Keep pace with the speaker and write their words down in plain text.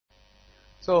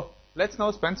So let's now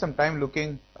spend some time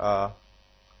looking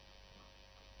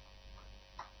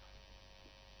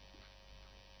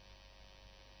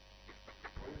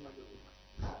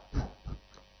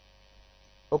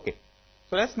okay.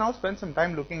 So let's now spend some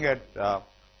time looking at yeah.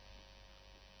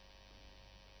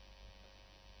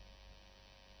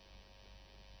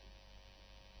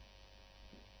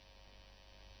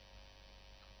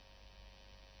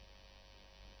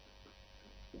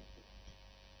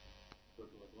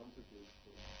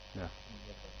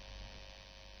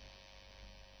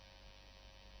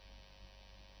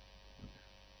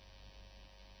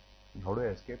 How do I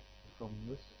escape from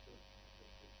this?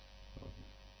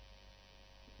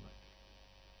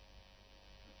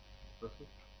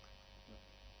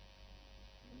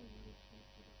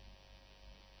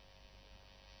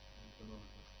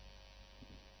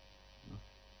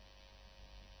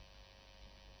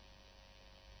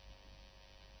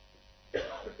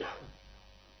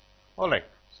 All right.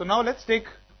 So now let's take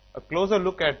a closer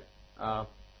look at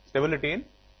stability in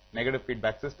negative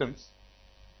feedback systems.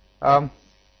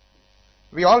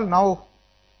 We all now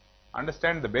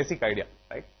understand the basic idea,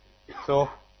 right? So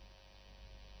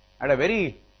at a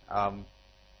very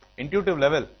intuitive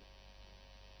level,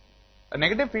 a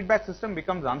negative feedback system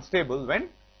becomes unstable when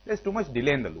there is too much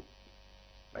delay in the loop,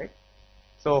 right?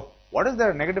 So what is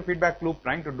the negative feedback loop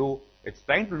trying to do? It's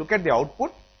trying to look at the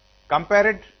output, compare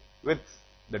it with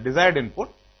the desired input,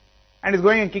 and is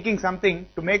going and kicking something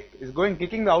to make,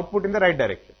 kicking the output in the right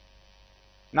direction.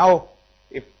 Now,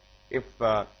 if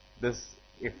the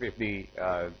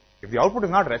output is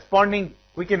not responding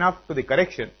quick enough to the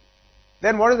correction,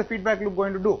 then what is the feedback loop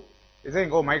going to do? It's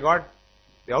saying, oh my God,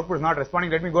 the output is not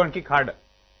responding, let me go and kick harder,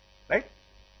 right?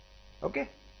 Okay,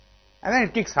 and then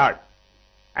it kicks hard,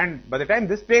 and by the time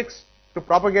this takes to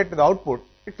propagate to the output,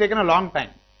 it's taken a long time.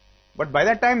 But by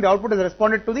that time, the output has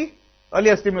responded to the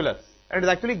earlier stimulus, and it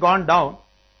has actually gone down.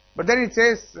 But then it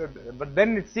says, but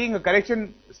then it's seeing a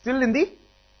correction still in the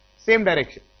same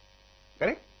direction,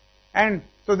 correct? And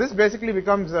so this basically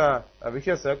becomes a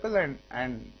vicious circle,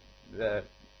 and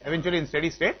eventually in steady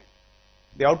state,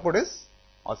 the output is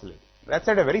oscillating. That's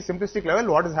at a very simplistic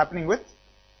level what is happening with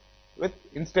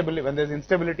instability, when there is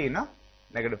instability in a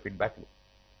negative feedback loop.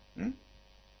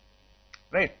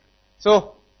 Right.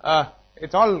 So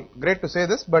it's all great to say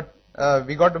this, but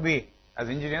we got to be, as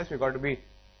engineers, we got to be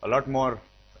a lot more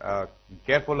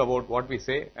careful about what we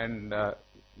say, and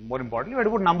more importantly, we have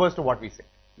to put numbers to what we say.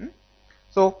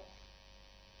 So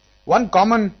one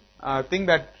common thing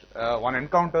that one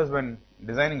encounters when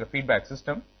designing a feedback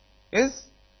system is,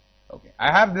 okay,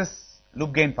 I have this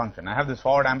loop gain function, I have this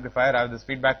forward amplifier, I have this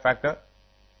feedback factor.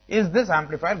 Is this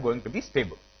amplifier going to be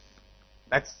stable?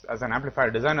 That's, as an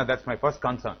amplifier designer, that's my first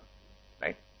concern,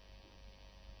 right?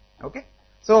 Okay.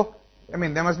 So, I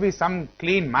mean, there must be some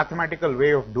clean mathematical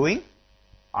way of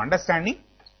understanding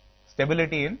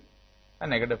stability in a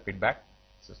negative feedback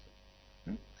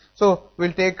system. So, we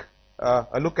will take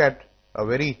a look at a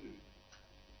very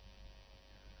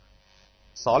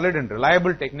solid and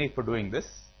reliable technique for doing this.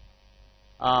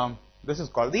 This is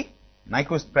called the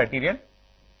Nyquist criterion.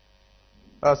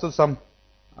 So some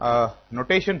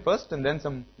notation first, and then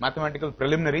some mathematical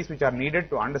preliminaries which are needed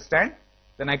to understand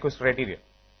the Nyquist criterion.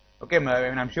 Okay, I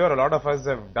mean, I'm sure a lot of us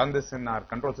have done this in our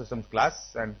control systems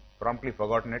class and promptly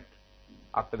forgotten it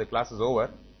after the class is over,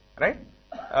 right?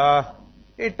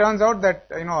 It turns out that,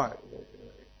 you know,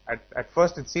 at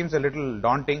first it seems a little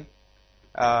daunting,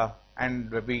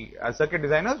 and we, as circuit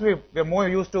designers, we're more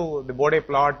used to the Bode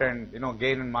plot and, you know,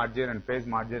 gain and margin and phase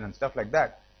margin and stuff like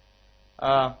that.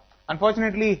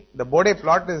 Unfortunately, the Bode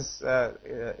plot is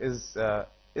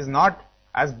not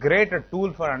as great a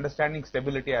tool for understanding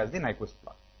stability as the Nyquist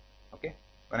plot. Okay,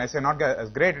 when I say not as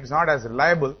great, it's not as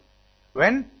reliable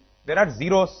when there are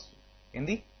zeros in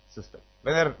the system.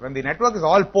 When the network is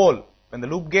all pole, when the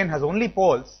loop gain has only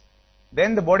poles,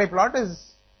 then the Bode plot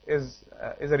is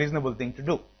a reasonable thing to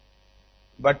do.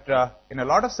 But in a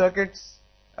lot of circuits,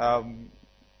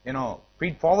 you know,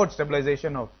 feed forward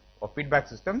stabilization of feedback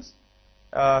systems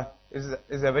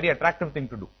is a very attractive thing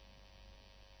to do.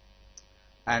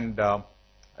 And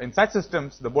in such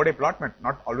systems, the Bode plot might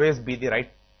not always be the right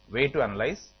way to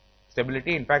analyze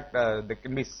stability. In fact, there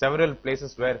can be several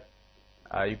places where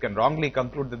you can wrongly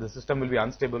conclude that the system will be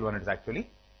unstable when it is actually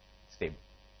stable.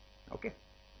 Okay.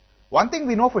 One thing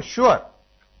we know for sure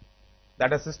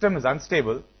that a system is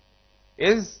unstable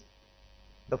is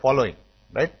the following,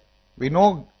 right? We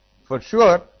know for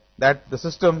sure that the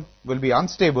system will be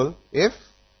unstable if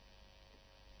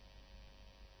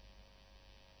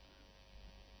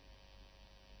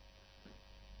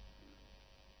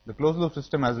the closed loop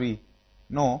system, as we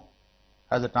know,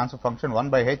 has a transfer function 1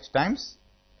 by h times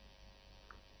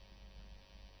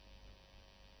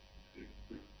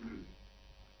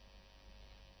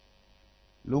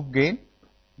loop gain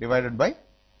divided by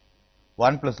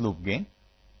 1 plus loop gain,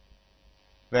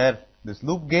 where this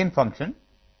loop gain function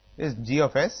is g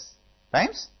of s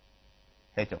times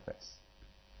h of s.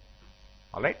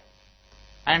 Alright.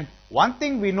 And one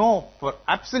thing we know for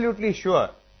absolutely sure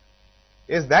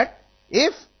is that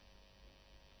if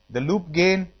the loop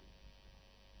gain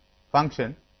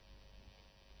function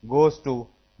goes to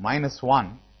minus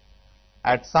 1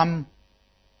 at some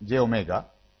j omega,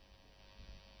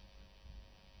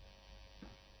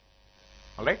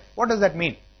 alright, what does that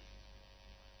mean?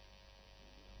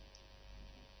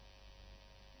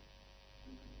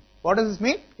 What does this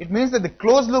mean? It means that the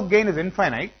closed loop gain is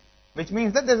infinite, which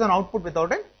means that there is an output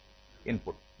without an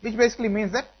input, which basically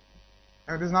means that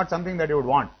this is not something that you would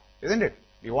want, isn't it?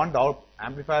 You want the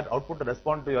amplifier output to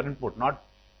respond to your input, not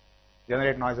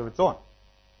generate noise of its own.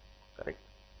 Correct.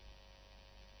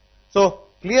 So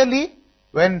clearly,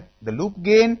 when the loop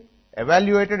gain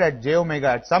evaluated at j omega,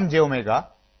 at some j omega,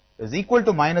 is equal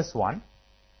to minus 1,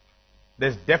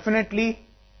 there's definitely,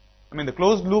 the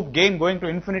closed loop gain going to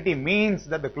infinity means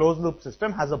that the closed loop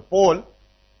system has a pole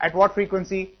at what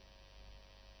frequency?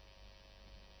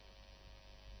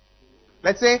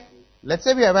 Let's say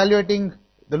we are evaluating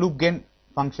the loop gain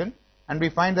function and we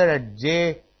find that at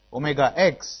j omega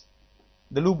x,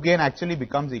 the loop gain actually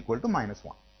becomes equal to minus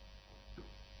 1.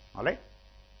 Alright.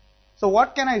 So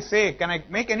what can I say? Can I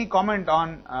make any comment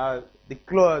on the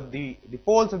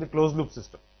poles of the closed loop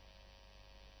system?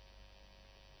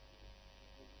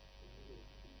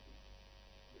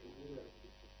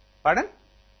 Pardon?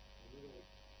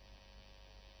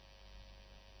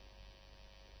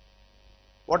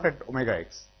 What at omega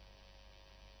x?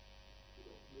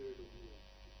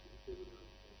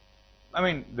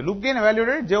 The loop gain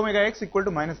evaluated j omega x equal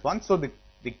to minus 1. So the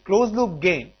closed loop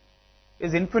gain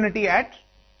is infinity at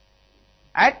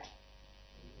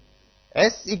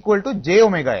s equal to j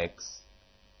omega x.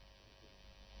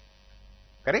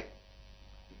 Correct?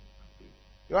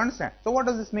 You understand? So what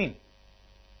does this mean?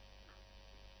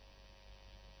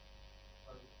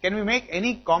 Can we make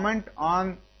any comment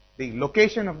on the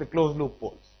location of the closed loop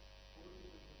poles?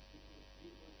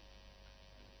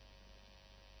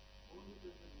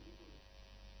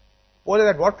 Pole is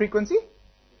at what frequency?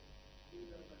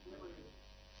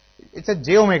 It's at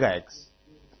j omega x,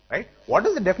 right? What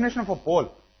is the definition of a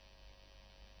pole?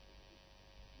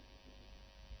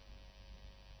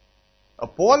 A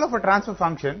pole of a transfer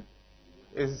function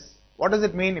is, what does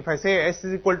it mean if I say s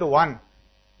is equal to 1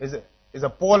 is a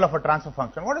pole of a transfer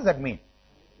function? What does that mean?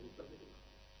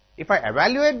 If I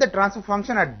evaluate the transfer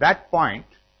function at that point,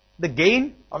 the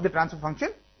gain of the transfer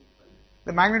function,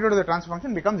 the magnitude of the transfer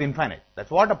function becomes infinite. That's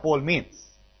what a pole means,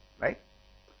 right?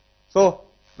 So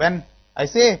when I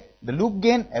say the loop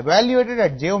gain evaluated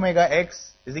at j omega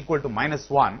x is equal to minus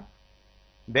 1,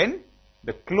 then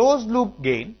the closed loop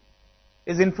gain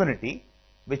is infinity,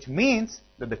 which means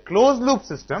that the closed loop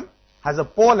system has a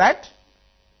pole at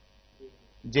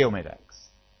j omega x.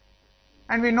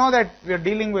 And we know that we are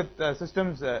dealing with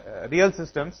systems, real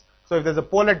systems. So if there is a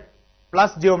pole at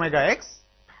plus j omega x,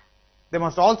 there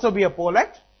must also be a pole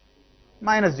at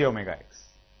minus j omega x.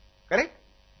 Correct?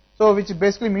 So which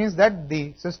basically means that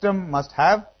the system must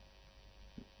have,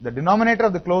 the denominator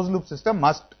of the closed loop system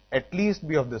must at least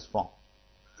be of this form.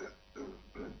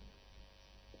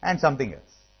 And something else.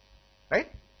 Right?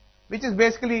 Which is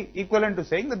basically equivalent to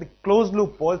saying that the closed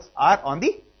loop poles are on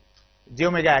the j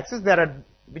omega axis,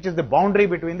 which is the boundary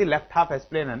between the left half S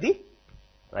plane and the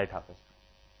right half S plane.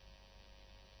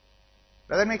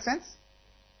 Does that make sense?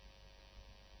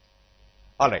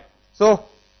 Alright. So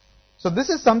this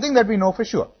is something that we know for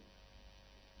sure.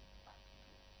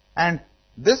 And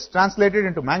this translated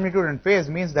into magnitude and phase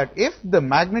means that if the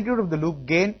magnitude of the loop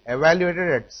gain evaluated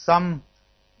at some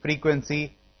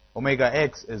frequency omega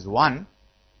x is 1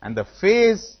 and the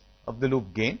phase of the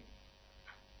loop gain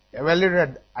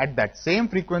evaluated at that same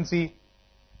frequency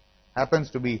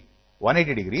happens to be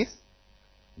 180 degrees,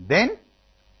 then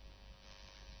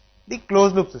the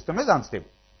closed loop system is unstable.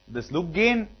 This loop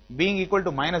gain being equal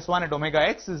to minus 1 at omega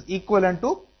x is equivalent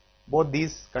to both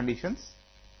these conditions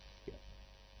here.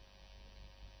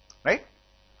 Right?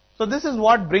 So this is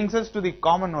what brings us to the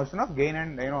common notion of gain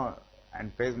and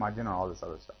and phase margin and all this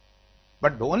other stuff.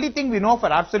 But the only thing we know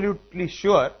for absolutely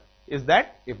sure is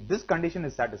that if this condition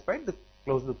is satisfied, the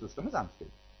closed loop system is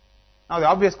unstable. Now the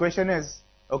obvious question is,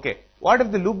 okay, what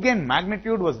if the loop gain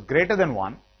magnitude was greater than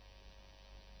 1?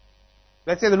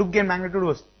 Let's say the loop gain magnitude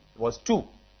was 2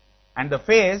 and the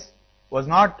phase was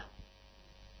not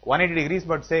 180 degrees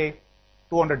but say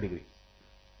 200 degrees.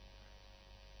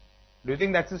 Do you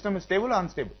think that system is stable or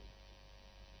unstable?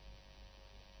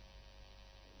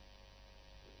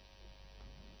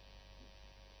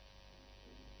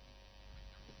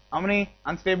 How many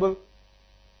unstable?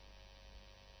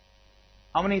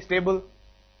 How many stable?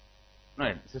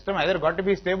 No, system either got to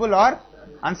be stable or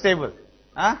unstable.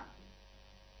 Huh?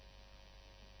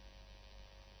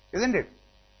 Isn't it?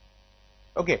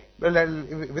 Okay, well,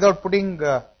 without putting,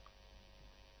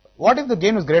 what if the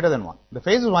gain was greater than 1? The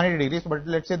phase was 180 degrees, but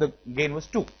let's say the gain was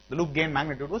 2. The loop gain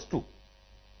magnitude was 2.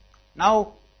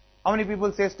 Now, how many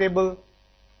people say stable?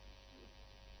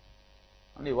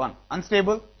 Only 1.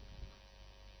 Unstable?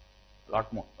 A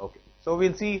lot more. Okay. So, we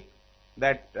will see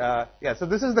that, yeah, so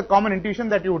this is the common intuition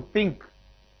that you would think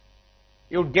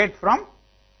you would get from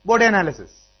Bode analysis,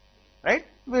 right?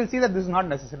 We will see that this is not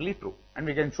necessarily true, and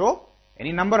we can show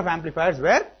any number of amplifiers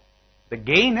where the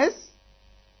gain is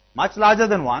much larger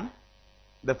than 1,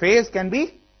 the phase can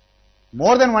be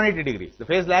more than 180 degrees, the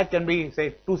phase lag can be say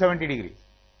 270 degrees,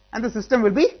 and the system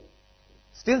will be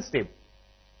still stable.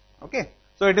 Okay.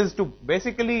 So, it is to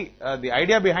basically the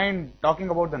idea behind talking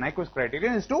about the Nyquist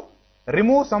criterion is to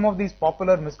remove some of these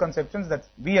popular misconceptions that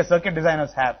we as circuit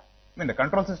designers have. I mean, the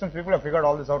control systems people have figured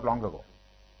all this out long ago.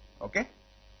 Okay.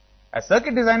 As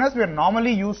circuit designers, we are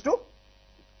normally used to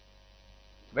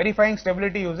verifying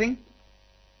stability using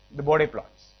the Bode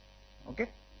plots. Okay.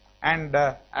 And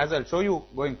as I'll show you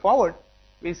going forward,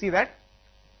 we see that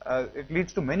it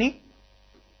leads to many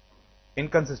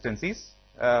inconsistencies.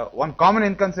 One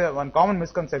common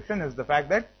misconception is the fact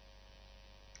that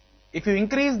if you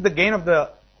increase the gain of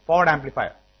the forward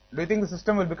amplifier, do you think the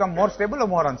system will become more stable or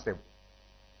more unstable?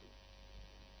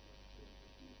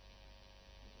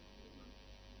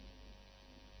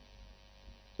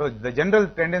 So, the general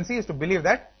tendency is to believe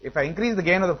that if I increase the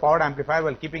gain of the forward amplifier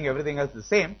while keeping everything else the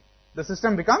same, the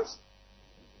system becomes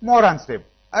more unstable.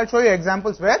 I will show you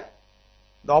examples where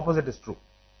the opposite is true.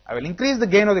 I will increase the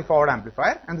gain of the forward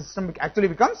amplifier and the system actually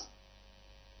becomes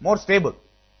more stable.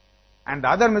 And the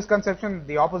other misconception,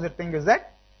 the opposite thing is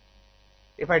that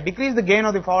if I decrease the gain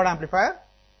of the forward amplifier,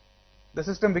 the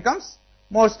system becomes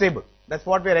more stable. That's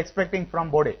what we are expecting from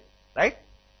Bode, right?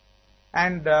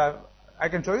 And I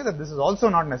can show you that this is also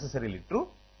not necessarily true.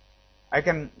 I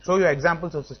can show you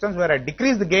examples of systems where I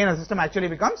decrease the gain and the system actually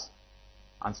becomes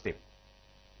unstable.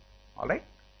 Alright.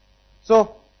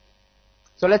 So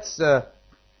let's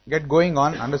get going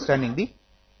on understanding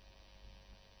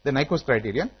the Nyquist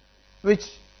criterion, which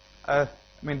the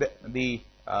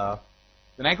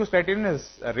Nyquist criterion is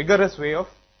a rigorous way of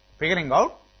figuring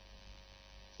out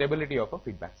stability of a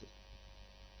feedback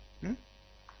system.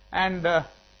 And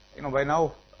by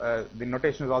now the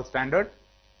notation is all standard.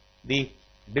 The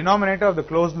denominator of the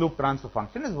closed loop transfer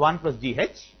function is 1 plus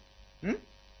GH.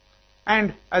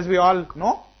 And as we all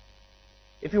know,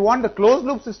 if you want the closed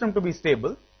loop system to be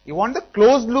stable, you want the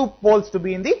closed loop poles to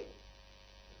be in the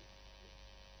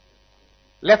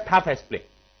left half S plane,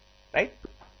 right?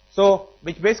 So,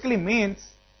 which basically means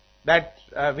that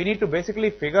we need to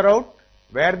basically figure out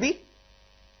where the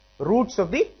roots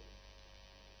of the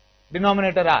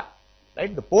denominator are,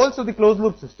 right? The poles of the closed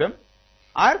loop system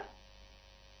are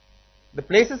the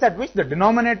places at which the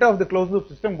denominator of the closed loop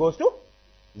system goes to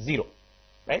 0,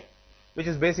 right? Which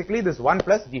is basically this 1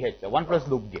 plus GH, the 1 plus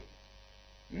loop gain.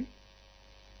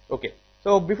 Okay.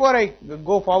 So, before I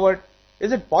go forward,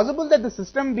 is it possible that the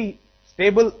system be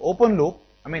stable open loop,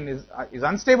 I mean is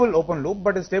unstable open loop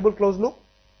but is stable closed loop?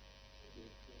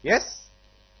 Yes?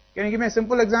 Can you give me a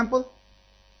simple example?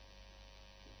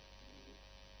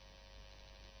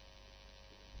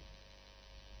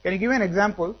 Can you give me an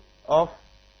example of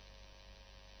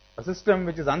a system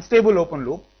which is unstable open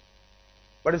loop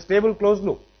but is stable closed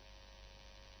loop?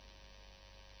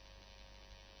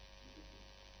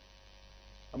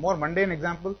 A more mundane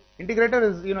example, integrator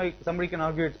is, somebody can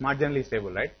argue it's marginally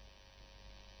stable, right?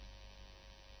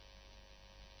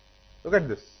 Look at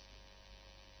this.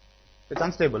 It's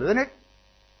unstable, isn't it?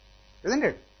 Isn't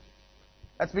it?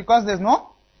 That's because there's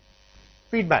no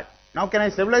feedback. Now can I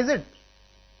stabilize it?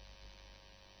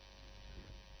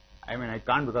 I mean, I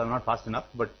can't because I'm not fast enough,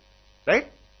 but, right?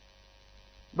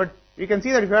 But you can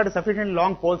see that if you had a sufficiently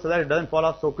long pole so that it doesn't fall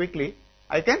off so quickly,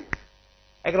 I can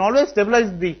always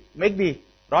stabilize make the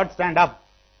rod stand up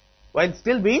while it's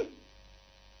still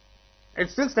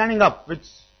standing up, which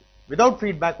without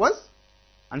feedback was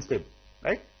unstable,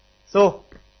 right? So,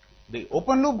 the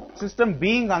open loop system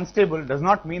being unstable does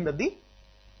not mean that the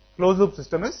closed loop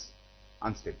system is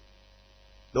unstable.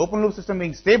 The open loop system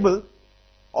being stable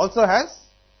also has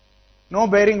no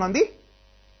bearing on the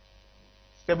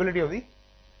stability of the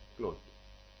closed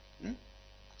loop.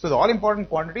 So, the all important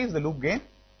quantity is the loop gain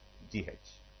GH.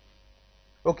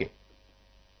 Okay.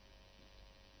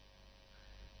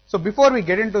 So, before we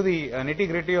get into the nitty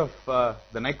gritty of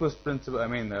the Nyquist principle,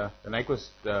 the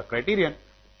Nyquist criterion,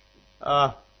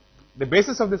 the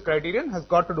basis of this criterion has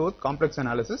got to do with complex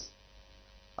analysis.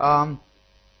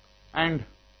 And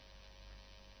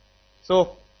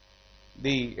so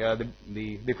the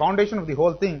foundation of the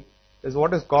whole thing is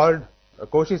what is called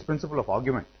Cauchy's principle of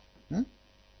argument. And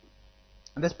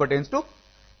this pertains to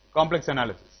complex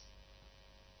analysis.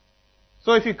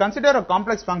 So if you consider a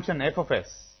complex function f of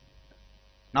s,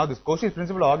 now this Cauchy's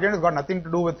principle of argument has got nothing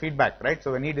to do with feedback, right?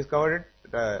 So when he discovered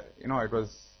it,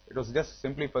 it was just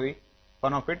simply for the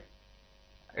fun of it.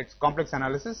 It's complex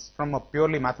analysis from a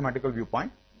purely mathematical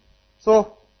viewpoint.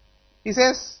 So he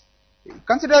says,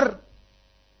 consider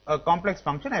a complex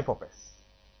function f of s.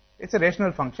 It's a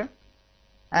rational function,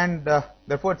 and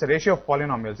therefore it's a ratio of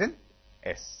polynomials in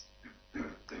S.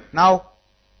 Now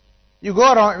you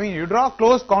go around, you draw a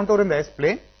closed contour in the S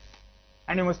plane,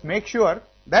 and you must make sure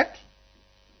that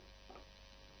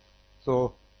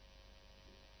so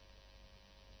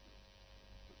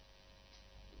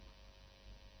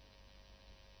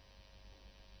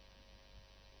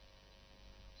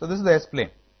this is the S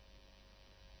plane,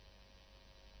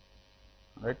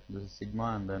 right? This is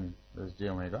sigma and then this is j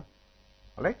omega,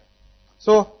 all right?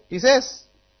 So he says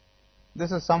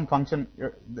this is some function,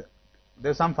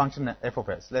 there is some function f of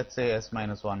s, let's say s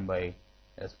minus 1 by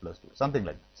s plus 2, something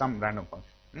like that, some random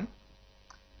function.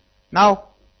 Now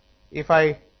if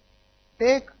I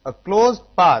take a closed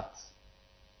path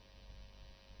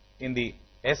in the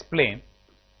S plane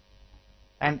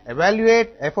and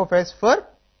evaluate f of s for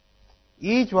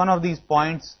each one of these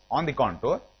points on the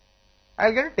contour, I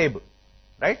will get a table,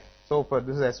 right? So for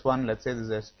this is S1, let's say this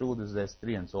is S2, this is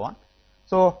S3 and so on.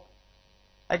 So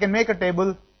I can make a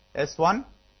table S1,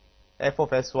 f of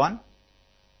S1,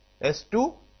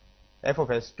 S2, f of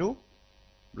S2,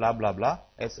 blah blah blah,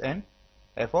 Sn,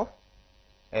 f of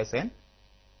Sn,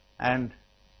 and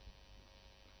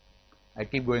I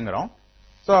keep going around.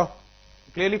 So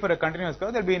clearly for a continuous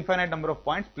curve there will be infinite number of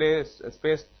points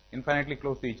spaced infinitely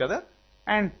close to each other,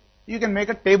 and you can make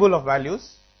a table of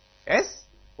values S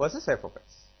versus f of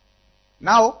s.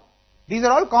 Now these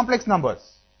are all complex numbers,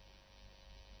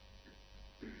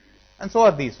 and so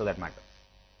are these for that matter.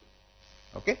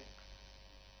 Okay.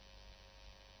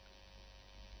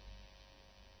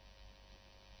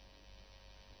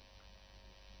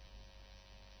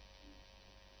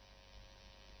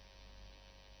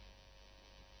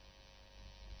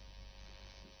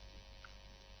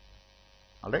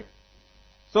 All right.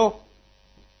 So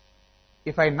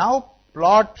if I now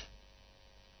plot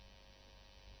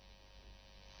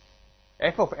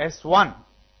f of S1,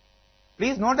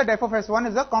 please note that f of S1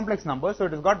 is a complex number, so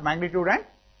it has got magnitude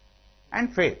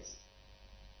and phase.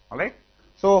 All right.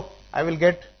 So I will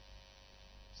get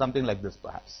something like this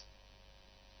perhaps.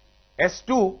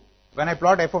 S2, when I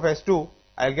plot f of S2,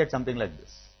 I will get something like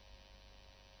this.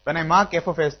 When I mark f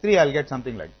of S3, I will get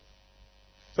something like this.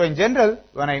 So in general,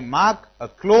 when I mark a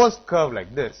closed curve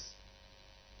like this,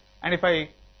 and if I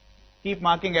keep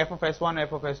marking f of S1,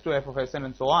 f of S2, f of Sn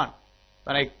and so on,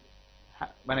 when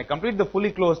I complete the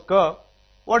fully closed curve,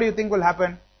 what do you think will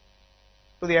happen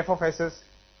to the f of s's?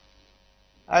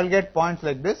 I will get points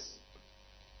like this,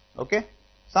 okay,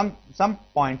 some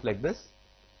points like this,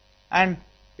 and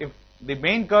if the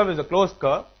main curve is a closed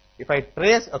curve, if I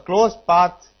trace a closed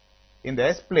path in the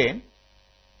S plane,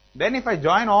 then if I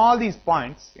join all these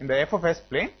points in the f of s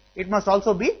plane, it must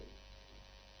also be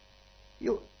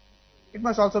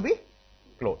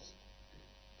closed.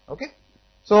 Okay.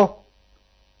 So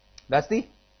that's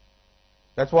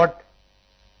what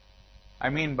I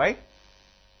mean by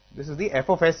this is the f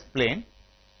of s plane,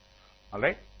 all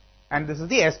right, and this is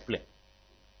the S plane.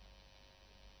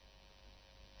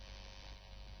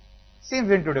 Seems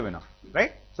intuitive enough,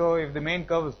 right? So if the main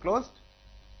curve is closed,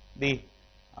 the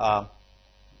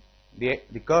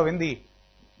curve in the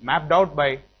mapped out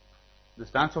by this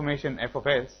transformation f of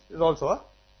s is also a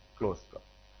closed curve.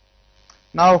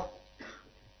 Now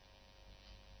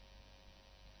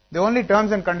the only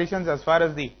terms and conditions as far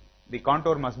as the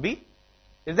contour must be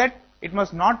is that it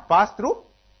must not pass through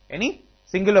any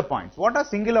singular points. What are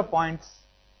singular points?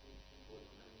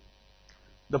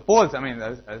 The poles. I mean,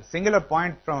 a singular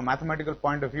point from a mathematical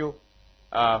point of view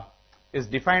is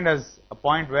defined as a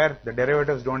point where the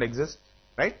derivatives don't exist,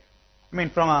 right? I mean,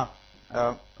 from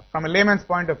a layman's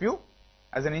point of view,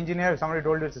 as an engineer, if somebody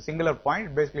told you it's a singular point,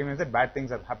 it basically means that bad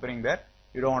things are happening there.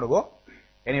 You don't want to go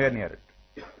anywhere near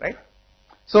it, right?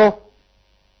 So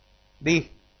the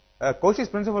Cauchy's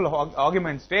principle of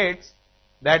argument states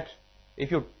that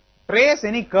if you trace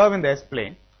any curve in the S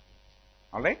plane,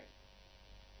 all right,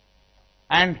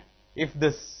 and if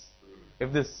this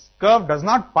curve does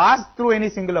not pass through any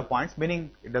singular points,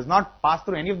 meaning it does not pass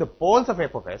through any of the poles of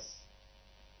f of s,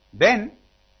 then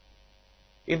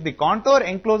if the contour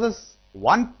encloses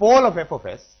one pole of f of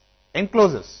s,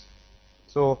 encloses.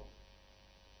 So,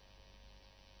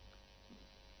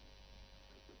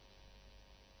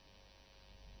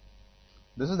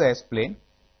 this is the S plane,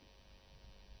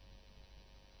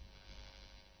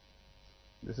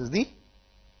 this is the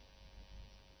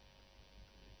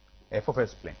f of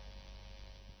s plane.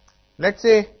 Let us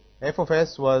say f of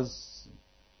s was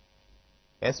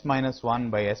s minus 1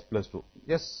 by s plus 2,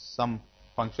 just some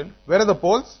function. Where are the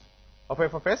poles of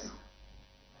f of s?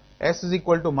 S is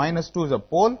equal to minus 2 is a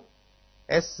pole,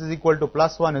 s is equal to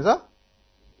plus 1 is a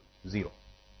 0.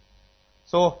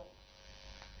 So,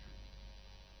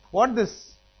 what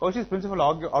this Cauchy's principal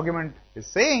argument is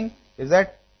saying is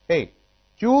that, hey,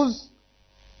 choose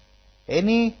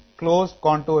any closed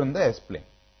contour in the S plane,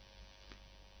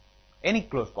 any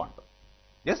closed contour.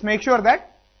 Just make sure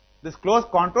that this closed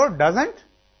contour doesn't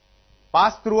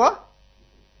pass through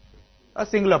a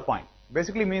singular point.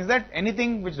 Basically means that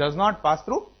anything which does not pass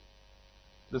through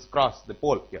this cross, the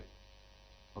pole here,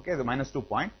 okay, the minus 2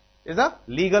 point, is a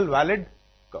legal valid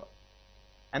curve.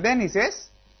 And then he says,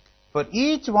 for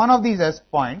each one of these S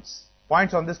points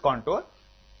on this contour,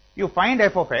 you find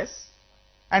f of s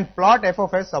and plot f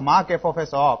of s or mark f of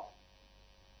s off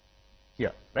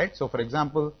here, right. So, for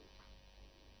example,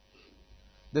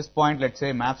 this point, let us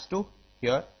say, maps to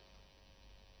here,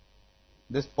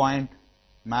 this point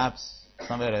maps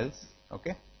somewhere else,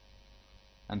 okay,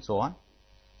 and so on.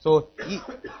 So,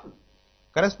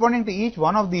 corresponding to each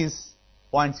one of these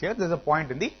points here, there is a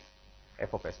point in the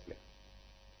f of s plane.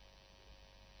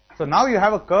 So, now you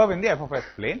have a curve in the f of s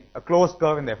plane, a closed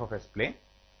curve in the f of s plane.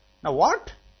 Now,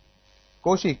 what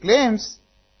Cauchy claims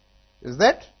is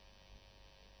that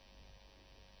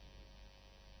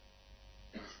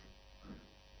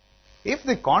if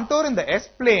the contour in the S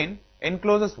plane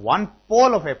encloses one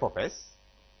pole of f of s,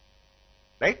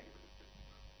 right,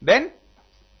 then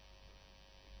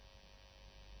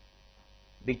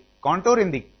the contour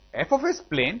in the f of s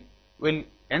plane will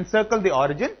encircle the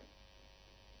origin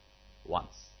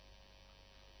once.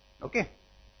 Okay,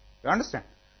 you understand?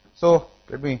 So,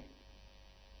 let me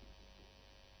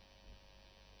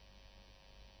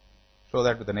show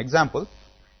that with an example.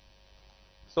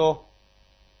 So,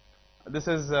 this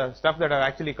is stuff that I have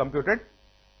actually computed.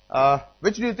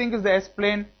 Which do you think is the S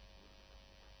plane?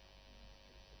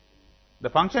 The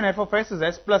function f of s is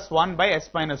s plus 1 by s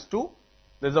minus 2.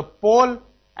 There is a pole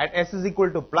at s is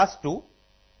equal to plus 2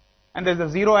 and there is a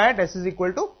 0 at s is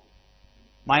equal to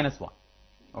minus 1.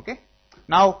 Okay.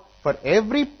 Now, for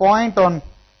every point on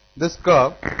this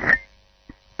curve,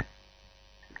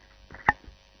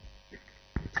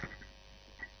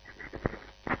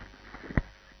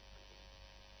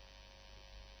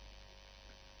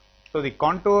 so the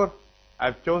contour I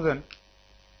have chosen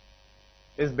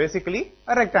is basically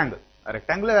a rectangle. A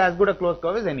rectangle is as good a closed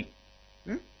curve as any.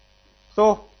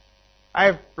 So, I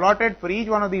have plotted for each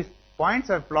one of these points,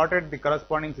 I have plotted the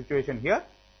corresponding situation here,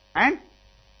 and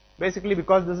basically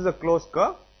because this is a closed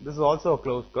curve, this is also a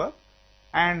closed curve,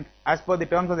 and as per the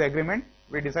terms of the agreement,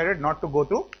 we decided not to go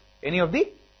through any of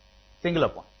the singular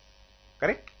points,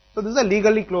 correct. So, this is a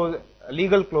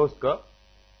legal closed curve,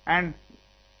 and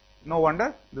no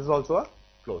wonder this is also a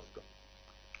closed curve.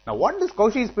 Now, what this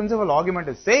Cauchy's principal argument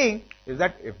is saying is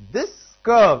that if this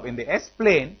curve in the S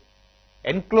plane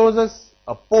encloses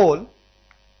a pole,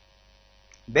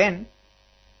 then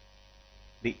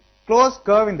the closed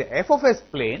curve in the f of s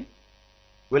plane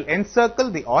will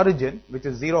encircle the origin, which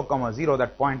is 0, 0,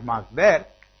 that point marked there,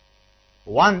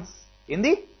 once in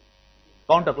the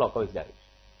counterclockwise direction.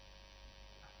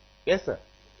 Yes, sir.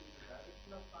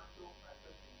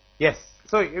 Yes.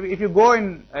 So, if you go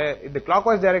in the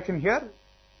clockwise direction here,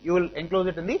 you will enclose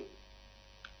it in the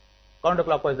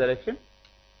counterclockwise direction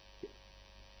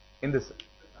in this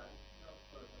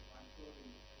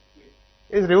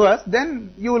is reverse,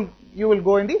 then you will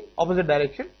go in the opposite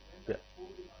direction. Yeah.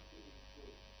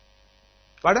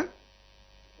 Pardon?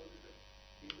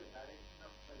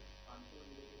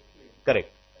 Correct.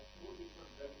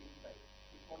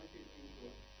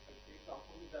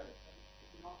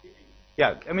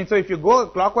 Yeah, I mean, so if you go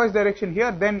clockwise direction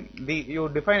here, then you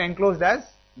define enclosed as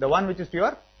the one which is to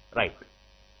your right.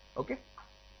 Okay,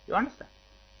 you understand?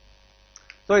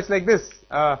 So it's like this.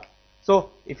 So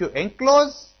if you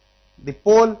enclose the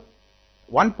pole,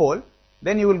 one pole,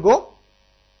 then you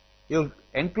will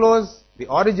enclose the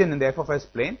origin in the f of s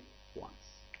plane once.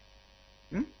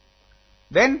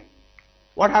 Then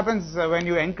what happens when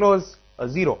you enclose a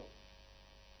 0?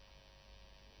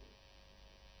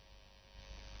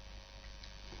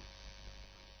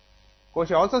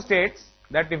 Cauchy also states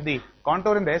that if the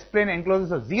contour in the S plane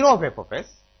encloses a 0 of f of s,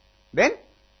 then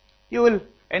you will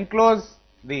enclose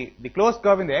the closed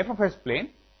curve in the f of s plane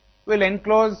will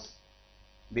enclose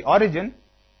the origin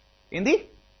in the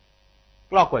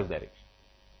clockwise direction.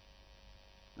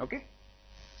 Okay.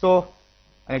 So,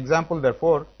 an example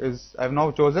therefore is, I have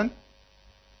now chosen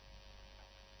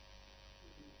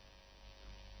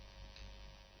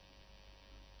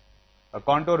a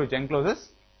contour which encloses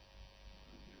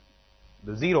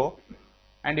the 0,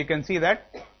 and you can see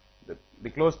that the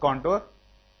closed contour,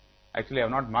 actually I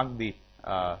have not marked the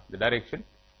direction,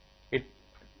 it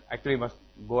actually must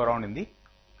go around in the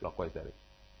clockwise direction.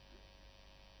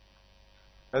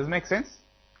 Does it make sense?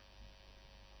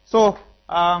 So,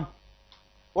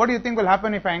 what do you think will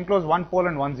happen if I enclose one pole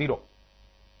and one 0?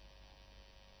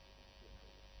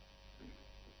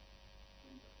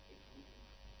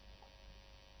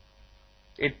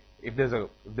 If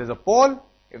there's a pole,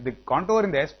 if the contour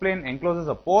in the S plane encloses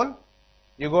a pole,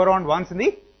 you go around once in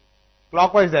the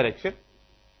clockwise direction.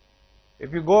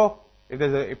 If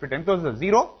it encloses a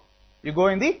 0, you go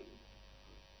in the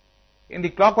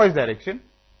clockwise direction.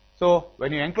 So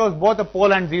when you enclose both a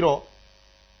pole and 0,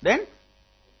 then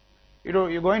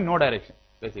you go in no direction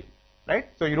basically, right?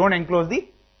 So you don't enclose the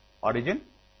origin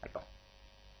at all.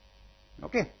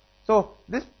 Okay. So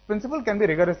this principle can be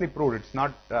rigorously proved. It's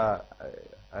not.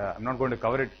 I'm not going to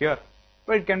cover it here,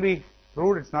 but it can be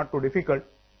proved. It's not too difficult,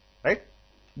 right?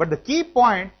 But the key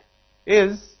point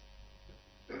is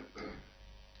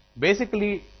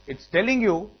basically it's telling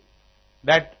you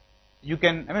that you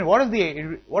can. I mean, what do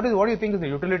you think is the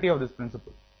utility of this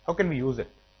principle? How can we use it?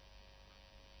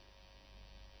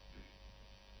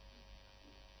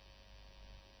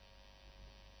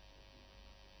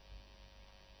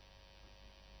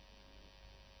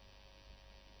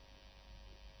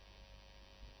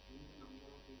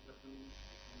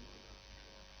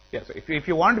 Yeah, so if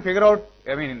you want to figure out,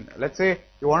 I mean, let's say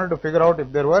you wanted to figure out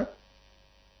if there were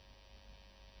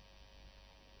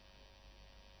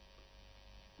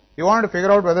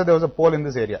whether there was a pole in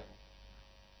this area,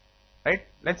 right?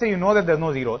 Let's say you know that there's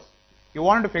no zeros. You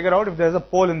want to figure out if there's a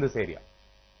pole in this area.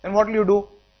 Then what will you do?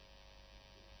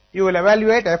 You will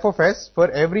evaluate f of s for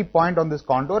every point on this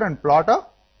contour and plot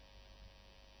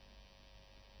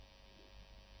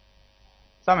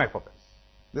some f of s.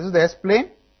 This is the S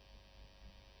plane.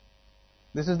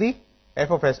 This is the f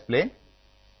of s plane.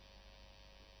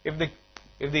 If the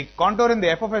contour in the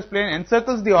f of s plane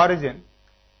encircles the origin,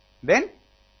 then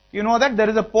you know that there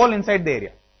is a pole inside the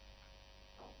area.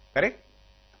 Correct?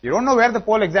 You don't know where the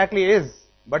pole exactly is,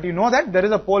 but you know that there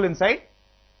is a pole inside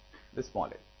this small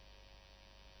area.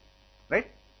 Right?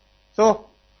 So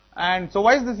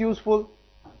why is this useful?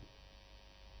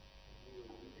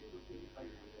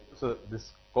 So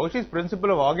this Cauchy's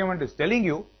principle of argument is telling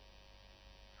you,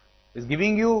 is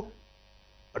giving you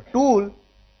a tool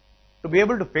to be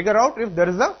able to figure out if there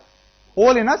is a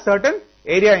pole in a certain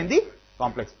area in the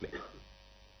complex plane,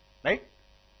 right?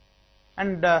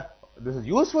 And this is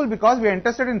useful because we are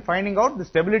interested in finding out the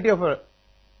stability of a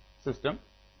system,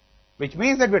 which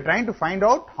means that we are trying to find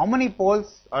out how many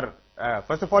poles, or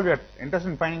first of all we are interested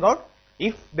in finding out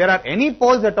if there are any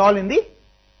poles at all in the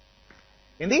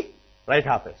right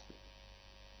half S plane,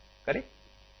 correct?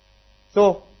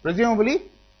 So presumably,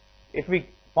 if we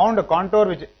found a contour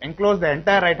which enclosed the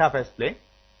entire right half S plane,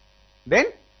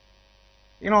 then,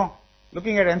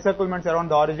 looking at encirclements around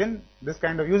the origin, this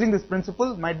kind of, using this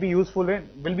principle will be useful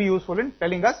in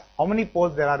telling us how many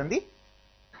poles there are in the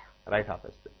right half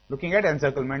S plane, looking at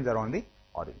encirclements around the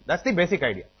origin. That's the basic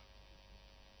idea.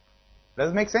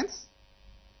 Does it make sense?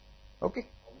 Okay.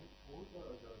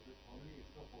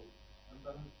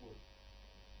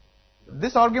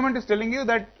 This argument is telling you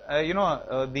that I'll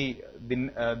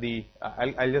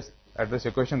just address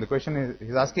your question. The question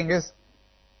he's asking is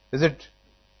it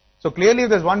so clearly if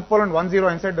there's one pole and 1 0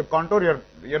 inside the contour,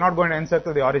 you're not going to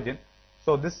encircle the origin.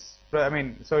 So this,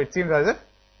 so it seems as if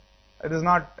it is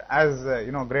not as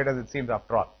great as it seems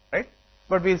after all, right?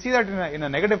 But we'll see that in a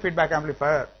negative feedback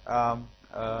amplifier,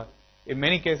 in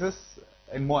many cases,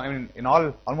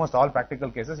 almost all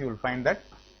practical cases, you will find that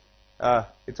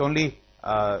it's only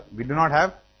we do not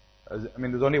have.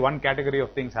 There's only one category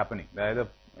of things happening. The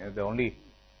only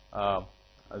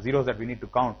zeros that we need to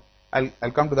count.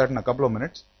 I'll come to that in a couple of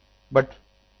minutes. But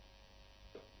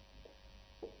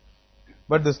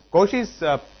this Cauchy's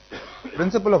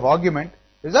principle of argument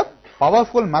is a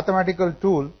powerful mathematical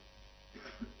tool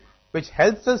which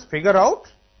helps us figure out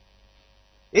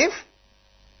if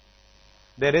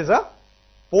there is a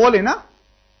pole in a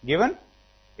given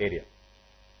area.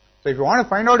 So if you want to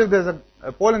find out if there is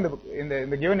a pole in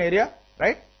the given area,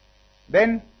 right?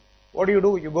 Then what do?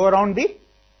 You go around that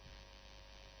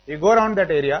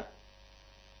area,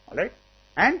 all right,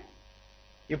 and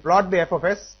you plot the f of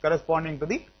s corresponding to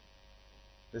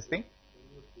this thing.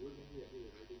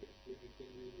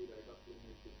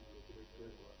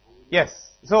 Yes.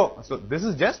 So this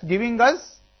is just giving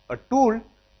us a tool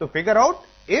to figure out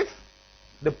if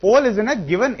the pole is in a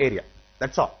given area.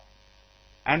 That's all.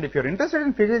 And if you're interested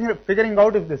in figuring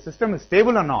out if the system is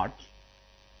stable or not,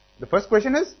 the first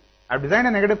question is, I've designed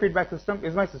a negative feedback system,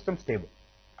 is my system stable?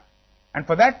 And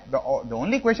for that, the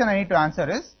only question I need to answer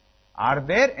is, are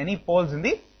there any poles in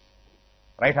the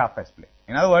right half S plane?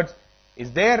 In other words,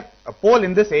 is there a pole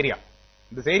in this area?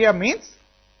 This area means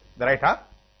the right half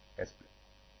S plane.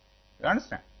 You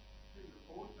understand?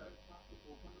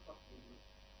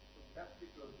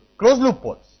 Closed loop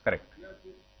poles, correct.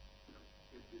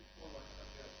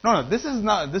 No, this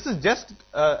is just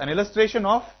an illustration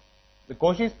of the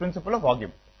Cauchy's principle of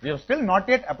argument. We have still not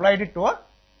yet applied it to a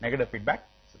negative feedback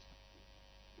system.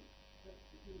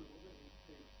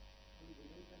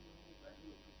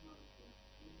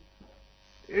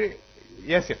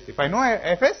 Yes. If I know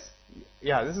Fs,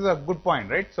 yeah, this is a good point,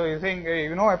 right? So you're saying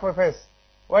you know f of s.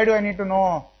 Why do I need to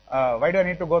know? Why do I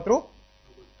need to go through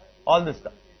all this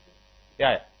stuff?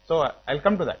 Yeah. So I'll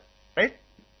come to that, right?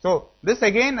 So this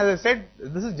again, as I said,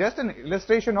 this is just an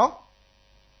illustration of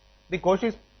the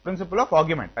Cauchy's principle of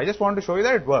argument. I just want to show you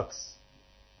that it works.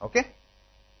 Okay.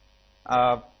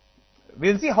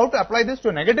 We'll see how to apply this to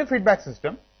a negative feedback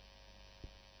system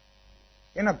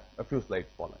in a few slides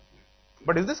following.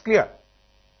 But is this clear?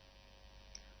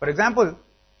 For example,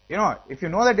 if you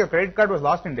know that your credit card was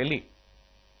lost in Delhi,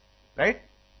 right?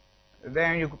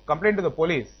 Then you complain to the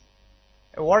police.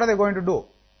 What are they going to do?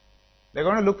 They're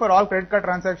going to look for all credit card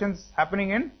transactions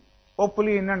happening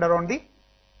hopefully in and around the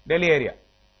Delhi area,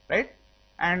 right?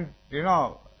 And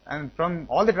and from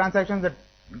all the transactions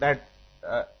that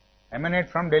emanate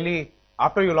from Delhi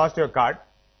after you lost your card,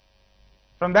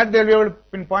 from that they'll be able to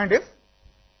pinpoint if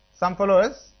some fellow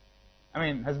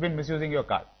has been misusing your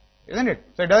card, isn't it?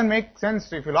 So it doesn't make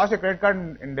sense, if you lost your credit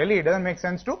card in Delhi, it doesn't make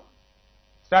sense to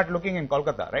start looking in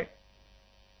Kolkata, right?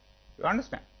 You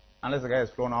understand? Unless the guy has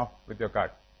flown off with your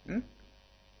card.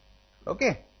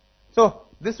 Okay. So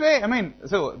this way,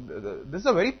 this is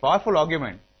a very powerful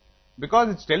argument, because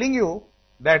it's telling you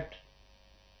that,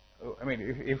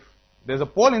 if there's a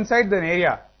pole inside the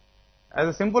area, as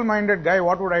a simple-minded guy,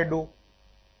 what would I do?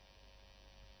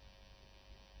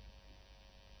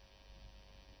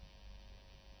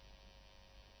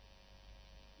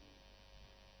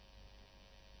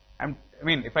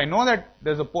 If I know that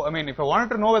there's a pole, if I wanted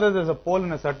to know whether there's a pole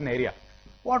in a certain area,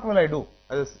 what will I do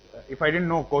if I didn't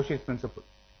know Cauchy's principle?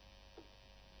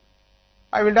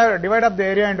 I will divide up the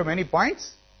area into many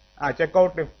points, check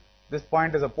out if this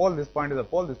point is a pole, this point is a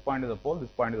pole, this point is a pole, this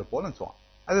point is a pole, and so on.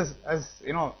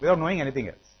 Without knowing anything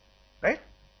else, right?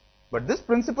 But this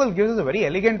principle gives us a very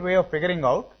elegant way of figuring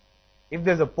out if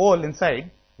there's a pole inside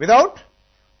without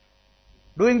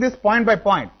doing this point by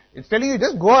point. It's telling you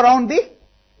just go around the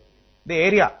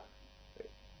area.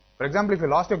 For example, if you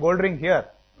lost your gold ring here,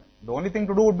 the only thing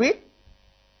to do would be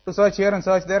to search here and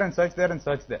search there and search there and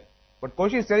search there. But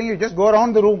Cauchy is telling you just go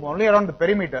around the room, only around the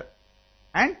perimeter,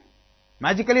 and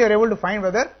magically you are able to find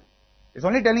whether, it's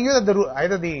only telling you that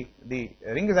the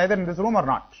ring is either in this room or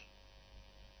not.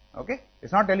 Okay?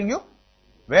 It's not telling you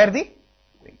where the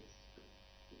ring is.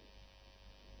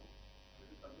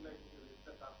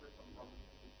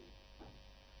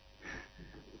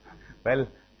 Well,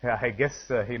 I guess,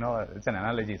 it's an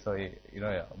analogy, so,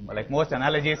 like most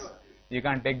analogies, you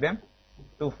can't take them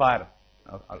too far.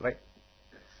 All right.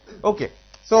 Okay.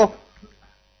 So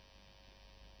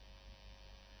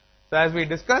as we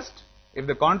discussed, if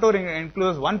the contour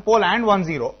includes one pole and one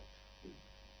zero,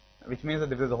 which means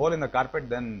that if there's a hole in the carpet,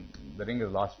 then the ring is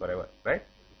lost forever, right?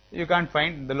 You can't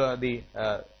find the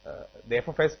f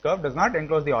of s curve does not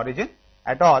enclose the origin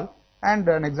at all, and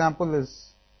an example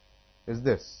is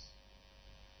this.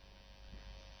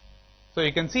 So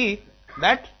you can see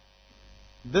that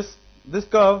this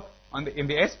curve in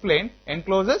the S plane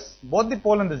encloses both the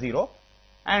pole and the zero,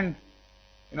 and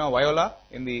viola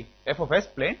in the f of s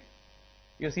plane,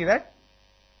 you see that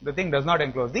the thing does not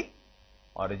enclose the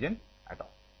origin at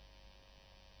all.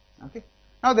 Okay.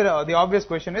 Now the obvious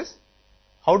question is,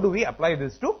 how do we apply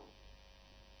this to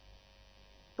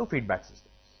feedback systems?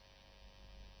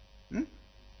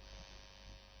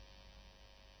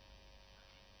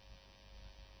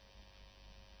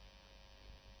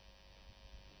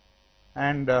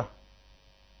 And now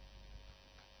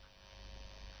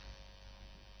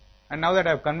that I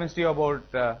have convinced you about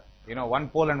one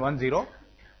pole and one zero,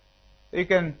 you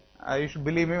should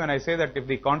believe me when I say that if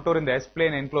the contour in the S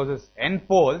plane encloses n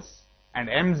poles and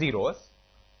m zeros,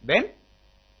 then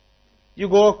you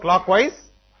go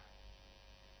clockwise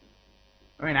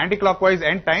I mean anti-clockwise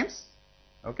n times,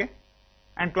 okay,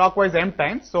 and clockwise m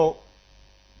times. So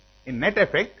in net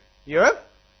effect, you have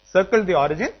circled the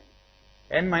origin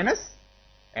n minus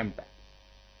m times.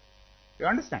 You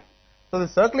understand? So the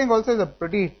circling also is a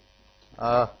pretty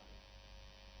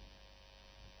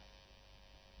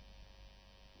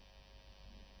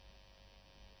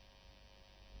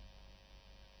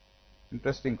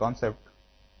interesting concept.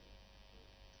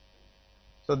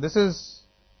 So this is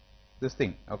this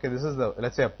thing, okay, this is the,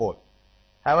 let's say, a pole.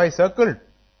 Have I circled?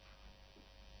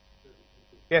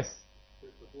 Yes.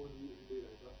 Suppose in the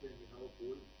right of plane you have a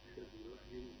pole and a zero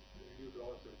and you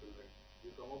draw a circle, right?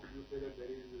 You come up, you say that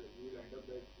there is, you will end up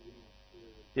that,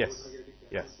 yes. poles are getting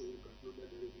cancelled, Yes. so you conclude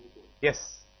that there is no pole. Yes.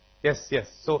 Yes, yes.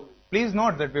 So please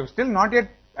note that we have still not yet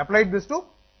applied this to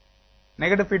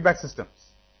negative feedback systems.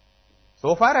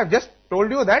 So far I have just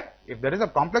told you that if there is a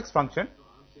complex function. No,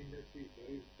 I am saying that see,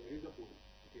 there is a pole,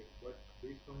 okay, but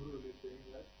based on rule is saying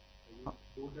that you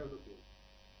don't have the pole.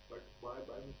 But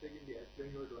by mistake in the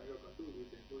S-plane you are drawing a contour which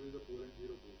encloses the pole and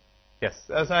zero pole. Yes,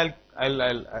 so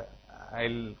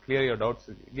I'll clear your doubts.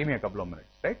 Give me a couple of minutes,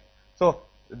 right? So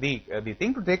the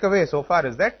thing to take away so far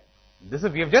is that this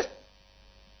is, we have just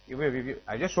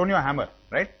I just shown you a hammer,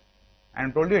 right?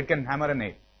 And told you it can hammer a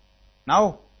nail.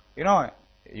 Now, you know,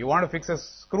 you want to fix a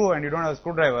screw and you don't have a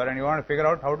screwdriver and you want to figure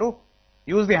out how to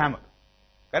use the hammer,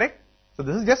 correct? So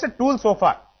this is just a tool so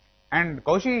far, and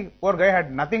Kaushi, poor guy,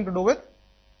 had nothing to do with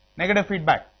negative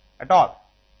feedback at all.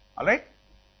 All right.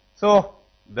 So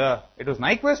it was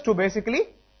Nyquist who basically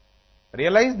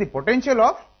realized the potential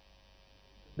of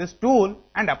this tool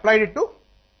and applied it to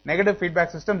negative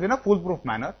feedback systems in a foolproof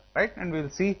manner, right? And we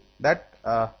will see that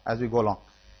as we go along.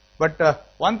 But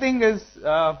one thing is,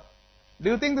 do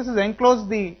you think this is enclosed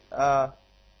the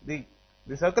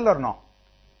circle or no?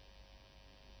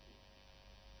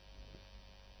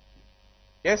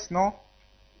 Yes, no.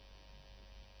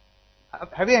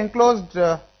 Have you enclosed?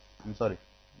 I'm sorry.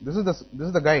 This is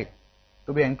the guide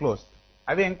to be enclosed.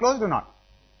 Have you enclosed or not?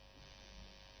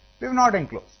 We have not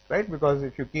enclosed, right? Because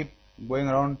if you keep going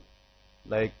around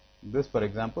like this, for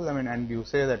example, I mean, and you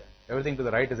say that everything to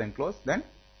the right is enclosed, then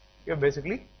you have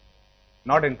basically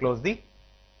not enclosed the.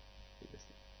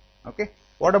 Okay.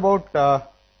 What about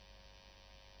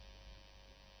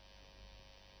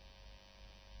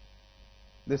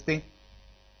this thing?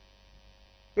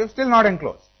 We have still not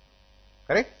enclosed,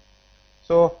 correct?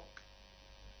 So,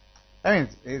 I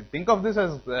mean, think of this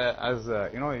as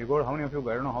you know, you go. How many of you?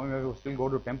 I don't know how many of you still go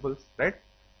to temples, right?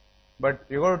 But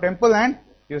you go to temple and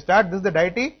you start. This is the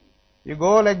deity. You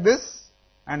go like this,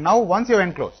 and now once you have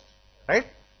enclosed, right?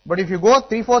 But if you go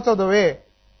 3/4 of the way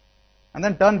and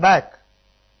then turn back,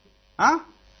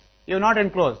 you're not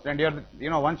enclosed, and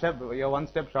you're one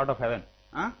step short of heaven.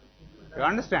 You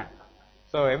understand?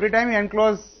 So every time you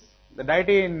enclose the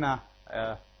deity in,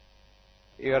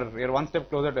 you're one step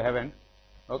closer to heaven.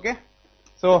 Okay.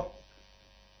 So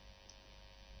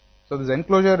this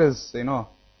enclosure is, you know,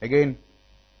 again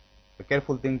a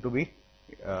careful thing to be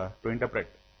to interpret.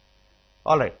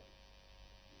 All right.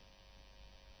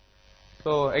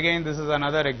 So again, this is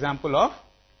another example of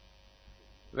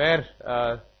where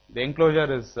the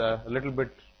enclosure is a little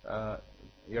bit,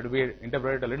 you have to be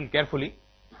interpreted a little carefully.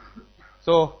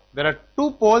 So there are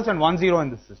 2 poles and 1 0 in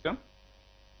this system,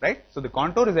 right? So the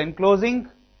contour is enclosing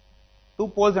 2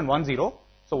 poles and 1 0.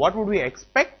 So what would we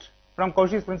expect from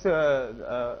Cauchy's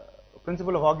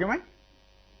principle of argument?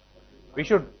 We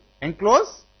should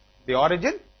enclose the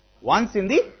origin once in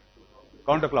the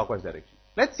counterclockwise direction.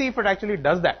 Let's see if it actually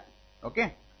does that.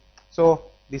 Okay. So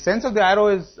the sense of the arrow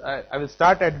is, I will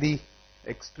start at the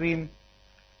extreme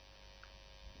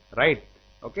right,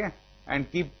 okay,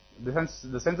 and keep the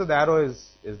sense of the arrow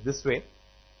is this way,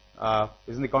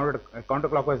 is in the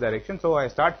counterclockwise direction. So I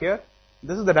start here.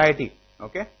 This is the deity,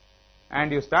 okay,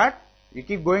 and you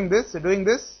keep going this, doing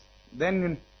this,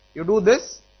 then you do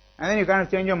this, and then you kind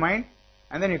of change your mind,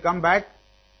 and then you come back,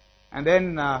 and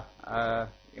then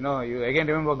you know, you again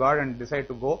remember God and decide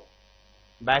to go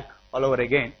back all over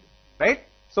again, right?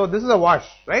 So this is a wash,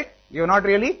 right?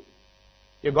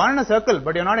 You've gone in a circle,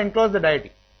 but you're not enclosed the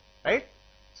deity, right?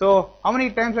 So how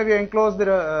many times have you enclosed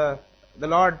the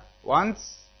Lord?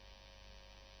 Once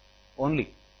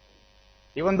only.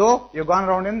 Even though you've gone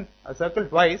around in a circle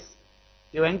twice,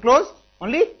 you've enclosed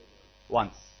only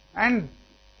once. And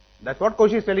that's what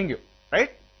Cauchy is telling you,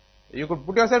 right? You could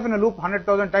put yourself in a loop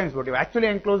 100,000 times, but you've actually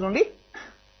enclosed only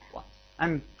once.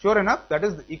 And sure enough, that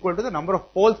is equal to the number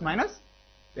of poles minus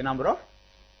the number of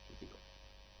zeros.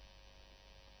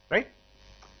 Right?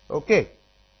 Okay.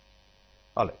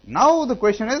 Alright. Now the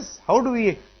question is, how do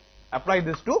we apply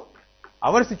this to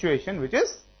our situation, which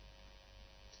is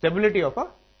stability of a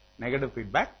negative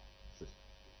feedback system.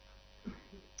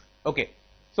 Okay.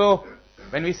 So,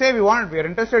 when we say we are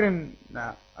interested in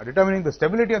determining the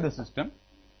stability of the system,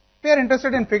 we are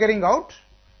interested in figuring out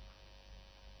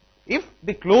if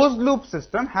the closed loop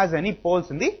system has any poles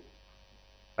in the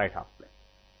right half plane.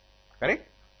 Correct?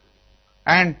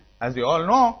 And as we all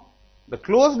know, the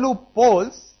closed loop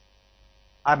poles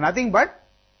are nothing but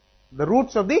the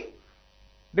roots of the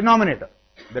denominator.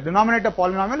 The denominator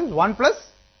polynomial is 1 plus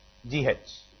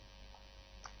GH.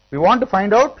 We want to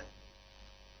find out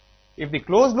if the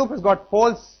closed loop has got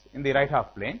poles in the right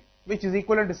half plane, which is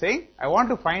equivalent to saying I want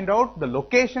to find out the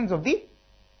locations of the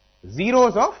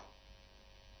zeros of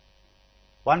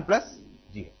 1 plus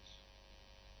GH.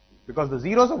 Because the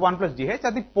zeros of 1 plus GH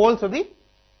are the poles of the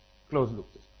closed loop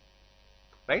system.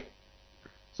 Right?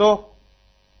 So,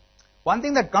 one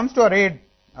thing that comes to our aid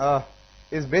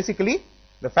is basically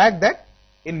the fact that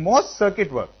in most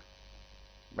circuit work,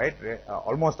 right,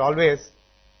 almost always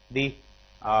the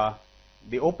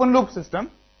open loop system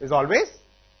is always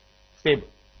stable.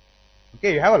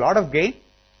 Okay, you have a lot of gain,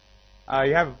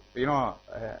 you have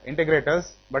integrators,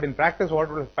 but in practice what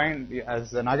you will find,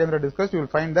 as Nagendra discussed, you will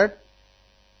find that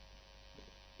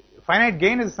finite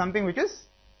gain is something which is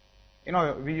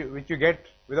which you get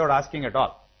without asking at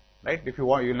all. Right? If you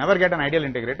want, you will never get an ideal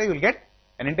integrator, you will get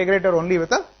an integrator only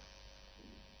with a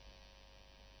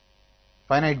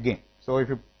finite gain. So, if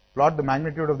you plot the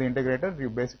magnitude of the integrator, you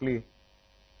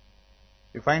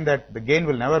find that the gain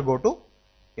will never go to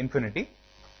infinity.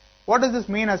 What does this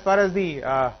mean as far as the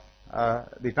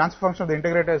transfer function of the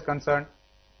integrator is concerned?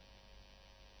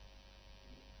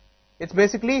 It's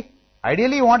basically,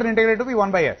 ideally you want an integrator to be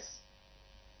 1 by s,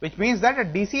 which means that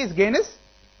at DC its gain is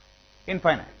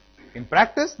infinite. In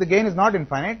practice, the gain is not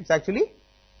infinite, it's actually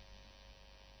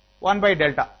 1 by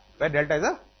delta, where delta is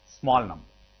a small number.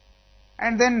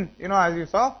 And then, as you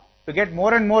saw, to get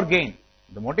more and more gain,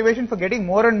 the motivation for getting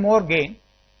more and more gain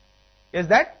is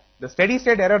that the steady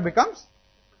state error becomes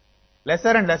lesser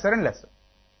and lesser and lesser.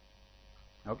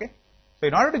 Okay? So,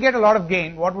 in order to get a lot of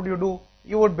gain, what would you do?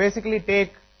 You would basically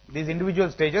take these individual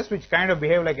stages which kind of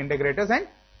behave like integrators and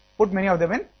put many of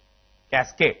them in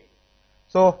cascade.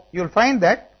 So, you will find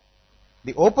that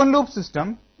the open loop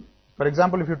system, for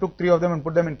example, if you took 3 of them and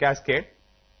put them in cascade,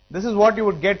 this is what you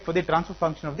would get for the transfer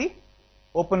function of the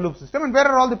open loop system. And where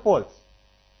are all the poles?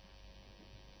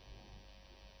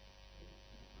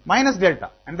 Minus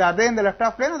delta. And are they in the left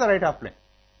half plane or the right half plane?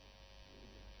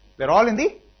 They are all in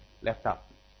the left half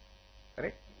plane.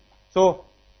 Correct? So,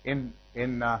 in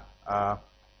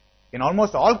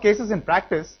almost all cases in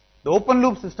practice, the open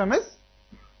loop system is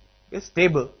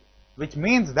stable, which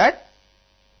means that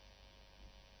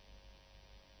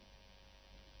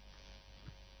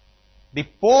the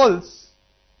poles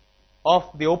of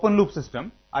the open loop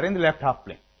system are in the left half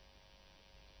plane.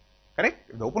 Correct?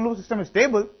 If the open loop system is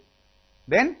stable,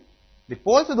 then the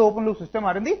poles of the open loop system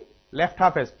are in the left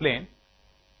half S plane.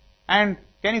 And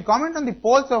can you comment on the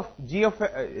poles of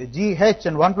GH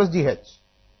and 1 plus GH?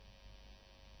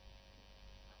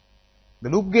 The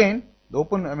loop gain, the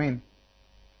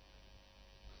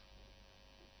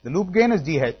loop gain is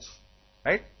GH,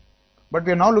 right? But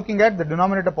we are now looking at the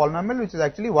denominator polynomial, which is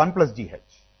actually 1 plus GH.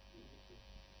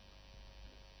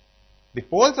 The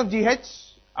poles of GH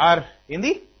are in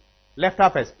the left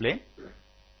half S plane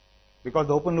because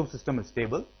the open loop system is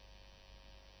stable.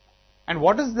 And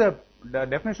what is the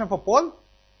definition of a pole?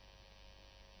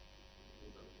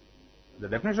 The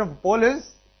definition of a pole is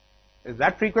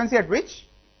that frequency at which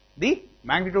the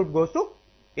magnitude goes to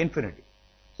infinity.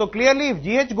 So, clearly if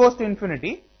GH goes to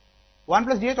infinity, 1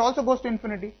 plus GH also goes to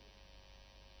infinity.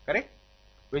 Correct?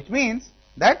 Which means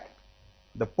that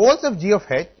the poles of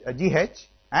GH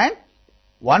and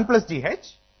 1 plus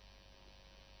GH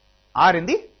are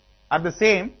the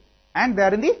same, and they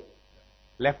are in the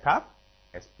left half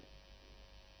S plane.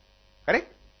 Correct?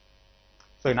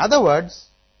 So, in other words,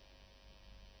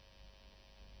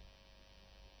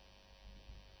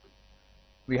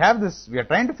 we are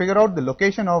trying to figure out the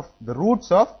location of the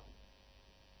roots of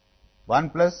 1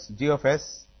 plus G of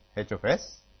S, H of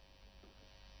S.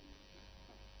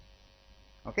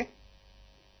 Okay?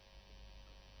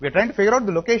 We are trying to figure out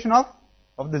the location of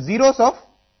the zeros of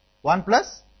 1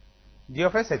 plus G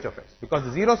of S, H of S, because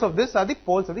the zeros of this are the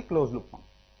poles of the closed loop function.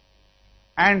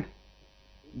 And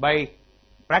by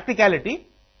practicality,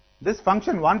 this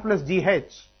function 1 plus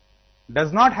GH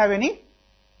does not have any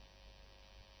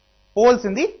poles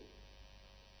in the,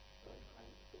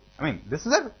 this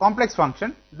is a complex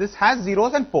function, this has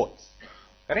zeros and poles,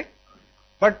 correct?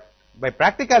 But by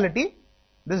practicality,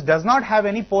 this does not have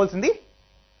any poles in the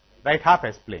right half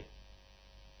S plane,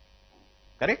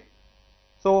 correct?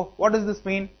 So what does this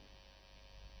mean?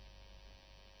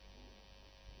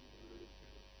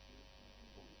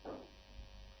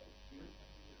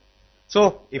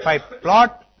 So if I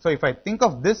think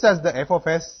of this as the f of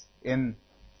s in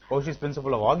Cauchy's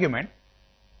principle of argument,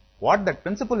 what that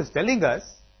principle is telling us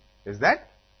is that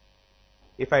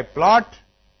if I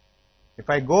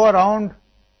go around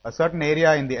a certain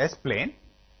area in the S plane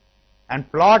and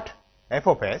plot f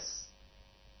of s,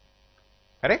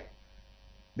 correct?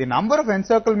 The number of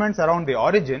encirclements around the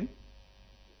origin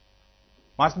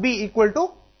must be equal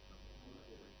to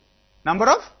number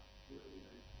of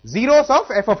zeros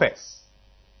of f of s.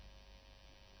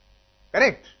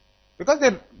 Correct? Because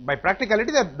by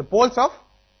practicality, they're the poles of,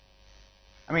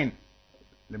 let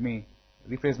me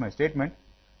rephrase my statement.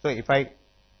 So if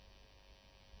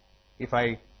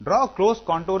I draw a closed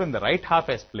contour in the right half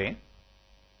S plane,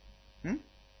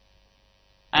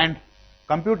 and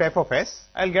compute f of s,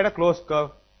 I'll get a closed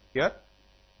curve here.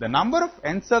 The number of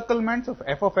encirclements of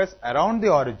f of s around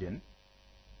the origin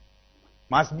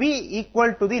must be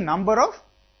equal to the number of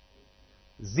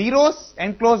zeros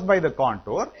enclosed by the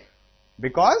contour,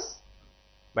 because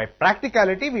by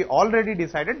practicality we already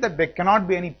decided that there cannot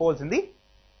be any poles in the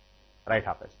right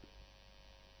half S plane.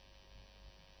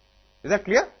 Is that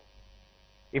clear?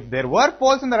 If there were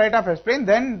poles in the right half S plane,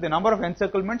 then the number of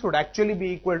encirclements would actually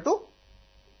be equal to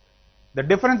the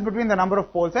difference between the number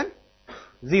of poles and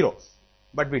zeros.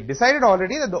 But we decided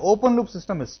already that the open loop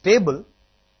system is stable.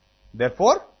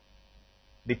 Therefore,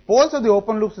 the poles of the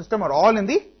open loop system are all in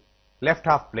the left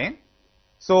half plane.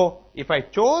 So if I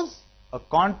chose a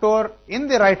contour in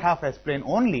the right half S plane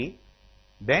only,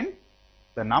 then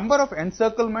the number of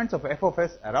encirclements of f of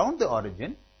s around the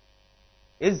origin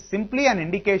is simply an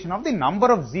indication of the number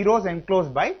of zeros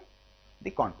enclosed by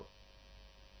the contour.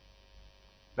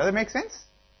 Does it make sense?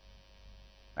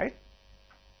 Right?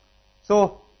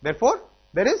 So therefore,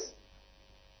 there is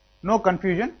no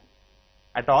confusion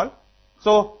at all.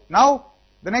 So now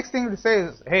the next thing to say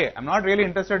is, hey, I'm not really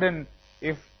interested in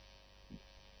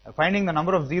finding the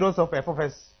number of zeros of f of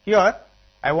s here.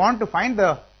 I want to find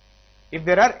if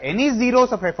there are any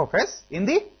zeros of f of s in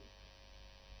the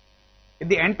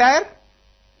entire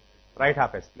right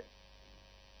half S plane.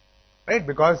 Right?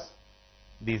 Because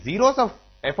the zeros of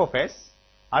f of s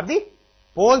are the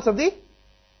poles of the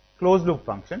closed loop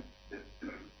function,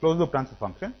 closed loop transfer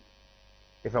function.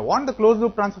 If I want the closed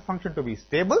loop transfer function to be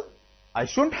stable, I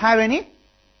shouldn't have any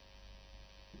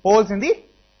poles in the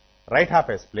right half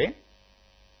S plane.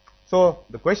 So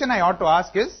the question I ought to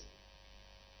ask is,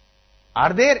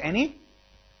 are there any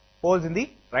poles in the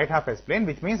right half S plane,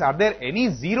 which means are there any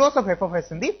zeros of f of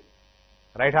s in the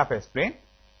right half S plane?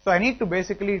 So I need to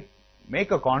basically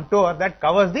make a contour that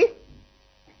covers the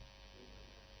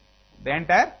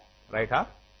entire right half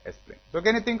S plane. So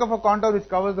can you think of a contour which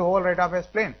covers the whole right half S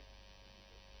plane?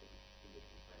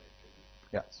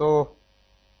 Yeah, so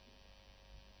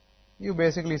you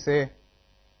basically say,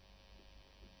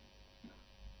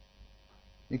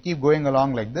 you keep going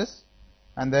along like this,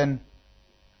 and then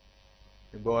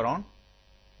you go around.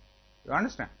 You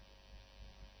understand?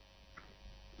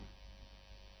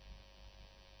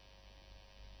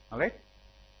 Alright?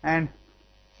 And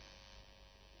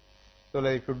so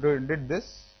like if you did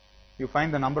this, you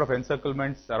find the number of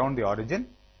encirclements around the origin,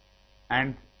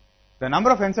 and the number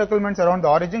of encirclements around the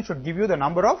origin should give you the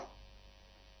number of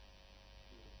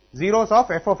zeros of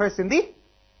f of s in the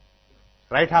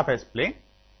right half S plane,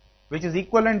 which is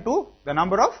equivalent to the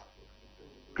number of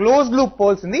closed loop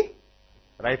poles in the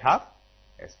right half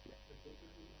S plane.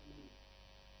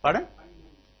 Pardon?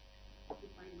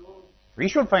 We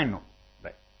should find no.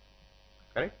 Right.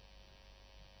 Correct?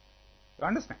 You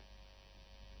understand?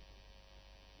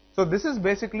 So this is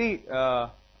basically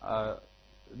the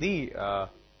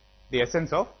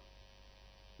essence of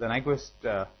the Nyquist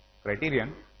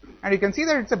criterion, and you can see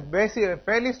that it's a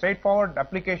fairly straightforward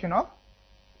application of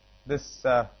this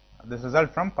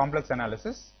result from complex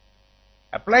analysis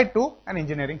applied to an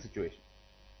engineering situation.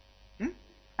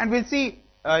 And we'll see,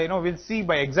 we'll see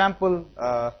by example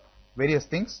various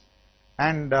things,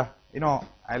 and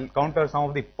I'll counter some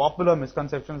of the popular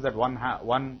misconceptions that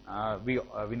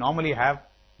we normally have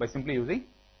by simply using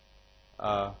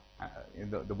the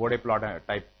Bode plot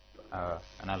type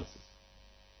analysis.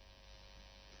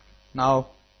 Now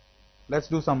let's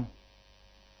do some.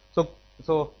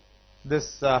 So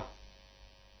this. So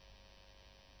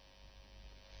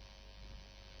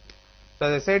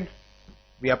as I said,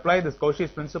 we apply this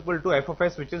Cauchy's principle to f of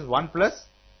s, which is 1 plus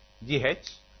gh,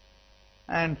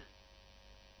 and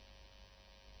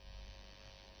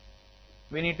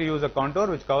we need to use a contour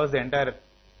which covers the entire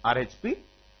RHP,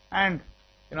 and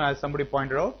as somebody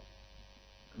pointed out,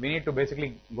 we need to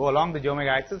basically go along the j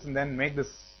omega axis and then make this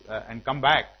and come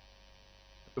back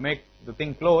to make the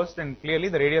thing closed, and clearly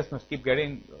the radius must keep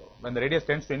getting, when the radius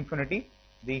tends to infinity,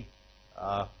 the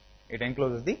it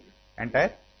encloses the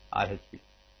entire RHP.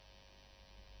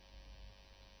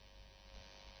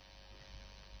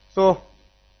 So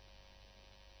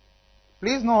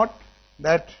please note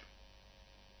that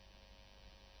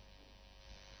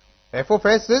f of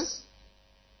s is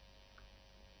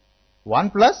 1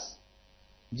 plus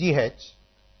GH,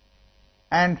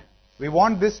 and we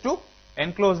want this to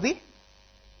enclose the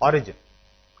origin,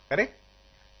 correct?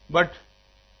 But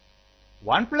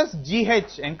 1 plus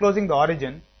GH enclosing the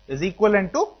origin is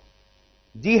equivalent to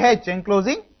GH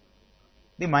enclosing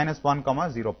the minus 1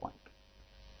 comma 0 point.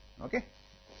 Okay,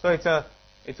 so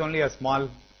it's only a small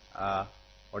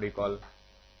what do you call,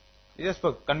 just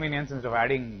for convenience, instead of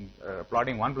adding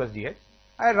plotting 1 plus GH,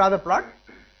 I would rather plot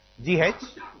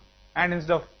GH, and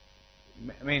instead of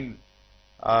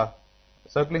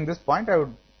circling this point, I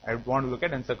would want to look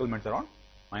at encirclements around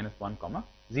minus 1 comma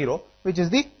 0, which is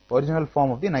the original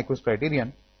form of the Nyquist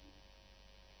criterion.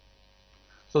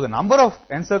 So the number of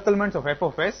encirclements of f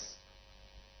of s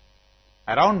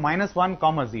around minus 1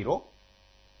 comma 0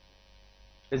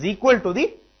 is equal to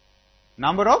the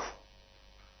number of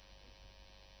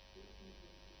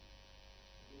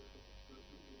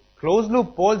closed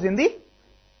loop poles in the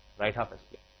right half S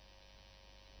plane.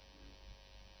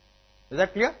 Is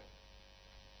that clear?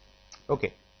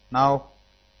 Okay. Now,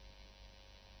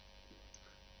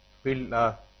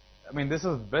 we'll, this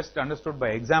is best understood by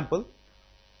example.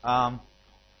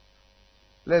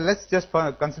 Let's just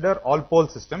consider all pole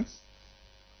systems,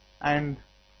 and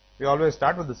we always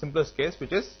start with the simplest case,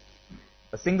 which is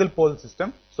a single pole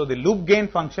system. So the loop gain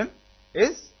function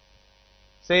is,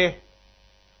 say,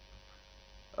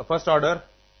 a first order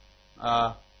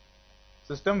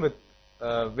system with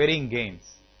varying gains.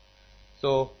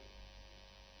 So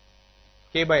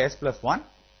k by s plus 1,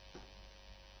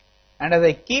 and as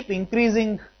I keep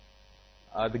increasing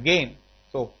the gain,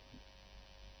 so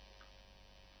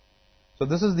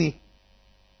this is the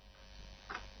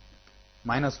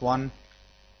minus 1,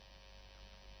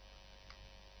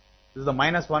 this is the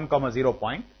minus 1 comma 0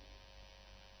 point.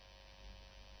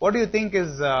 What do you think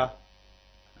is,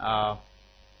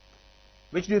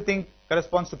 which do you think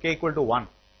corresponds to k equal to 1?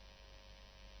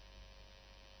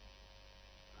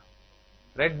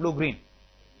 Red, blue, green.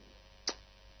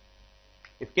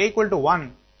 If k equal to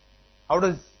 1, how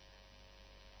does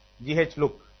GH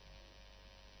look?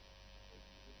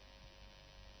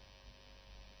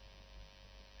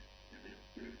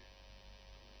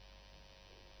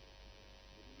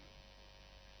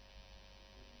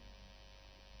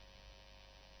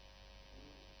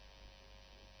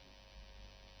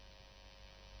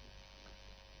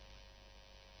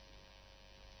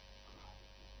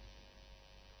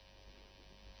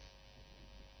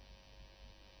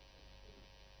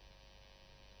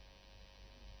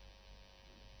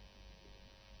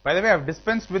 By the way, I have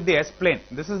dispensed with the S plane.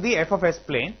 This is the f of S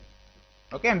plane,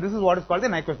 okay, and this is what is called the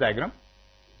Nyquist diagram.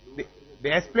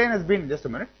 The S plane has been, just a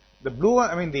minute, the blue,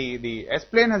 the S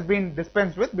plane has been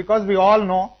dispensed with, because we all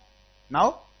know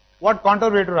now what contour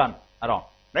we have to run around,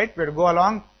 right? We have to go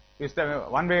along,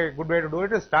 one way, good way to do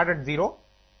it is start at 0,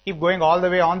 keep going all the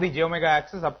way on the j omega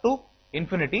axis up to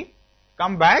infinity,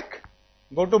 come back,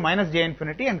 go to minus j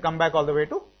infinity, and come back all the way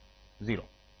to 0.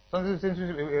 So since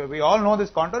we all know this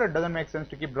contour, it doesn't make sense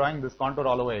to keep drawing this contour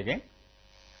all the way again,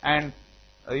 and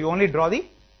you only draw the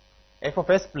f of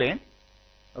s plane,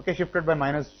 okay, shifted by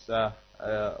minus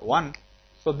 1.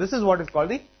 So this is what is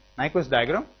called the Nyquist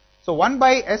diagram. So 1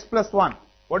 by s plus 1,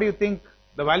 what do you think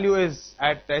the value is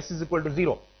at s is equal to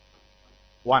 0?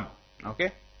 1,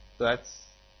 okay. So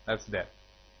that's there.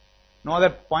 No other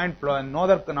point, none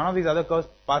of these other curves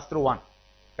pass through 1,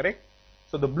 correct?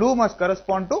 So the blue must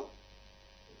correspond to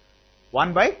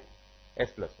 1 by s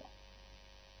plus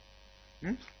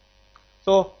 1.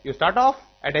 So you start off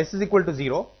at s is equal to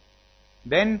 0,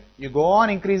 then you go on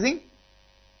increasing.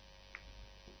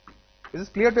 Is this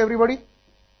clear to everybody?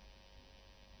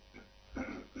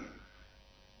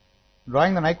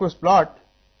 Drawing the Nyquist plot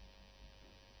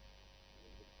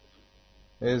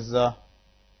is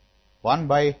 1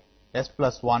 by s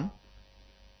plus 1.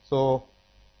 So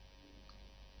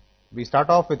we start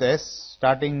off with s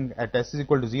starting at s is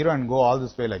equal to 0 and go all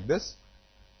this way like this.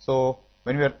 So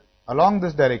when we are along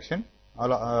this direction,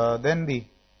 then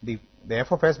the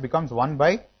f of s becomes 1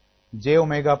 by j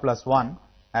omega plus 1,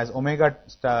 as omega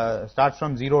starts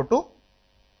from 0 to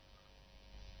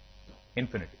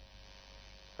infinity,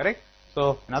 correct?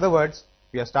 So in other words,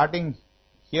 we are starting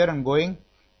here and going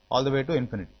all the way to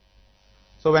infinity.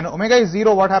 So when omega is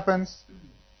 0, what happens?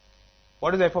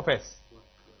 What is f of s?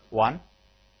 1.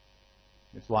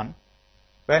 It's 1.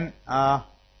 When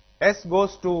s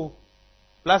goes to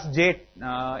plus j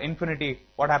infinity,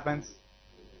 what happens?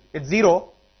 It's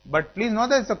 0, but please note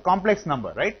that it's a complex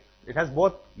number, right? It has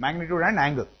both magnitude and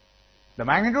angle. The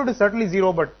magnitude is certainly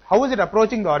 0, but how is it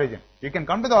approaching the origin? You can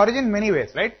come to the origin in many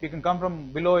ways, right? You can come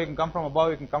from below, you can come from above,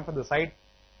 you can come from the side.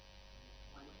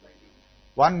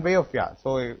 One way of, yeah.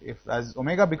 So if as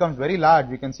omega becomes very large,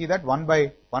 we can see that 1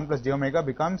 by 1 plus j omega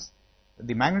becomes,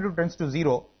 the magnitude tends to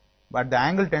 0, but the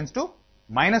angle tends to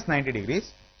minus 90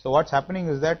 degrees. So what's happening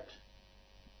is that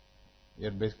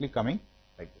you're basically coming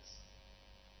like this.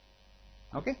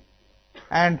 Okay?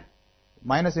 And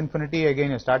minus infinity,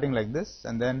 again you're starting like this,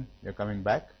 and then you're coming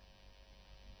back.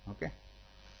 Okay?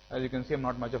 As you can see, I'm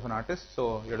not much of an artist,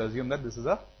 so you would assume that this is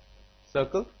a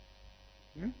circle.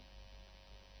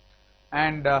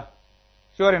 And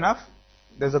sure enough,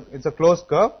 it's a closed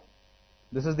curve.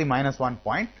 This is the minus 1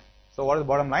 point. So what is the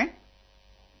bottom line?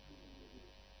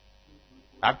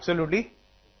 Absolutely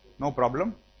no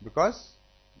problem, because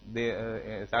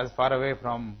it's as far away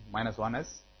from minus 1 as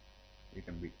you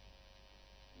can be.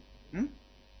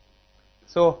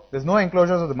 So there's no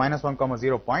enclosures of the minus 1 comma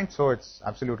 0 point, so it's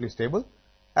absolutely stable.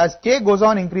 As k goes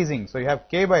on increasing, so you have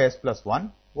k by s plus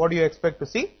 1, what do you expect to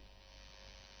see?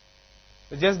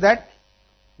 It's just that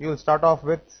you will start off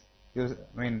with,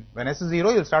 when s is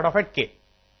 0, you'll start off at k.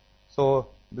 So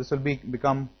this will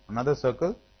become another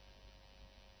circle.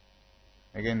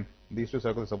 Again, these two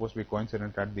circles are supposed to be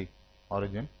coincident at the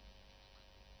origin.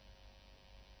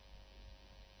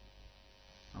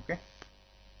 Okay.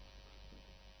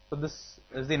 So this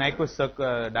is the Nyquist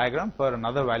diagram for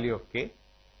another value of k,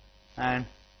 and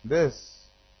this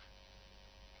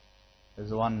is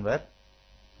the one where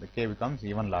the k becomes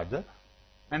even larger.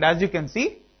 And as you can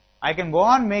see, I can go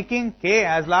on making k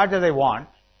as large as I want,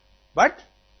 but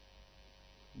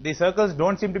the circles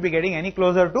don't seem to be getting any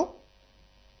closer to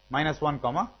minus 1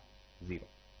 comma 0,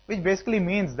 which basically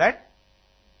means that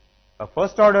a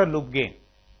first order loop gain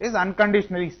is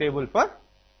unconditionally stable for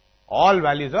all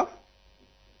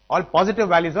positive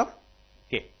values of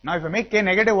k. Now if I make k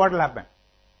negative, what will happen?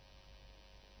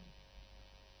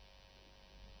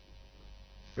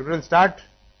 It will start,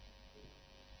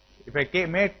 if I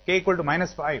make k equal to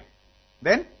minus 5,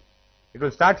 then it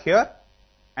will start here,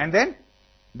 and then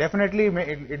definitely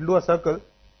it will do a circle.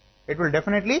 It will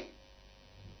definitely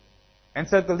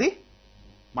encircle the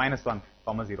minus 1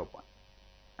 comma 0 point.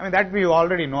 I mean, that we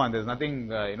already know, and there's nothing,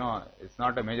 it's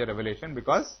not a major revelation,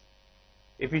 because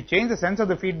if you change the sense of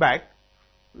the feedback,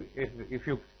 if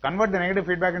you convert the negative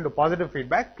feedback into positive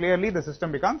feedback, clearly the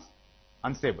system becomes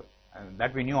unstable, and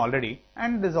that we knew already,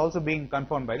 and is also being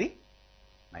confirmed by the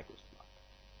Nyquist plot.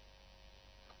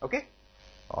 Okay?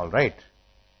 Alright.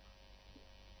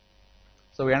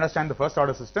 So we understand the first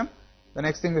order system. The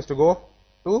next thing is to go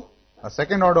to a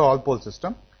second order all pole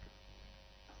system,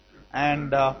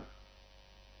 and so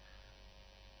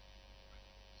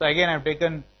again I have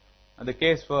taken the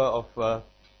case of a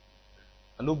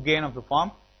loop gain of the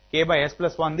form k by s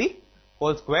plus 1 the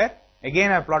whole square.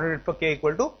 Again I have plotted it for k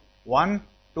equal to 1,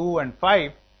 2 and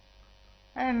 5,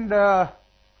 and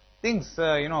things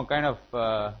kind of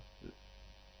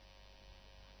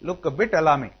look a bit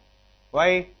alarming.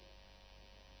 Why?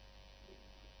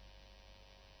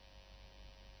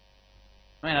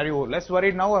 I mean, are you less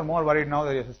worried now or more worried now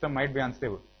that your system might be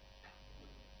unstable?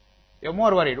 You're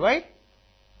more worried. Why?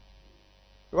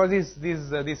 Because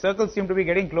these circles seem to be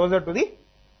getting closer to the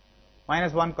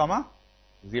minus 1 comma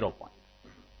 0 point,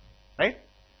 right?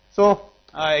 So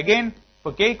again,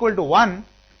 for k equal to 1,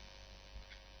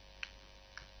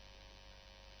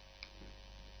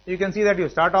 you can see that you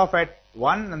start off at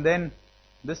 1, and then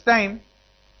this time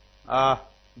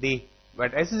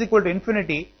but s is equal to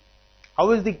infinity.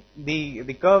 How is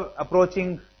the curve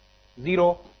approaching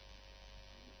 0?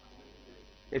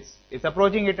 It's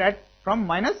approaching it from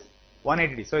minus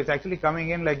 180. So it's actually coming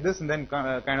in like this, and then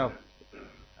kind of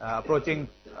approaching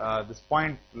this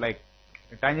point like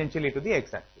tangentially to the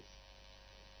x-axis.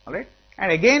 All right.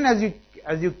 And again,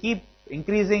 as you keep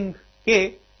increasing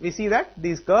k, we see that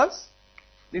these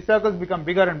circles become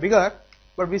bigger and bigger,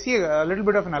 but we see a little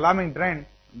bit of an alarming trend.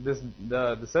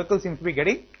 The circle seems to be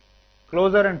getting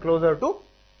closer and closer to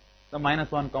the minus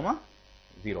 1 comma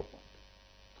 0 point.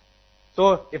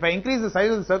 So if I increase the size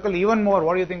of the circle even more,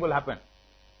 what do you think will happen?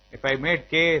 If I made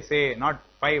k, say, not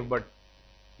 5,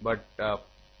 but I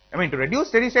mean, to reduce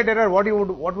steady state error, what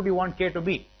would you want k to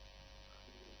be?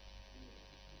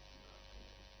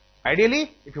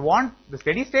 Ideally, if you want the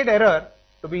steady state error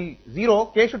to be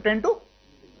 0, k should tend to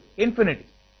infinity,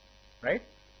 right?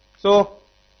 So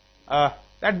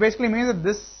that basically means that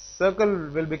this circle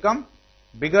will become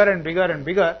bigger and bigger and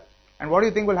bigger. And what do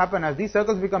you think will happen? As these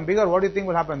circles become bigger, what do you think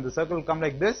will happen? The circle will come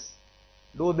like this,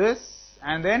 do this,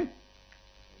 and then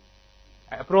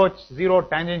approach 0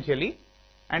 tangentially.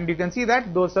 And you can see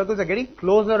that those circles are getting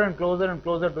closer and closer and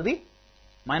closer to the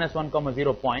minus 1,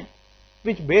 0 point,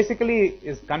 which basically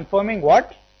is confirming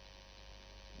what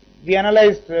we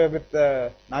analyzed with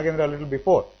Nagendra a little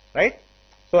before, right?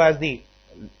 So as the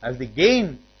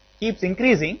gain keeps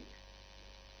increasing,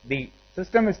 the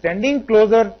system is tending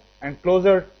closer and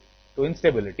closer to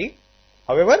instability.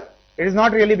 However, it is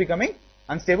not really becoming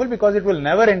unstable because it will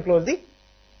never enclose the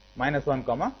minus 1,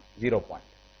 0 point.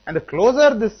 And the closer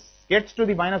this gets to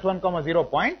the minus 1, 0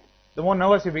 point, the more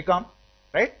nervous you become,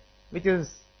 right? Which is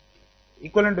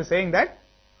equivalent to saying that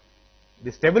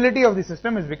the stability of the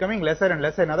system is becoming lesser and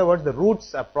lesser. In other words, the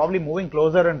roots are probably moving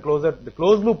closer and closer. The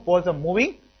closed loop poles are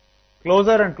moving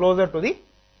closer and closer to the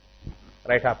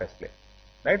right half S plane,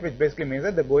 right? Which basically means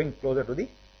that they're going closer to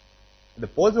the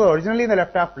poles were originally in the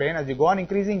left half plane. As you go on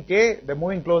increasing K, they're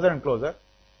moving closer and closer.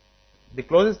 The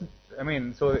closest,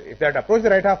 so if they approach the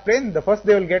right half plane, the first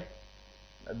they will get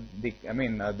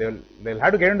they'll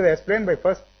have to get into the S plane by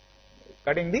first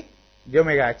cutting the j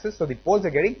omega axis. So the poles are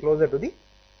getting closer to the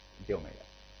j omega.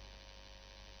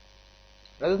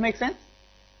 Does this make sense?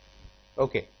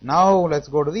 Okay. Now let's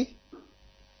go to the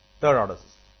third order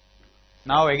system.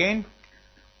 Now again,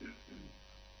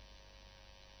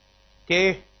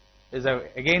 K is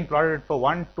again plotted for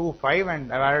 1, 2, 5,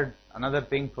 and I've added another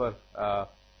thing for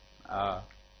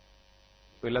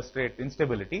to illustrate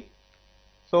instability.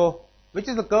 So which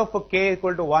is the curve for K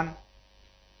equal to 1?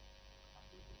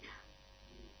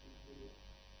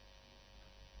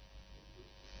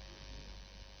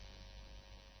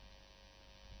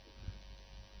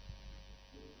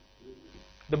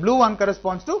 The blue one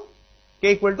corresponds to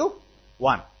K equal to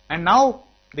 1. And now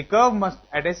the curve must,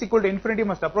 at S equal to infinity,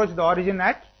 must approach the origin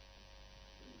at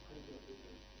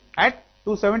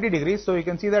 270 degrees. So you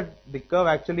can see that the curve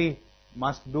actually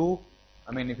must do,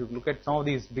 if you look at some of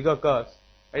these bigger curves,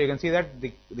 you can see that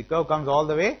the curve comes all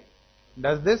the way,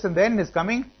 does this, and then is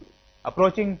coming,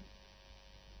 approaching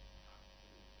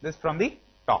this from the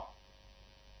top.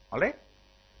 Alright?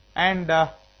 And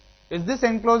is this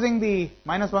enclosing the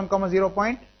minus 1, 0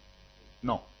 point?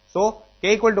 No. So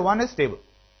K equal to 1 is stable.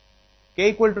 K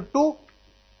equal to 2,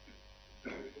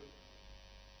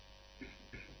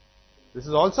 this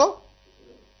is also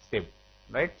stable,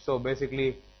 right? So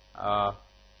basically,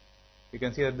 you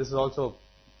can see that this is also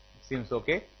seems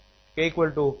okay. K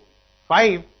equal to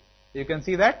 5, you can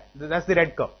see that that's the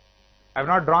red curve. I have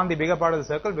not drawn the bigger part of the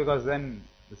circle because then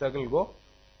the circle will go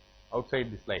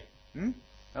outside the slide.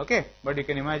 Okay, but you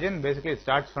can imagine basically it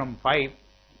starts from 5,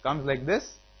 comes like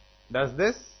this, does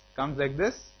this, comes like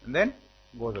this, and then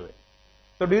goes away.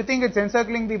 So do you think it's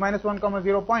encircling the minus 1,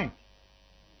 0 point?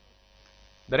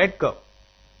 The red curve?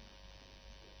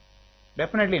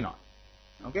 Definitely not.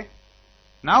 Okay.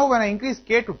 Now when I increase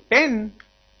K to 10,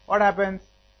 what happens?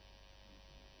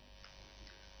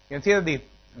 You can see that the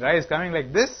guy is coming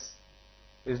like this,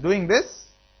 is doing this,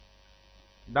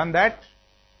 done that,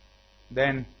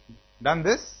 then done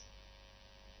this,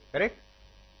 correct,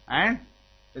 and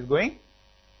is going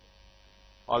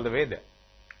all the way there.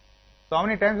 So how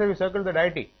many times have you circled the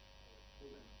deity?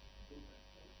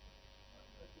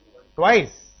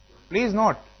 Twice. Please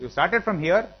note, you started from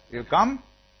here, you come,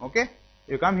 okay,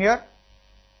 you come here,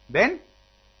 then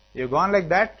you've gone like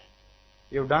that,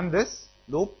 you've done this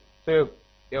loop, so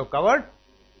you've covered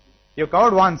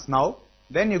once now,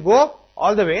 then you go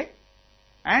all the way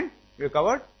and you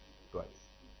covered twice.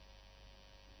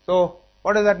 So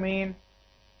what does that mean?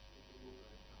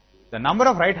 The number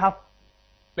of right half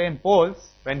plane poles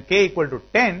when K equal to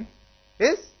 10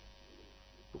 is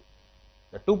 2.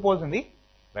 The 2 poles in the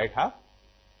right half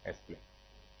S plane.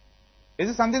 Is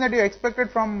this something that you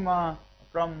expected from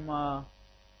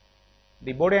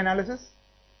the Bode analysis?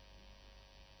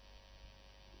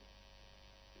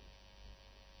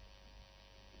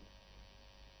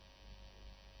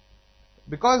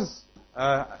 Because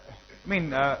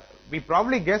we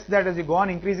probably guessed that as you go on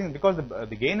increasing, because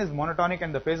the gain is monotonic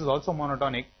and the phase is also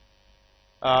monotonic,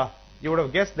 you would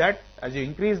have guessed that as you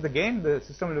increase the gain, the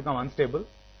system will become unstable.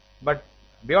 But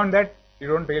beyond that, you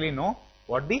don't really know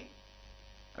what this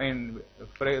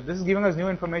is giving us new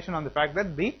information on the fact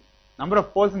that the number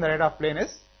of poles in the right half plane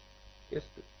is 2.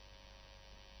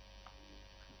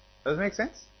 Does it make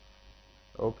sense?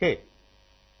 Okay.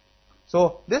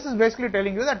 So this is basically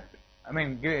telling you that,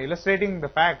 illustrating the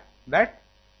fact that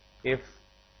if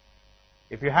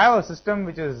you have a system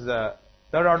which is third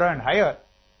order and higher,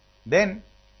 then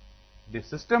the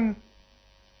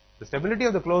stability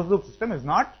of the closed loop system is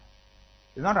not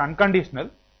is not unconditional.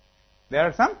 There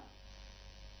are some,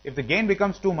 if the gain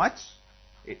becomes too much,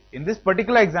 in this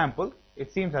particular example,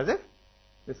 it seems as if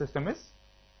the system is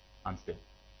unstable.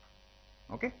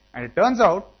 Okay, and it turns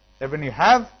out that when you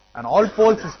have an all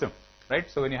pole system, right,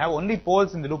 so when you have only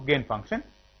poles in the loop gain function,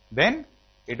 then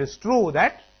it is true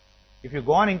that if you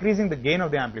go on increasing the gain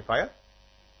of the amplifier,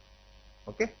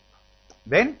 okay,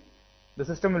 then the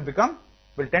system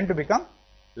will tend to become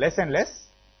less and less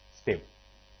stable.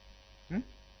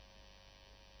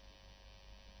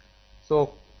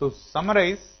 So to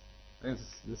summarize,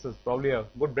 this is probably a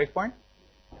good breakpoint.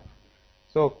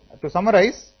 So to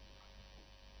summarize,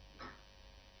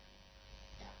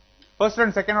 first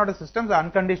and second order systems are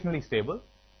unconditionally stable.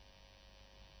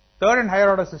 Third and higher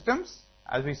order systems,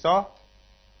 as we saw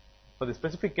for the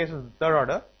specific case of the third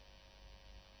order,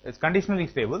 is conditionally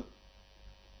stable.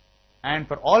 And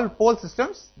for all pole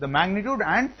systems, the magnitude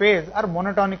and phase are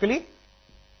monotonically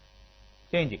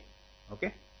changing.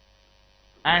 Okay,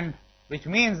 and which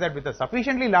means that with a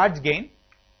sufficiently large gain,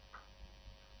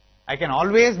 I can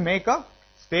always make a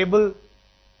stable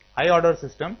high order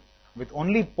system with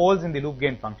only poles in the loop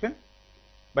gain function.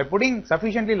 By putting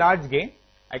sufficiently large gain,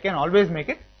 I can always make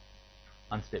it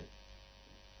unstable,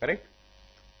 correct?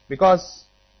 Because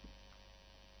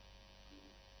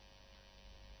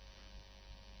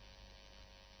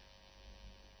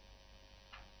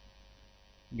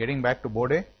getting back to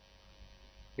Bode,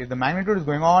 if the magnitude is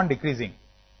going on decreasing,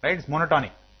 right, it's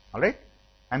monotonic, all right,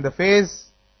 and the phase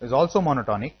is also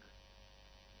monotonic,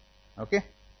 okay.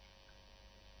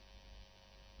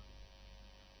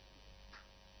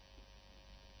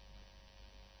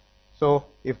 So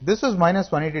if this was minus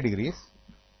 180 degrees,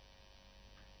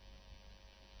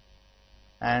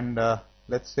 and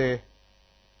let's say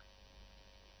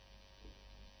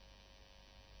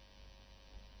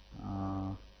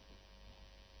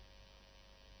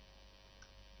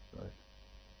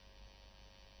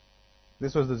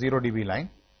this was the 0 dB line,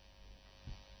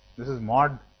 this is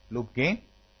mod loop gain,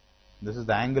 this is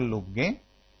the angle loop gain.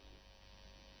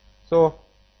 So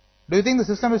do you think the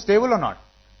system is stable or not?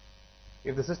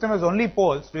 If the system has only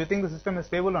poles, do you think the system is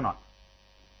stable or not?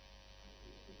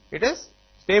 It is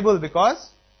stable, because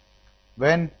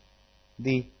when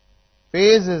the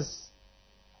phase is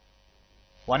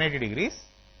 180 degrees,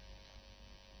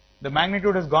 the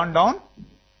magnitude has gone down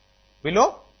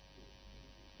below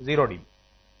 0 dB,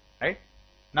 right?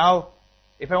 Now,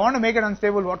 if I want to make it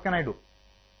unstable, what can I do?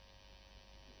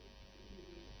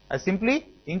 I simply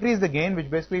increase the gain, which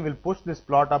basically will push this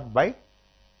plot up by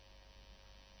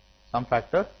some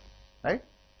factor, right?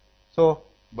 So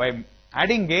by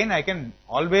adding gain, I can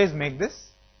always make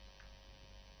this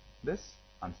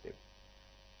unstable.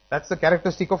 That's the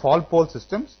characteristic of all pole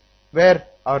systems, where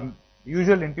our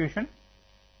usual intuition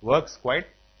works quite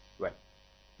well.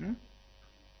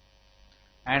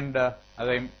 And as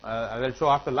I'll show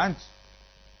after lunch,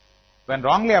 when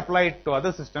wrongly applied to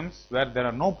other systems where there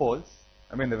are no poles,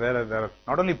 I mean where there are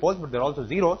not only poles but there are also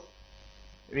zeros,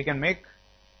 we can make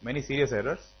many serious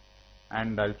errors.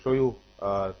 And I'll show you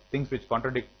things which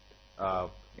contradict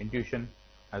intuition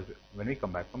when we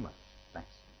come back from lunch. Thanks.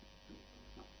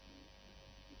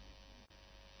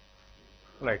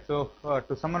 Right. So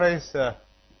to summarize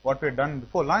what we had done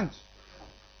before lunch,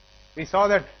 we saw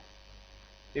that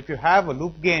if you have a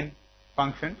loop gain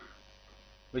function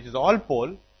which is all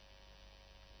pole,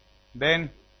 then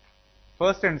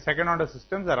first and second order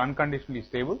systems are unconditionally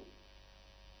stable.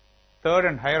 Third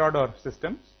and higher order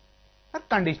systems are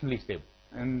conditionally stable.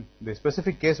 In the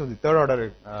specific case of the third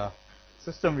order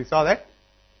system, we saw that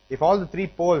if all the three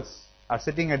poles are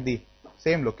sitting at the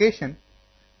same location,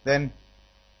 then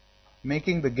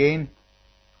making the gain,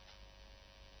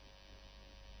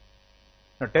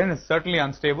 now 10 is certainly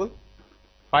unstable,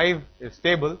 5 is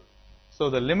stable. So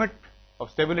the limit of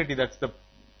stability, that's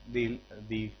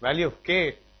the value of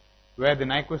k, where the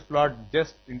Nyquist plot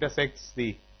just intersects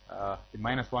the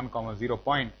minus 1, 0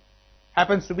 point,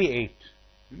 happens to be 8.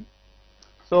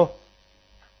 So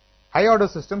high order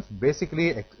systems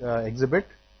basically exhibit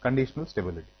conditional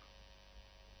stability.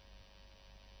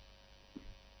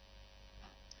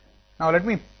 Now let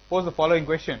me pose the following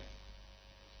question.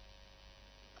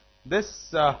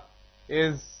 This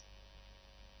is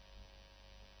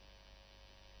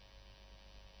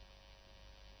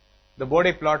the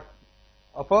Bode plot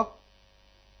of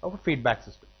a feedback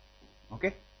system.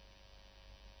 Okay.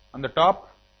 On the top,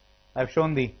 I have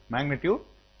shown the magnitude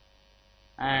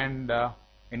and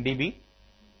in dB,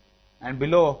 and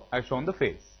below I have shown the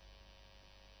phase.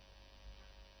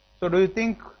 So do you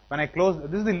think when I close,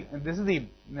 this is the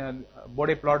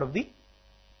Bode plot of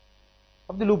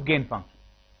the loop gain function.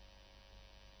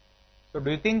 So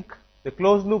do you think the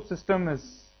closed loop system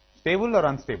is stable or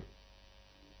unstable?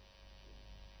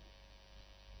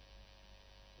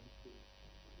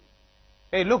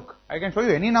 Hey, look, I can show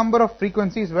you any number of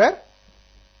frequencies where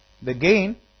the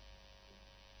gain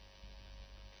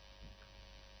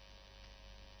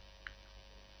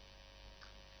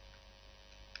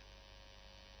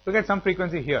look at some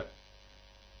frequency here.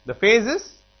 The phase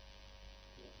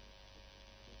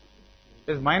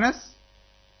is minus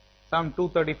some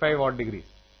 235 odd degrees,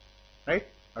 right,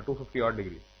 or 250 odd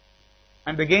degrees,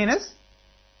 and the gain is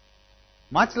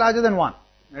much larger than 1.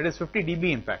 It is 50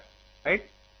 dB in fact, right?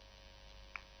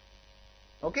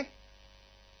 Okay.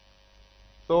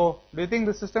 So, do you think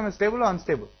the system is stable or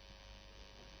unstable?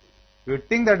 You would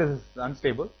think that it is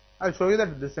unstable. I will show you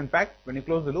that this in fact, when you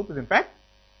close the loop, is in fact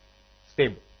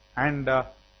stable. And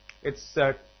it's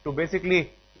to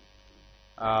basically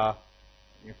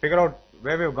figure out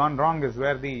where we have gone wrong is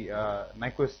where the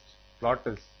Nyquist plot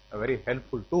is a very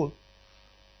helpful tool.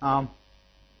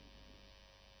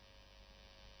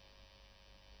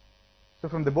 So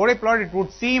from the Bode plot, it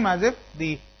would seem as if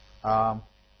the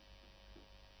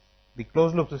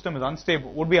closed loop system is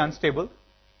unstable, would be unstable,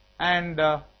 and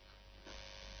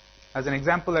as an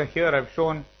example here I have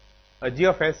shown a G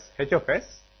of S, H of S,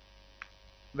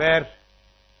 where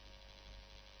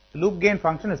the loop gain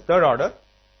function is third order,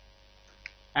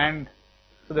 and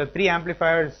so there are 3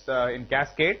 amplifiers in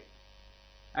cascade,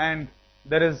 and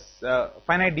there is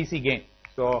finite DC gain.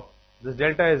 So this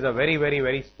delta is a very, very,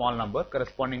 very small number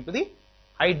corresponding to the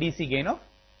high DC gain of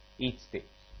each stage.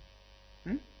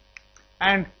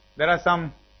 And there is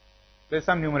some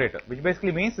numerator, which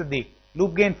basically means that the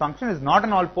loop gain function is not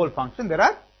an all pole function. There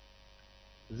are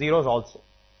zeros also.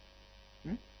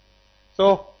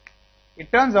 So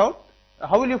it turns out,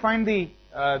 how will you find the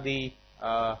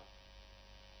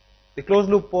closed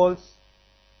loop poles?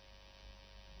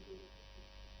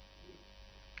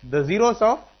 The zeros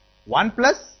of 1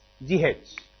 plus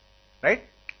GH, right?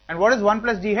 And what is 1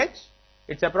 plus GH?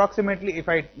 It's approximately, if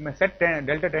I set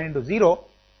delta 10 into 0,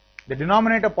 the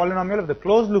denominator polynomial of the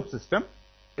closed loop system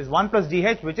is 1 plus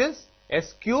GH, which is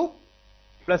S cube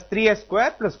plus 3S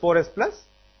square plus 4S plus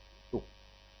 2.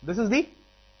 This is the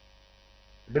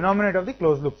denominator of the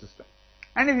closed loop system.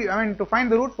 And if you, to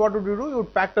find the roots, what would you do? You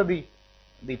would factor the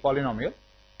polynomial,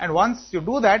 and once you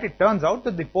do that, it turns out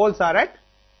that the poles are at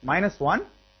minus 1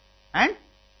 and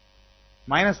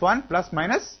minus 1 plus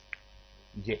minus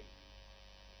j.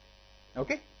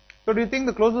 Okay. So do you think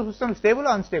the closed loop system is stable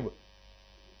or unstable?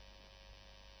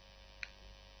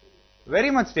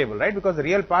 Very much stable, right? Because the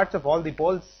real parts of all the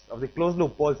poles of the closed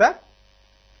loop poles are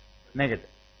negative.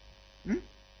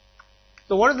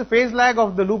 So what is the phase lag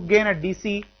of the loop gain at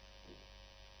DC?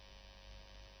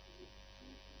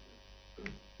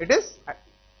 It is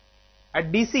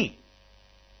at DC.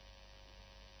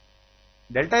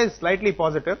 Delta is slightly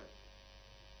positive,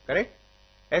 correct?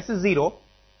 S is 0,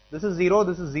 this is 0,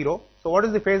 this is 0. So what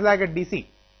is the phase lag at DC?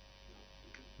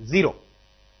 0.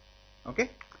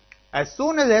 Okay. As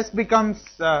soon as S becomes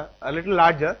a little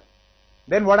larger,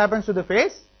 then what happens to the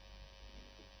phase?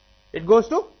 It goes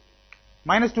to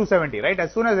minus 270, right?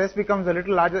 As soon as S becomes a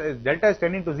little larger, delta is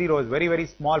tending to 0, is very, very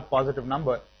small positive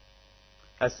number.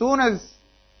 As soon as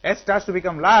S starts to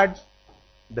become large,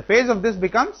 the phase of this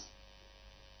becomes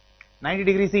 90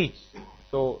 degrees each.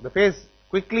 So the phase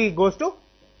quickly goes to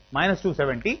minus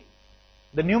 270.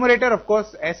 The numerator, of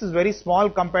course, S is very small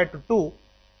compared to 2.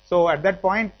 So at that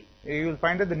point, you will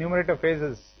find that the numerator phase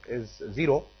is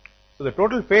 0. So the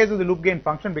total phase of the loop gain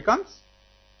function becomes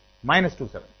minus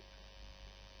 270.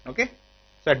 Okay.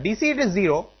 So at DC it is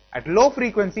 0. At low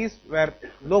frequencies, where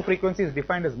low frequency is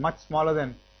defined as much smaller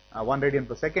than 1 radian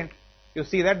per second, you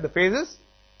see that the phase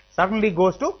lag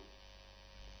goes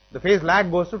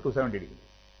to 270 degrees.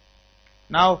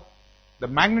 Now the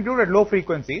magnitude at low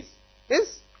frequencies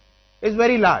is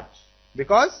very large,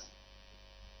 because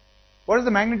what is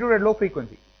the magnitude at low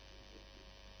frequency?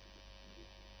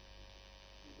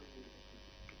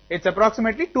 It's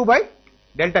approximately 2 by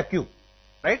delta Q,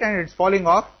 right? And it's falling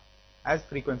off as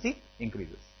frequency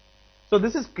increases. So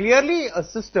this is clearly a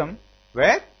system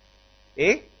where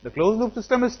the closed loop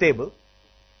system is stable,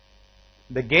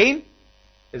 the gain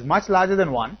is much larger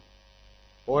than 1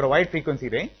 over a wide frequency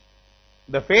range,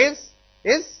 the phase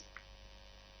is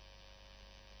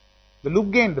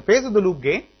the phase of the loop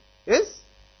gain is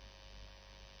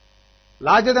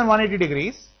larger than 180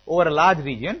 degrees over a large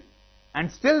region,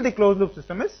 and still the closed loop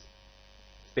system is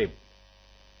stable.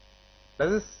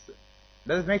 Does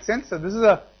this make sense? So this is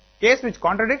a case which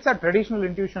contradicts our traditional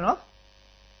intuition of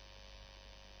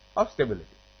stability.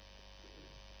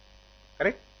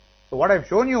 Correct? So what I have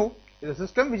shown you is a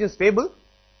system which is stable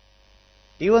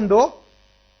even though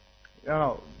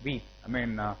we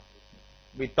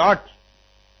thought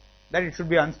that it should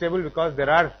be unstable because there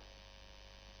are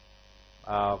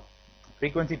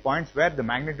frequency points where the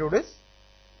magnitude is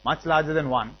much larger than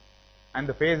 1 and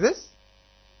the phase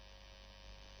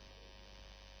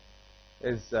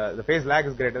the phase lag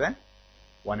is greater than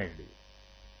 180 degrees.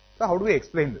 So how do we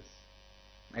explain this?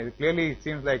 Clearly it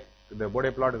seems like the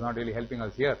Bode plot is not really helping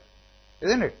us here,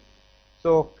 isn't it?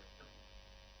 So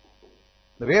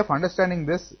the way of understanding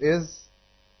this is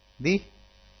the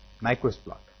Nyquist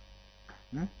plot.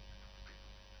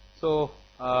 So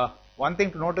one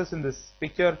thing to notice in this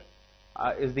picture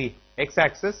is the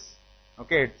x-axis.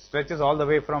 Okay, it stretches all the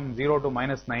way from 0 to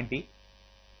minus 90.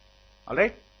 All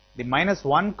right, the minus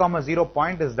 1 comma 0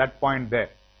 point is that point there.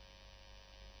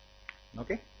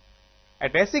 Okay,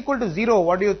 at s equal to 0,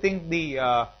 what do you think the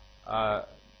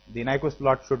Nyquist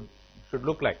plot should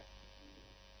look like?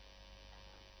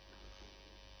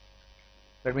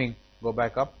 Let me go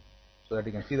back up so that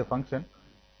you can see the function.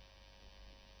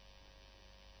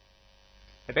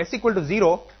 At s equal to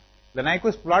 0, the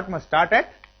Nyquist plot must start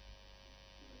at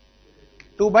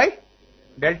 2 by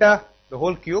delta the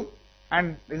whole cube,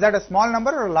 and is that a small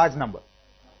number or a large number?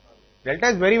 Delta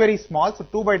is very, very small, so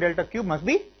 2 by delta cube must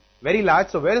be very large.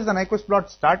 So where is the Nyquist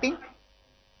plot starting?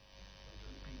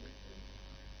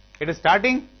 It is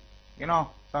starting,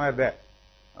 somewhere there.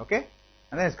 Okay,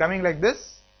 and then it's coming like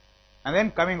this, and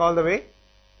then coming all the way,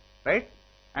 right,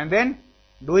 and then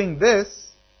doing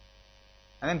this,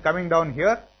 and then coming down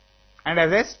here, and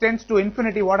as s tends to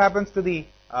infinity, what happens to the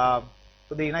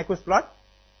Nyquist plot?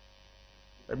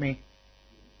 The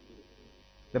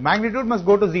magnitude must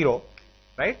go to 0,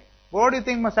 right? What do you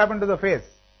think must happen to the phase?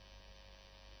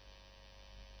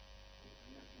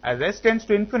 As s tends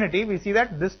to infinity, we see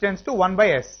that this tends to 1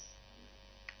 by s.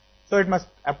 So it must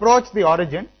approach the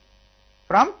origin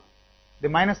from the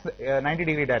minus 90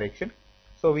 degree direction.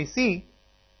 So we see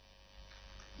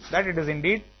that it is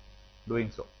indeed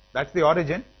doing so. That's the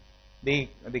origin. The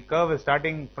curve is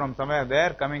starting from somewhere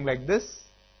there, coming like this,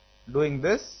 doing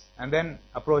this, and then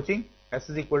approaching s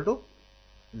is equal to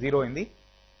 0 in the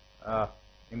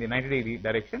 90 degree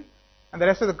direction, and the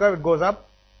rest of the curve, it goes up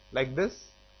like this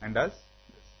and does this.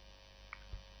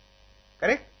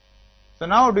 Correct? So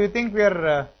now, do you think we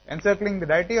are encircling the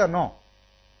deity or no?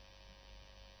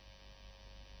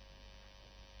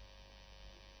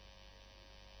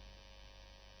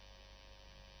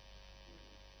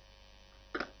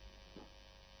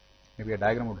 Maybe a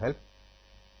diagram would help.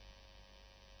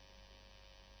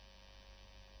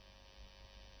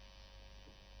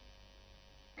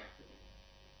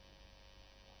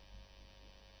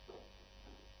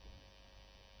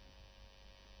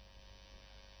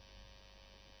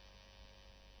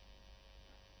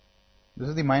 This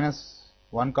is the minus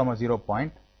 1 comma 0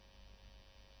 point.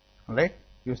 All right,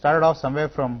 you started off somewhere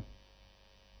from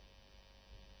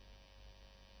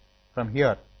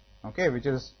here, okay, which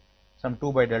is some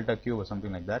 2 by delta cube or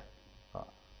something like that,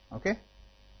 okay,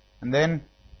 and then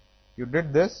you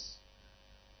did this,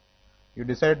 you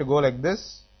decided to go like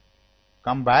this,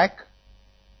 come back,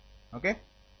 okay,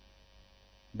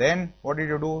 then what did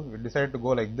you do? You decided to go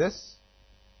like this,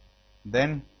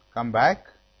 then come back,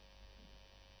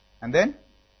 and then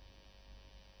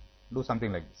do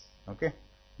something like this, okay.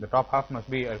 The top half must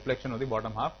be a reflection of the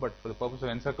bottom half, but for the purpose of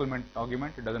encirclement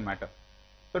argument, it doesn't matter.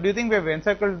 So do you think we have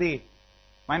encircled the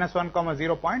minus 1 comma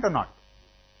 0 point or not?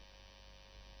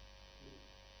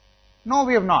 No,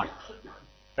 we have not,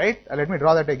 right? Let me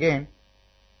draw that again.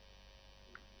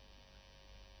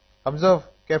 Observe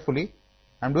carefully.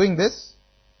 I am doing this.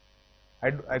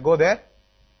 I go there,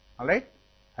 all right.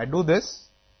 I do this,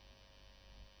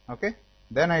 okay.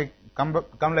 Then I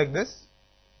come like this.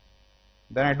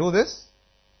 Then I do this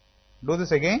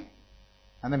again,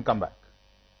 and then come back.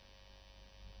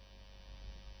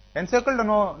 Encircled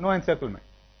or no encirclement?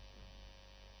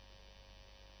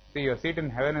 See, your seat in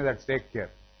heaven is at stake here.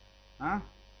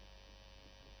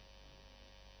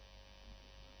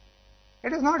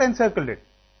 It is not encircled,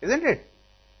 isn't it?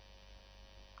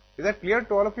 Is that clear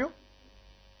to all of you?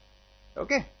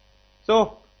 Okay.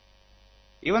 So,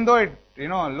 even though it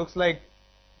looks like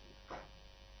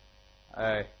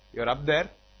you are up there,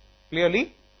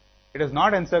 clearly it has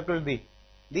not encircled the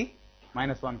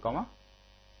minus 1 comma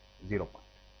 0 point.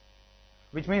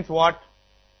 Which means what?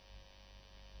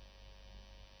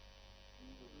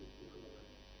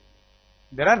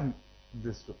 There are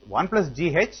this 1 plus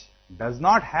GH does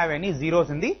not have any zeros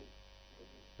in the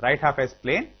right half S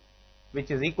plane,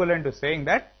 which is equivalent to saying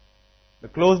that the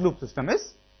closed loop system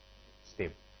is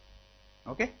stable.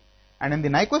 Okay, and in the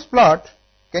Nyquist plot,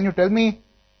 can you tell me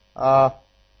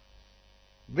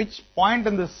which point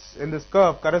in this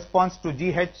curve corresponds to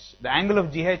GH, the angle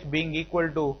of GH being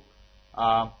equal to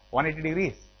 180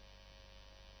 degrees.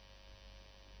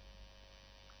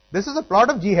 This is a plot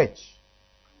of GH.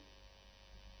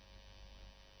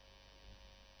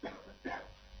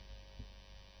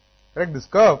 Correct? This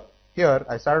curve here,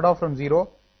 I started off from 0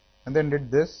 and then did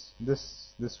this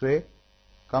way,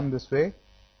 come this way.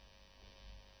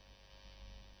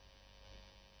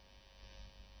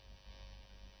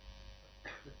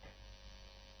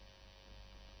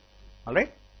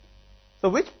 Alright? So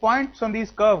which points on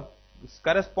these curves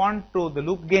correspond to the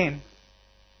loop gain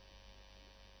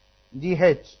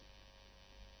GH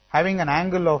having an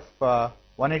angle of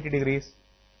 180 degrees?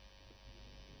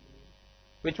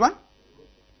 Which one?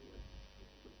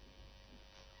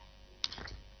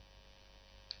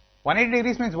 (180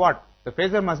 degrees) means what? The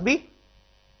phasor must be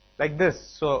like this.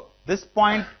 So this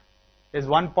point is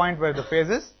one point where the phase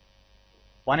is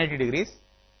 180 degrees.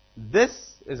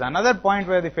 This is another point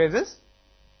where the phase is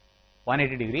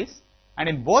 180 degrees. And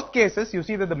in both cases, you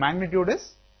see that the magnitude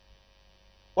is,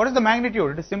 what is the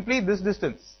magnitude? It is simply this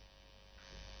distance.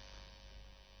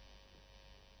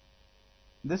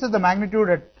 This is the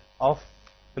magnitude of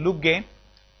the loop gain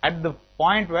at the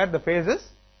point where the phase is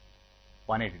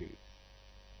 180 degrees.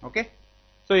 Okay?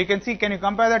 So you can see, can you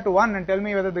compare that to 1 and tell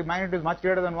me whether the magnitude is much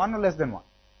greater than 1 or less than 1?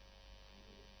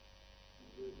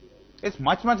 It's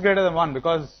much greater than 1,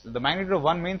 because the magnitude of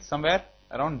 1 means somewhere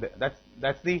around there.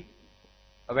 That's the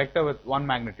vector with 1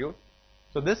 magnitude.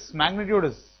 So this magnitude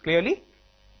is clearly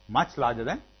much larger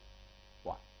than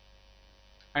 1.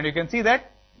 And you can see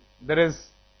that there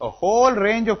is a whole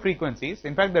range of frequencies.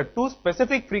 In fact, there are two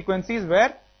specific frequencies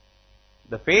where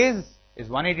the phase is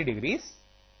 180 degrees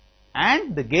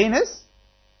and the gain is,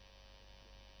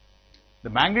 the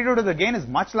magnitude of the gain is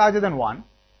much larger than 1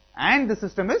 and the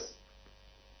system is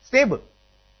stable.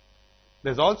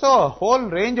 There is also a whole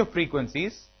range of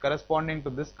frequencies corresponding to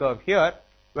this curve here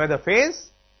where the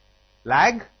phase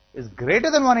lag is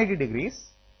greater than 180 degrees,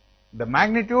 the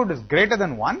magnitude is greater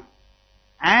than 1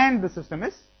 and the system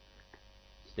is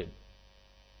stable.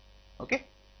 Okay?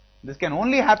 This can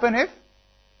only happen if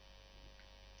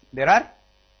there are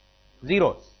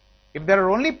zeros. If there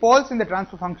are only poles in the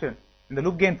transfer function, in the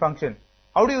loop gain function,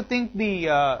 how do you think the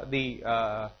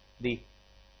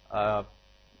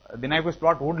Nyquist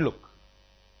plot would look?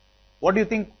 What do you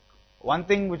think? One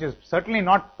thing which is certainly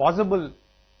not possible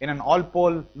in an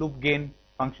all-pole loop gain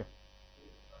function.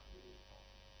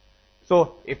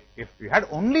 So if you had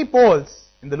only poles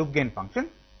in the loop gain function,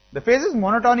 the phase is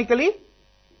monotonically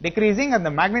decreasing and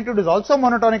the magnitude is also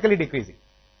monotonically decreasing.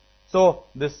 So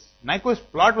this Nyquist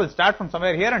plot will start from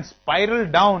somewhere here and spiral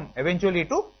down eventually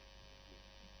to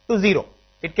 0.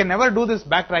 It can never do this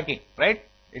backtracking, right?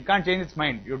 It can't change its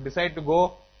mind. You decide to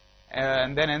go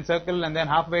and then encircle, and then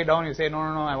halfway down you say no,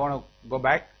 I want to go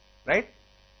back, right?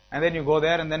 And then you go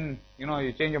there and then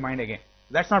you change your mind again.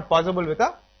 That's not possible with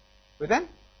an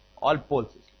all pole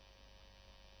system.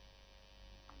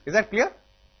 Is that clear?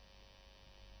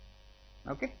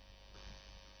 Okay.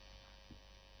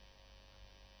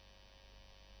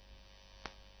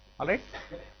 All right.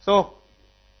 So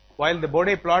while the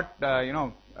Bode plot, rather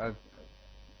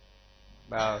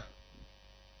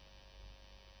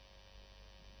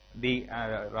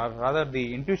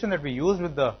the intuition that we use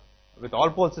with all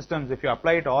pole systems, if you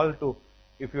apply it all to,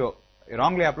 if you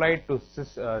wrongly apply it to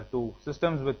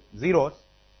systems with zeros,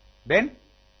 then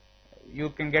you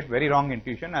can get very wrong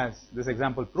intuition, as this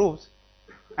example proves.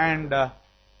 And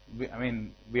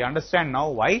we understand now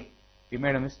why we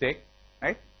made a mistake,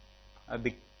 right?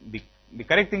 The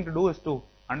correct thing to do is to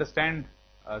understand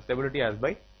stability as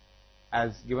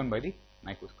given by the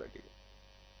Nyquist criteria.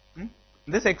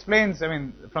 This explains,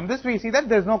 from this we see that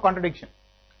there is no contradiction,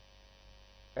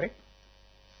 correct?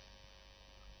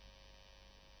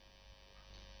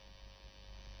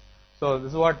 So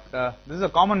this is a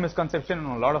common misconception in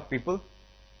a lot of people.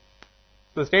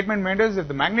 So the statement made is, if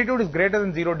the magnitude is greater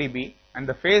than 0 dB and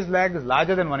the phase lag is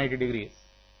larger than 180 degrees,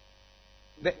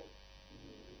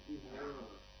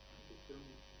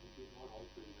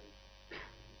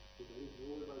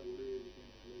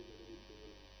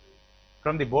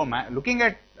 from the looking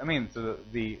at, so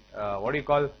the what do you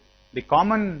call, the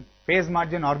common phase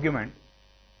margin argument.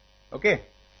 Okay,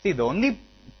 see, the only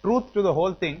truth to the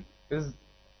whole thing is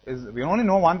we only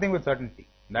know one thing with certainty.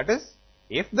 That is,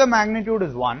 if the magnitude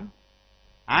is 1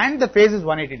 and the phase is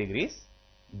 180 degrees,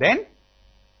 then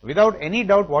without any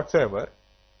doubt whatsoever,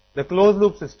 the closed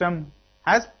loop system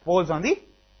has poles on the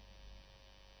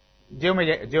j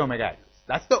omega axis.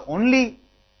 That's the only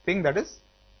thing that is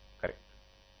correct.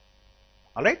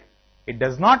 Alright? It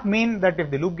does not mean that if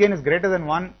the loop gain is greater than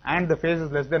 1 and the phase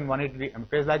is less than 180 degrees, and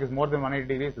phase lag is more than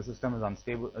 180 degrees, the system is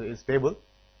unstable, is stable.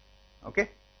 Okay?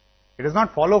 It does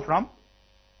not follow from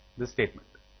this statement.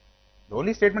 The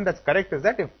only statement that's correct is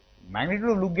that if magnitude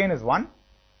of loop gain is 1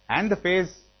 and the phase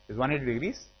is 180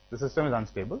 degrees, the system is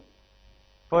unstable.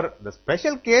 For the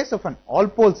special case of an all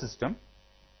pole system,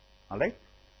 alright,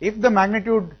 if the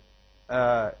magnitude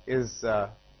is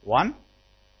 1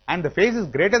 and the phase is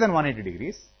greater than 180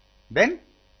 degrees, then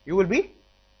you will be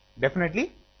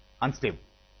definitely unstable.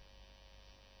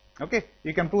 Okay,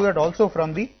 you can prove that also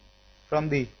from the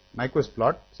Nyquist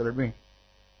plot. So let me,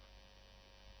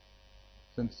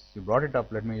 since you brought it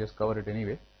up, let me just cover it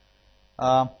anyway.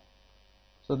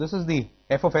 So this is the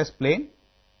f of s plane.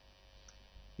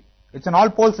 It's an all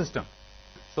pole system.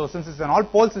 So since it's an all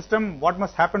pole system, what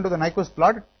must happen to the Nyquist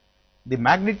plot? The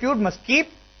magnitude must keep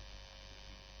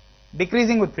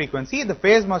decreasing with frequency. The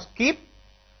phase must keep,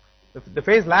 the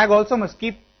phase lag also must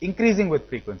keep increasing with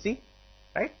frequency,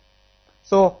 right?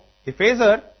 So the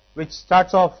phasor, which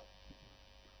starts off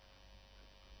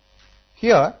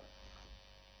here,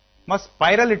 must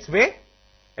spiral its way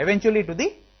eventually to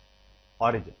the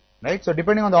origin, right? So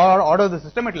depending on the order of the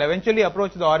system, it will eventually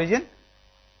approach the origin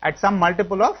at some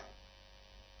multiple of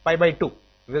pi by 2.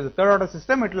 If it is a third order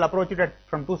system, it will approach it at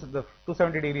from the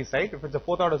 270 degree side. If it's a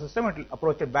fourth order system, it will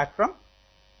approach it back from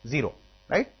 0,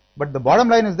 right? But the bottom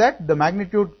line is that the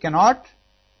magnitude cannot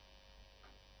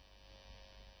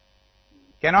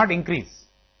increase,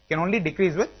 can only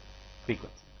decrease with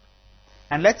frequency.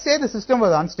 And let's say the system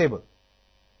was unstable.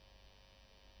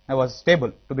 It was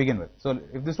stable to begin with. So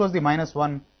if this was the minus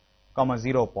 1,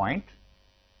 0 point,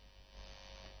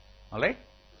 alright,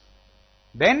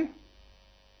 then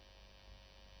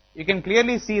you can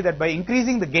clearly see that by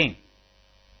increasing the gain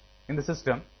in the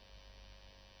system,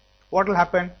 what will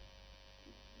happen?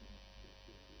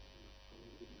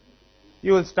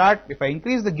 You will start, if I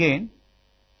increase the gain,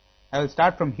 I will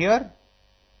start from here,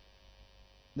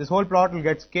 this whole plot will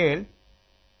get scaled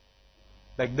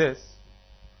like this,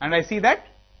 and I see that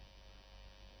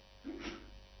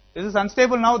is this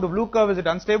unstable now? The blue curve, is it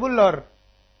unstable, or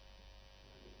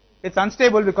it's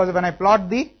unstable because when I plot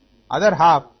the other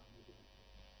half,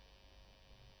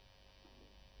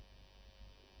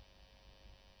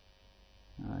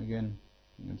 again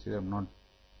you can see I am not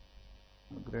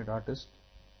a great artist,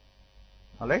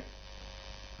 alright.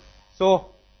 So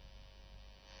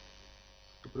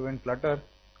to prevent clutter,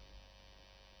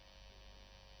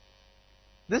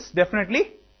 this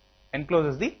definitely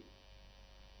encloses the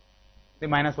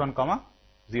minus 1,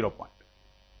 0 point.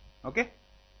 Okay.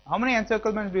 How many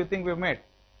encirclements do you think we have made?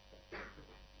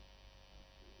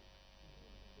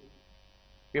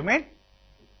 We have made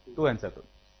 2 encirclements.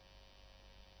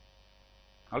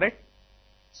 Alright.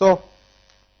 So,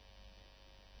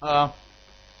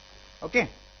 okay.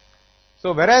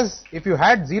 So, whereas if you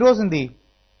had zeros in the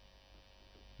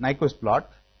Nyquist plot,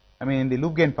 I mean in the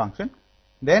loop gain function,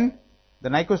 then the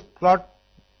Nyquist plot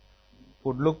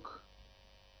would look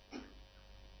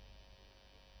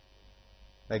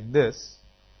like this,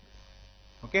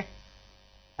 okay,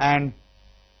 and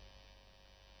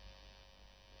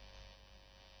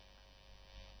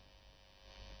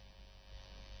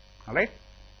alright.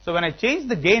 So when I change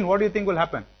the gain, what do you think will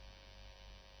happen?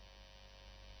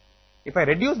 If I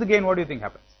reduce the gain, what do you think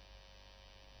happens?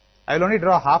 I will only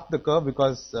draw half the curve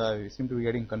because we seem to be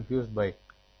getting confused by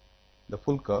the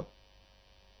full curve.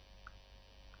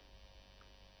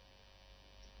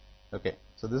 Okay,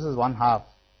 so this is one half,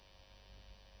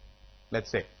 let's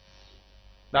say.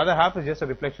 The other half is just a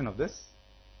reflection of this.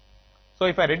 So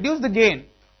if I reduce the gain,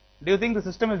 do you think the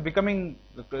system is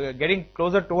getting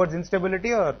closer towards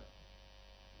instability, or?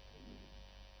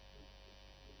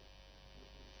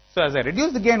 So as I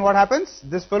reduce the gain, what happens?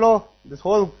 This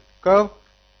whole curve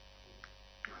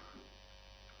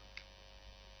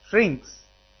shrinks.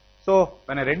 So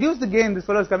when I reduce the gain, this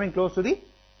fellow is coming close to the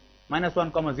minus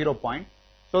 1, 0 point.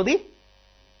 So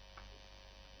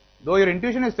though your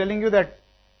intuition is telling you that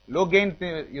low gain,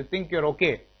 you think you're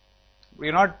okay,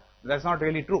 that's not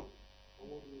really true.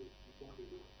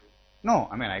 No,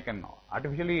 I mean I can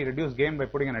artificially reduce gain by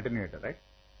putting an attenuator, right?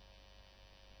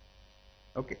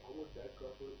 Okay.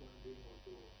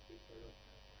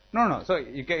 No. So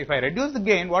if I reduce the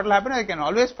gain, what will happen? I can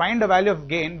always find a value of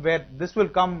gain where this will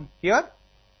come here,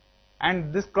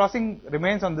 and this crossing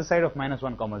remains on this side of minus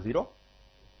 1, 0,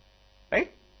 right?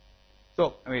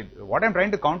 So I mean, what I am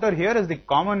trying to counter here is the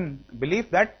common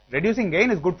belief that reducing gain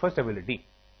is good for stability,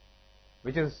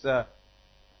 which is a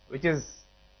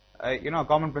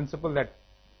common principle that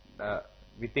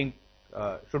we think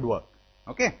should work.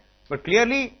 Okay, but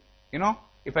clearly,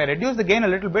 if I reduce the gain a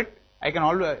little bit, I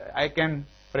can,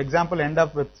 for example, end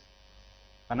up with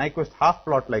a Nyquist half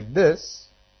plot like this.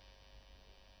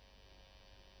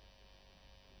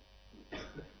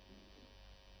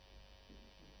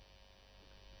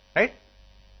 Right?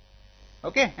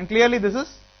 Okay, and clearly this is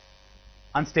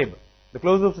unstable. The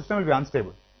closed loop system will be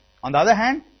unstable. On the other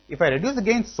hand, if I reduce the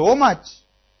gain so much,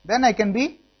 then I can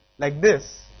be like this,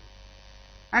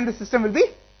 and the system will be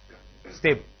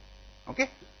stable. Okay?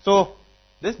 So,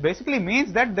 this basically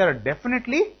means that there are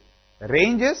definitely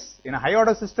ranges in a high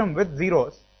order system with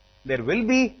zeros. There will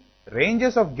be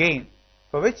ranges of gain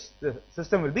for which the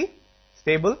system will be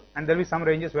stable, and there will be some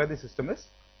ranges where the system is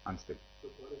unstable. So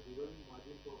for a given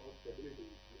margin of stability,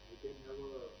 I can have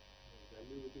a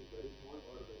value which is very small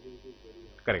or a value which is very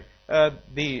large. Correct.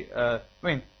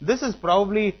 This is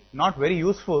probably not very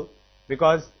useful,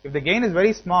 because if the gain is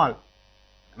very small,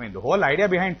 the whole idea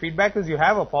behind feedback is you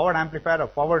have a forward amplifier, a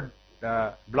forward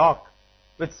block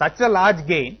with such a large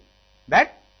gain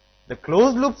that the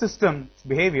closed loop system's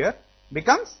behavior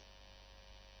becomes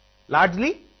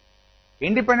largely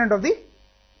independent of the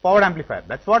forward amplifier.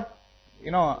 That's what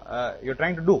you're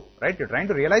trying to do, right? You're trying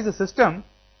to realize the system.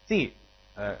 See,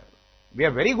 we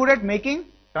are very good at making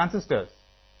transistors.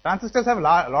 Transistors have a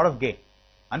lot of gain.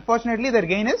 Unfortunately, their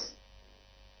gain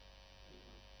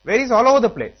varies all over the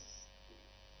place.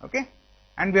 Okay,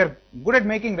 and we are good at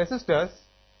making resistors.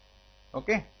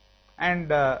 Okay, and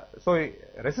so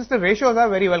resistor ratios are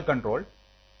very well controlled,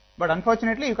 but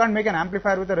unfortunately you can't make an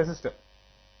amplifier with a resistor,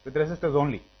 with resistors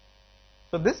only.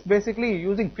 So this basically,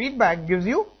 using feedback, gives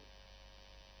you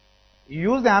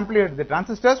use the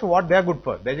transistors for what they are good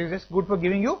for. They are just good for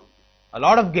giving you a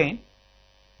lot of gain.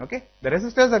 Okay, the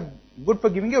resistors are good for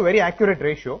giving you a very accurate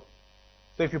ratio.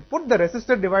 So if you put the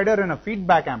resistor divider in a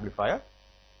feedback amplifier,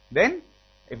 then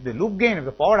if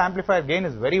the forward amplifier gain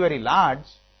is very, very large,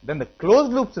 then the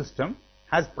closed loop system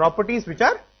has properties which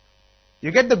are,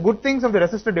 you get the good things of the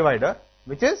resistor divider,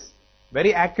 which is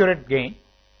very accurate gain,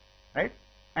 right?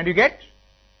 And you get,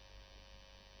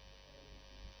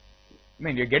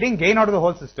 you're getting gain out of the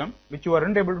whole system, which you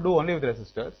weren't able to do only with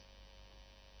resistors.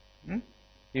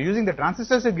 You're using the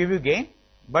transistors to give you gain,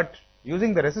 but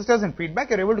using the resistors and feedback,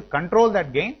 you're able to control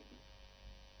that gain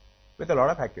with a lot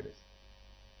of accuracy.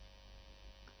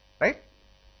 Right?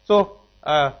 So,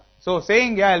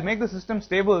 saying, yeah, I'll make the system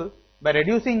stable by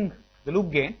reducing the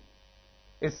loop gain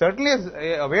is certainly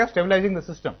a way of stabilizing the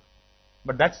system.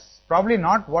 But that's probably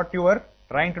not what you were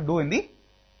trying to do in the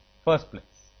first place.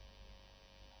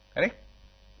 Correct?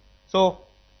 So,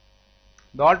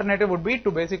 the alternative would be to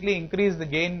basically increase the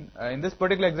gain. In this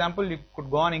particular example, you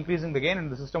could go on increasing the gain and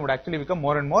the system would actually become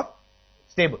more and more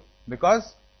stable,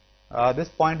 because this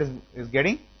point is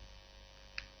getting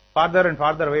farther and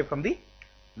farther away from the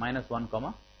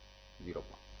 -1, 0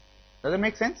 point. Does it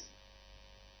make sense?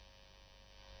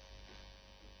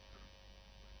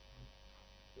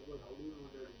 So, but how do you know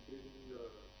that increasing the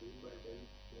gain by 10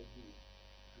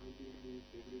 will be in the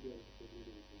stability and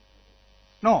stability?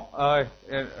 No.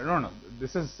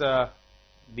 This is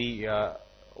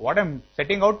what I'm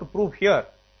setting out to prove here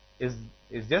is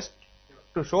just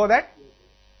to show that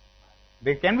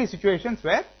there can be situations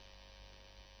where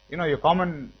your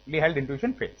commonly held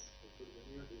intuition fails.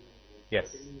 Yes.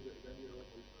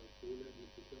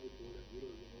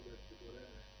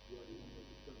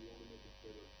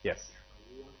 Yes.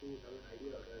 You want to have an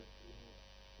idea that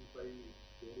if I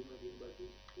vary my gain by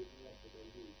this much,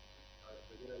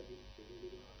 whether I will be stable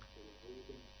or not. So how you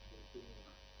can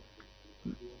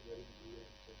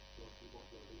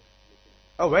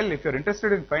Oh well, if you're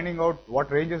interested in finding out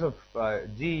what ranges of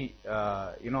G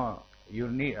you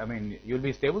need, you'll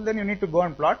be stable, then you need to go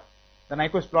and plot the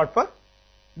Nyquist plot for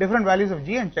different values of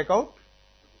G and check out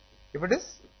if it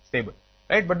is stable,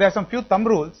 right? But there are some few thumb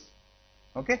rules,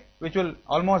 okay, which will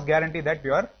almost guarantee that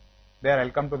you are there.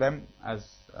 I'll come to them as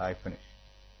I finish.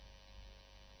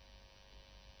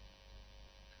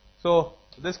 So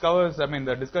this covers,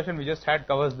 the discussion we just had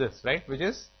covers this, right? Which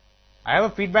is, I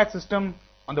have a feedback system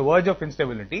on the verge of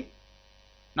instability.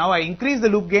 Now I increase the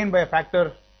loop gain by a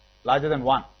factor larger than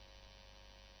 1.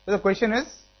 So the question is,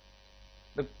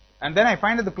 and then I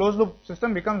find that the closed loop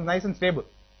system becomes nice and stable,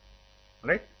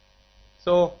 right?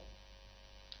 So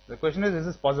the question is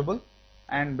this possible?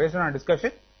 And based on our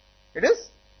discussion, it is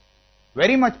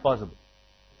very much possible,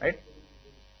 right?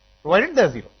 Provided there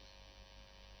are zeros.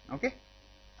 Okay.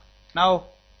 Now,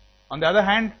 on the other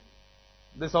hand,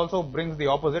 this also brings the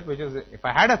opposite, which is if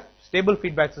I had a stable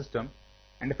feedback system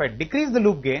and if I decrease the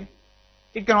loop gain,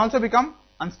 it can also become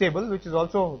unstable, which is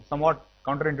also somewhat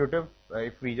counterintuitive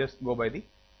if we just go by the,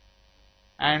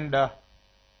 and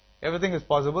everything is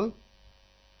possible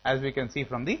as we can see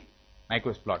from the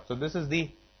Nyquist plot. So this is the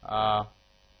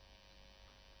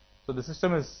so the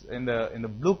system is in the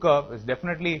blue curve is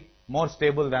definitely more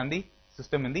stable than the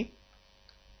system in the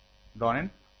drawn in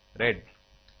red.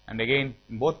 And again,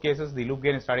 in both cases, the loop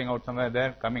gain is starting out somewhere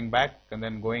there, coming back, and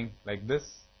then going like this.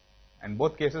 And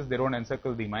both cases, they don't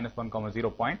encircle the -1,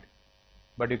 0 point.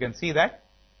 But you can see that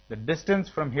the distance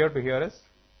from here to here is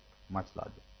much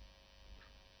larger.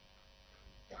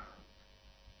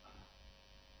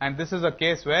 And this is a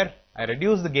case where I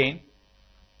reduce the gain,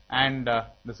 and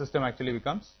the system actually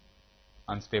becomes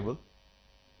unstable.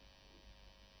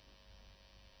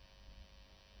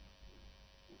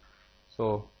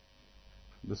 So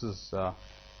this is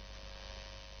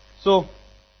to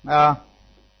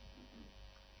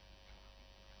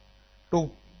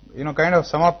kind of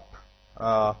sum up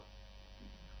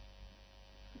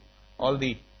all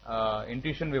the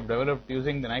intuition we have developed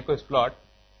using the Nyquist plot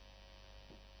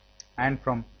and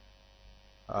from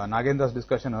Nagendra's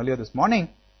discussion earlier this morning.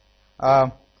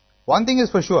 One thing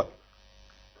is for sure,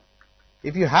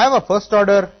 if you have a first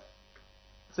order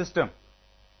system,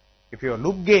 if your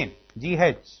loop gain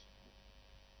GH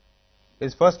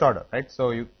is first order, right?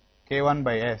 So you K1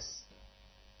 by S,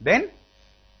 then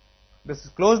this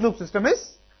closed loop system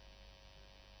is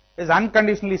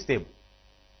unconditionally stable.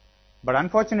 But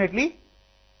unfortunately,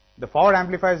 the forward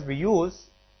amplifiers we use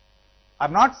are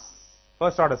not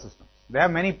first order systems. They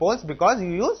have many poles because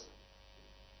you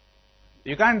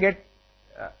can't get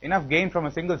enough gain from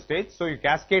a single stage, so you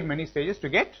cascade many stages to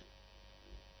get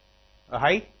a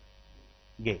high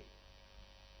gain.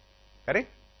 Correct?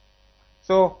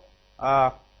 So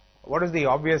what is the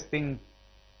obvious thing?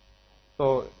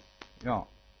 So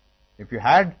if you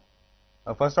had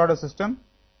a first order system,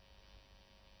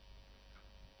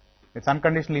 it's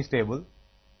unconditionally stable.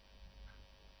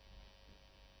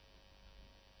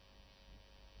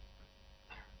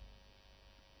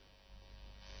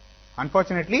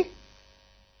 Unfortunately,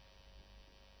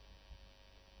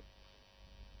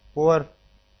 poor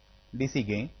DC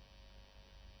gain.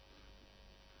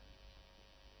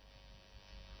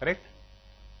 Correct?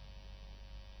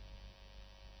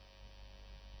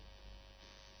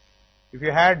 If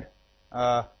you had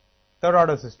a third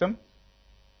order system,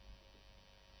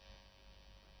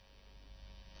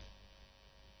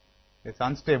 it's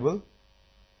unstable,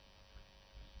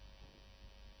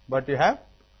 but you have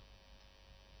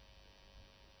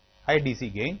high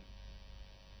DC gain.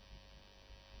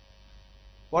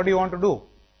 What do you want to do?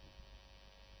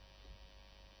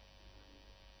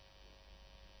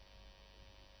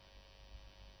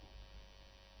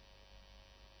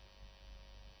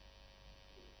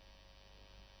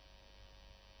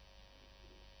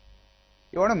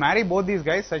 You want to marry both these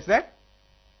guys such that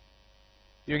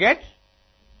you get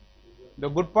the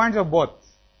good points of both,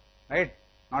 right?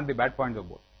 Not the bad points of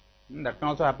both. That can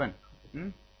also happen.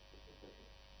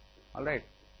 All right.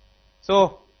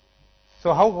 So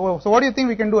what do you think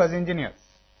we can do as engineers?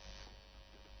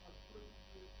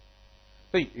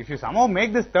 So if you somehow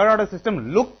make this third order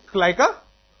system look like a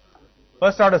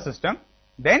first order system,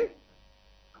 then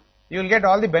you will get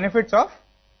all the benefits of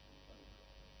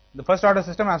the first order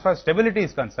system as far as stability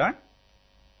is concerned,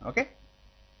 okay,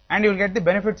 and you will get the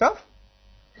benefits of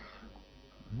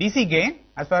DC gain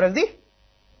as far as the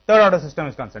third order system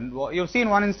is concerned. You have seen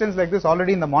one instance like this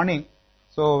already in the morning.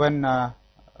 So when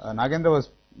Nagendra was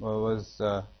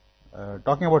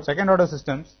talking about second order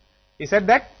systems, he said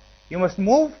that you must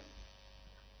move,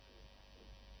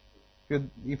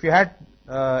 if you had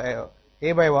A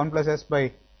by 1 plus S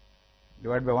by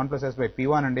divided by 1 plus S by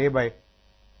P1 and A by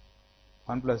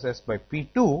 1 plus S by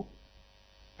P2,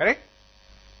 correct?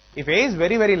 If A is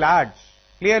very, very large,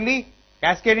 clearly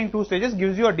cascading two stages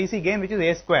gives you a DC gain which is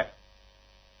A square.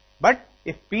 But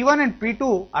if P1 and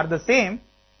P2 are the same,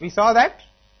 we saw that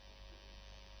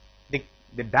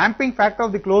the damping factor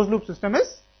of the closed loop system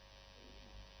is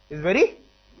very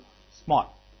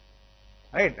small,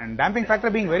 right? And damping factor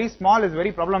being very small is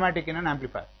very problematic in an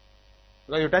amplifier,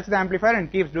 because you touch the amplifier and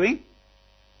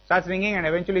starts ringing and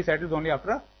eventually settles only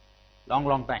after a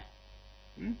long time.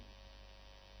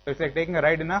 So it's like taking a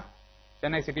ride in a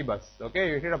Chennai city bus.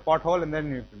 Okay, you hit a pothole and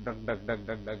then you duck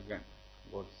and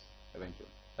goes eventually.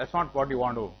 That's not what you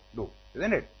want to do,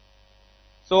 isn't it?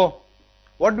 So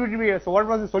what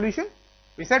was the solution?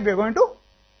 We said we are going to,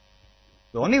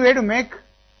 the only way to make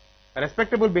a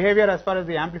respectable behavior as far as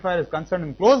the amplifier is concerned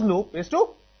in closed loop is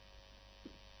to,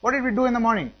 what did we do in the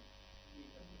morning?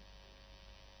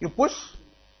 You push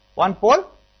one pole,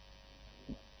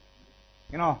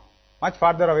 much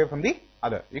farther away from the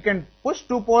other. You can push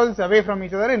two poles away from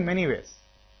each other in many ways.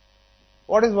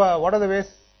 What are the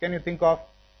ways can you think of?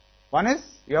 One is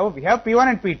we have P1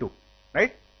 and P2,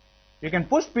 right? you can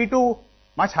push P2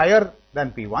 much higher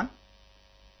than P1,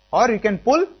 or you can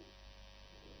pull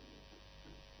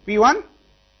P1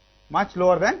 much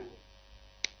lower than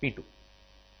P2.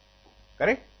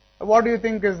 Correct? What do you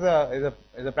think is a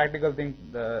practical thing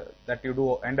that you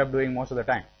do end up doing most of the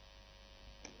time?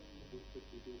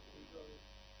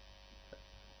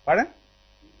 Pardon?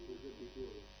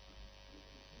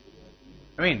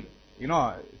 I mean, you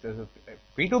know,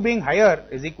 P2 being higher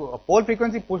is equal, pole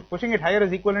frequency pushing it higher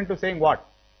is equivalent to saying what?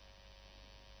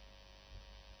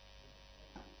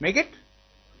 Make it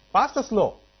fast or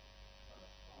slow?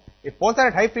 If poles are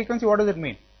at high frequency, what does it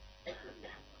mean?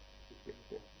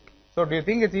 So do you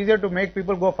think it's easier to make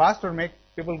people go fast or make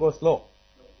people go slow?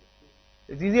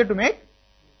 It's easier to make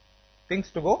things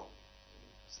to go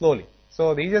slowly.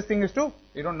 So the easiest thing is to,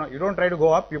 you don't try to go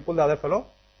up, you pull the other fellow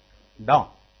down.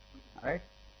 Alright?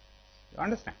 You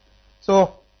understand?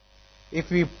 So if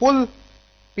we pull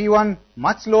P1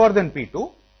 much lower than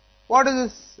P2, what is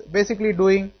this basically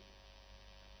doing?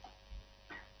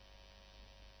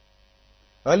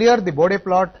 Earlier the Bode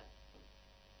plot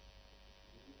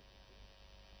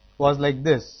was like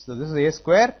this. So this is a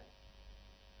square,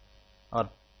 or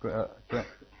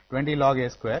 20 log a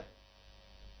square,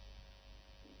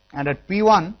 and at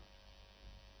P1,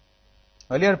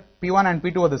 earlier P1 and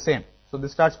P2 were the same. So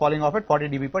this starts falling off at 40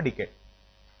 dB per decade.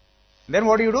 Then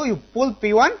what do? You pull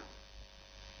P1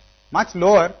 much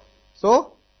lower,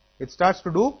 so it starts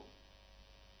to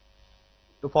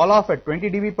fall off at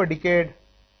 20 dB per decade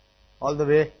all the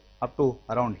way up to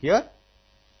around here.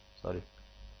 Sorry,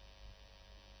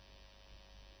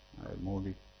 I moved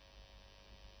it.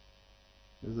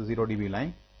 This is the 0 dB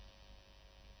line,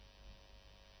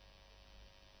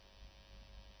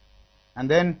 and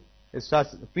then it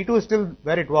starts, P2 is still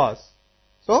where it was,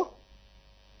 so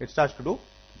it starts to do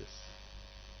this.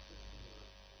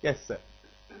 Yes, sir.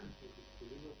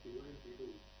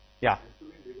 Yeah.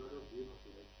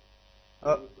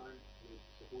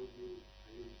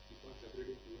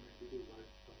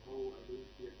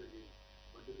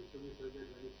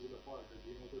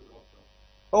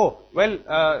 Oh, well,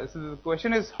 so the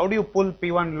question is, how do you pull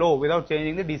P1 low without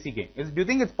changing the DC gain? Do you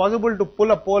think it's possible to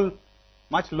pull a pole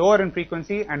much lower in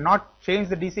frequency and not change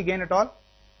the DC gain at all?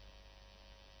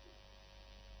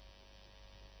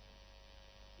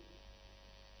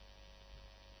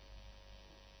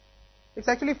 It's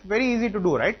actually very easy to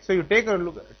do, right? So you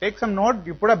take some node,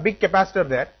 you put a big capacitor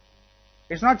there.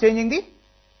 It's not changing the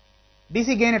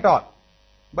DC gain at all,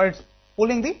 but it's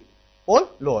pulling the pole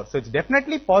lower. So it's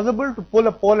definitely possible to pull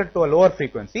a pole to a lower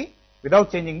frequency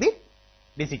without changing the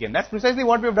DC gain. That's precisely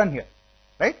what we have done here,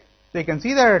 right? So you can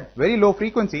see that at very low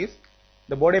frequencies,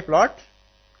 the Bode plot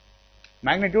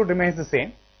magnitude remains the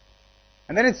same,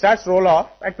 and then it starts to roll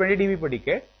off at 20 dB per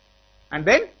decade, and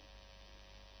then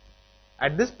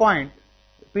at this point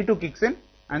P2 kicks in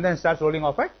and then starts rolling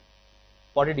off at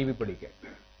 40 dB per decade.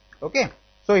 Okay.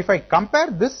 So if I compare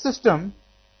this system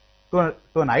to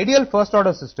an ideal first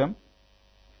order system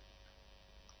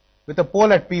with a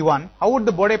pole at P1, how would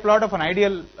the Bode plot of an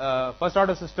ideal first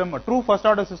order system, a true first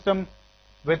order system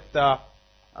with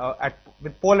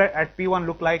pole at P1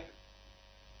 look like?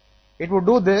 It would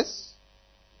do this,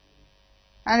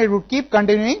 and it would keep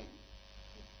continuing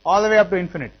all the way up to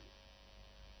infinity.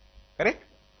 Correct?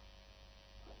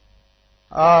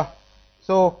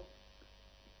 So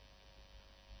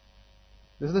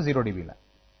this is the 0 dB line.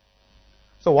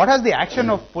 So what has the action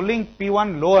of pulling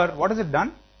P1 lower, what has it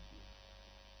done?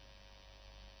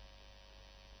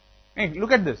 Hey,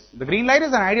 look at this. The green line is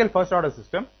an ideal first order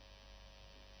system.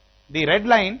 The red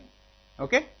line,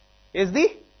 okay, is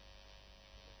the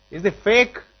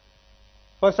fake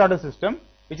first order system,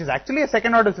 which is actually a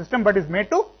second order system but is made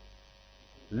to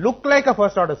look like a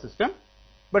first order system,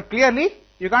 but clearly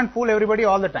you can't fool everybody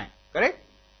all the time, correct?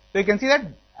 So you can see that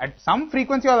at some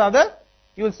frequency or the other,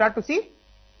 you will start to see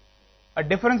a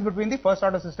difference between the first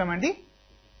order system and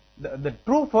the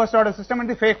true first order system and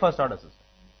the fake first order system.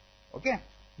 Okay,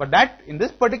 but that in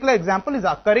this particular example is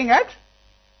occurring at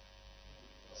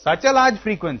such a large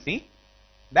frequency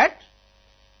that,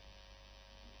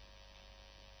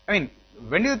 I mean,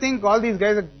 when do you think all these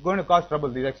guys are going to cause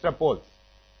trouble, these extra poles?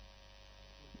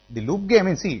 The loop gain, I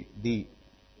mean, see, the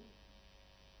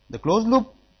closed loop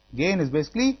gain is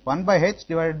basically 1 by h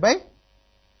divided by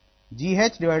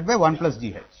gh divided by 1 plus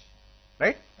gh,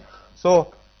 right?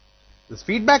 So this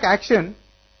feedback action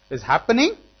is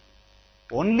happening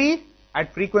only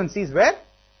at frequencies where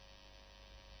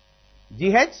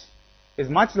gh is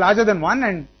much larger than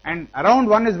 1, and around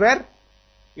 1 is where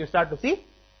you start to see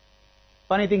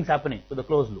funny things happening to the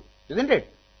closed loop, isn't it?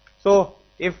 So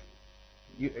if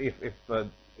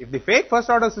if the fake first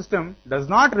order system does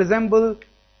not resemble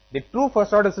the true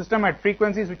first order system at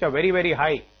frequencies which are very, very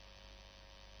high,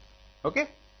 okay,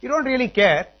 you don't really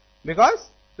care because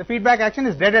the feedback action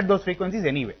is dead at those frequencies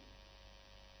anyway,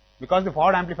 because the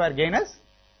forward amplifier gain has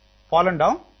fallen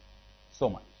down so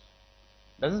much.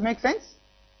 Does this make sense?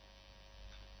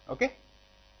 Okay?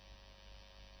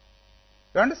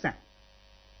 You understand?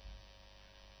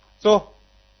 So,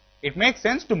 it makes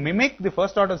sense to mimic the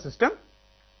first order system,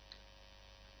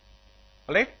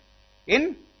 alright,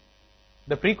 in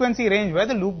the frequency range where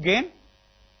the loop gain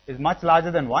is much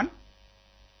larger than 1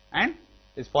 and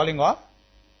is falling off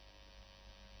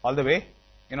all the way,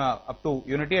 up to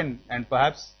unity and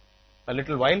perhaps a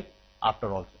little while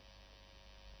after also.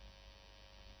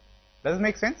 Does it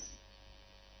make sense?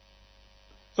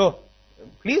 So,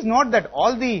 please note that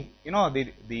all the,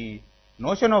 the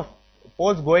notion of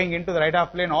poles going into the right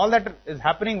half plane, all that is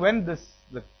happening when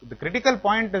the critical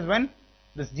point is when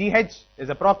this GH is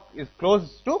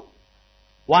close to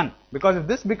 1, because if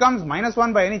this becomes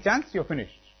 -1 by any chance, you are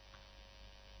finished.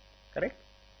 Correct?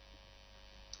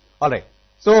 Alright.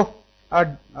 So,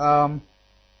 alright.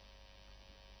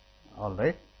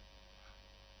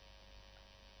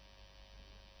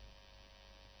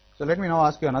 So, let me now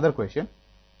ask you another question.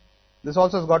 This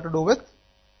also has got to do with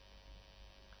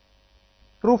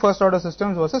true first order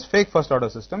systems versus fake first order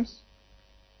systems.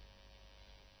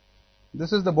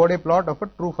 This is the Bode plot of a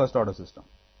true first order system.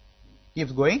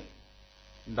 Keeps going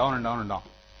down and down and down.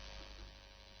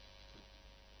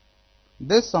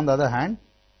 This, on the other hand,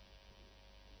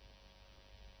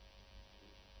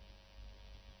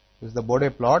 is the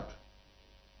Bode plot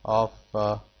of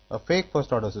a fake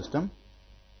first order system.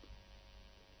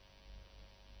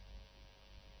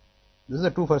 This is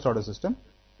a true first order system,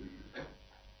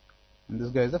 and this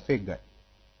guy is a fake guy.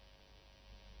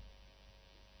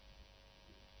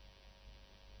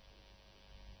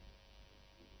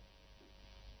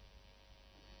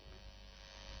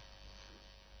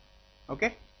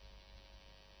 Okay?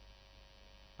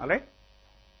 Alright?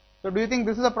 So, do you think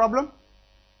this is a problem?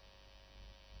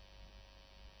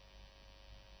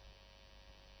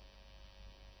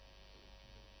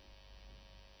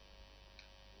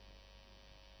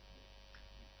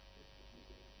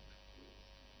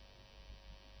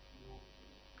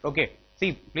 Okay.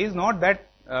 See, please note that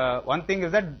one thing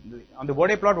is that on the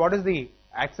Bode plot, what is the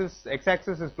axis,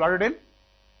 x-axis is plotted in?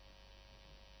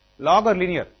 Log or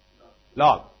linear?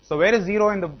 Log. So, where is 0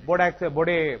 in the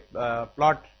Bode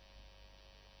plot?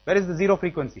 Where is the 0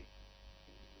 frequency?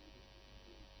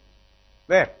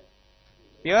 Where?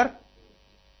 Here?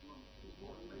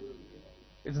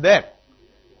 It's there.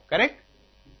 Correct?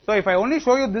 So, if I only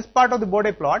show you this part of the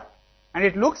Bode plot and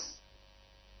it looks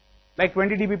like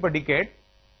 20 dB per decade,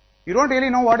 you don't really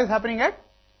know what is happening at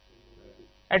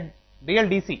real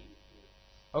DC.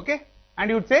 Okay?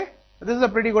 And you would say, this is a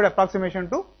pretty good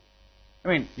approximation to,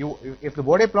 if the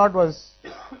Bode plot was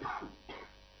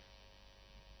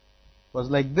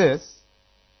like this,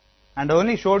 and I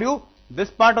only showed you this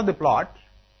part of the plot,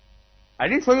 I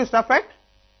didn't show you stuff at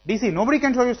DC. Nobody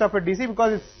can show you stuff at DC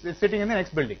because it's sitting in the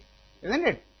next building, isn't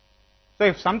it? So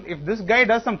if this guy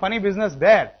does some funny business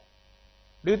there,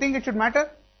 do you think it should matter?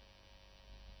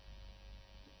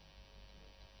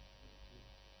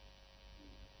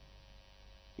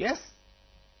 Yes?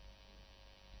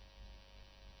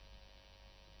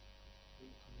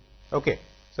 Okay,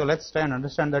 so let's try and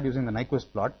understand that using the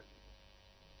Nyquist plot.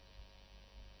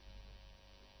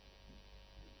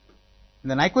 In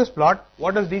the Nyquist plot,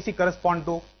 what does DC correspond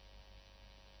to?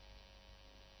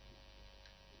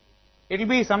 It will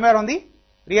be somewhere on the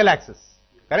real axis,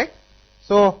 correct?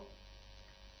 So,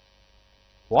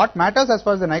 what matters as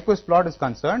far as the Nyquist plot is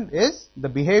concerned is the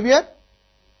behavior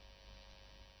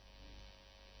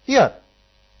here,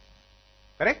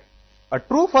 correct? A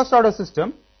true first order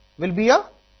system will be a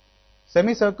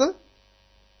semicircle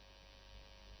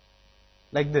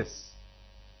like this,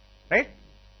 right?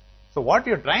 So, what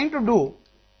you are trying to do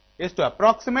is to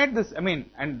approximate this,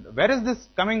 and where is this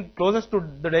coming closest to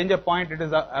the danger point? It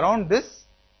is around this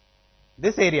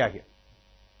area here,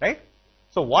 right?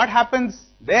 So, what happens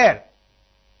there,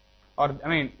 or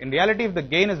in reality if the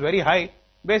gain is very high,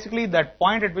 basically that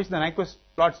point at which the Nyquist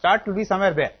plot starts will be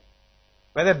somewhere there.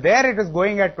 Whether there it is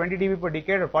going at 20 dB per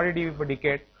decade or 40 dB per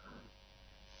decade,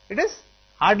 it is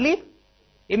hardly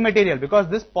immaterial, because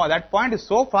that point is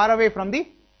so far away from the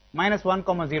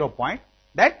 -1, point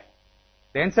that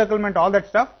the encirclement, all that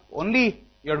stuff, only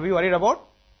you have to be worried about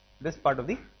this part of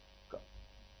the curve.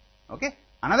 Okay.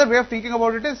 Another way of thinking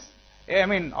about it is,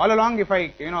 all along if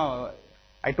I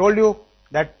told you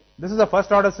that this is a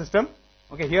first order system,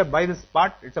 okay, here by this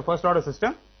part it's a first order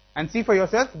system, and see for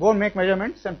yourself, go and make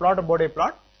measurements and plot a Bode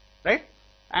plot, right?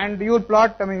 And you will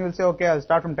plot, I mean, you will say, okay, I'll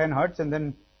start from 10 hertz and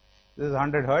then this is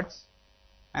 100 hertz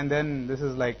and then this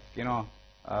is like,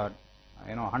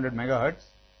 100 megahertz,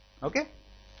 okay?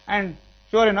 And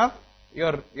sure enough,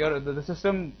 the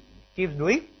system keeps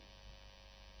doing,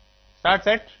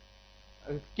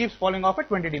 keeps falling off at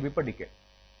 20 dB per decade.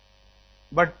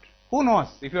 But who knows,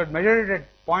 if you had measured it at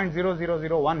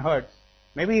 0.0001 hertz,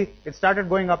 maybe it started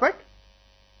going up at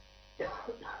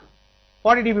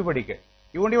 40 dB per decade.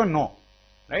 You won't even know,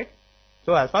 right?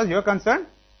 So as far as you are concerned,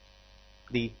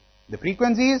 the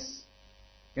frequencies,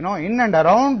 in and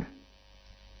around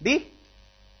the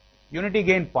unity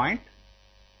gain point,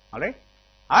 alright,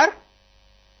 are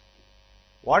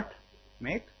what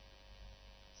make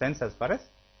sense as far as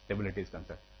stability is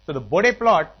concerned. So the Bode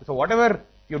plot, so whatever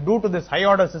you do to this high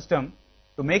order system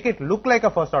to make it look like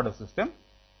a first order system,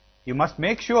 you must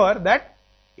make sure that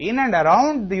in and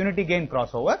around the unity gain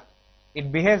crossover,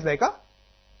 it behaves like a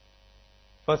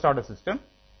first order system,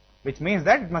 which means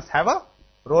that it must have a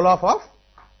roll off of,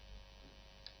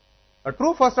 a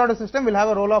true first order system will have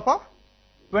a roll off of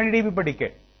 20 dB per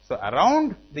decade. So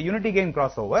around the unity gain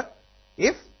crossover,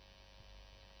 if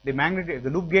the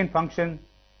loop gain function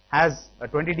has a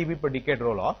 20 dB per decade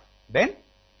roll off, then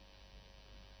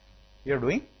you are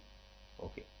doing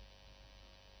okay,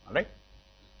 alright.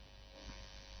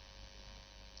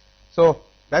 So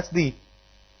that's the,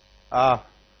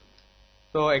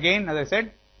 so again as I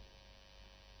said,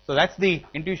 so that's the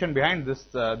intuition behind this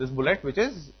this bullet, which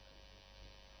is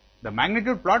the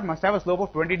magnitude plot must have a slope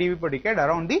of 20 dB per decade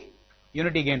around the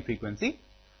unity gain frequency.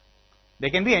 There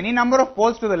can be any number of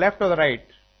poles to the left or the right,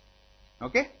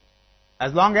 okay,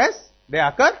 as long as they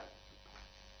occur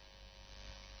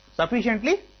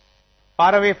sufficiently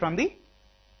far away from the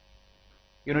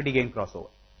unity gain crossover,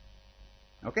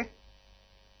 okay,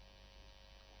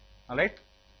 alright.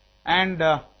 And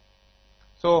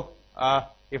so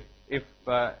if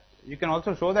you can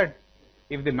also show that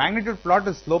if the magnitude plot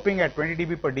is sloping at 20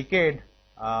 dB per decade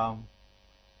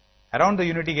around the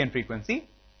unity gain frequency,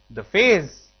 the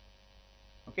phase,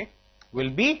 okay, will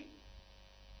be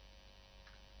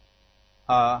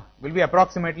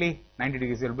approximately 90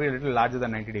 degrees. It will be a little larger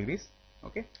than 90 degrees,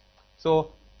 okay.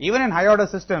 So even in high order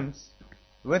systems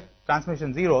with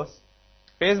transmission zeros,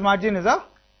 phase margin is a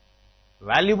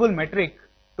valuable metric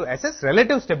to assess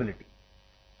relative stability,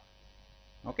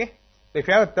 okay. So if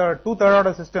you have two third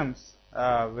order systems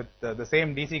with the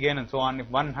same DC gain and so on, if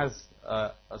one has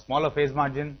a smaller phase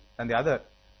margin than the other,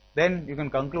 then you can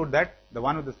conclude that the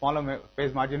one with the smaller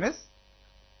phase margin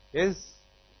is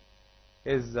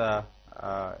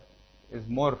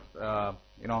more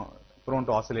prone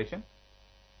to oscillation.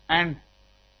 And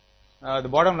the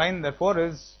bottom line therefore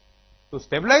is, to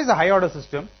stabilize a high order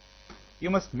system, you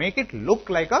must make it look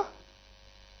like a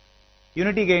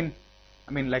unity gain,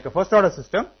 I mean like a first order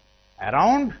system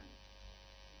around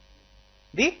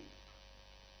the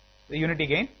unity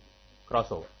gain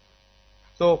crossover.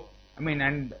 So I mean,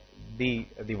 and the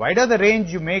wider the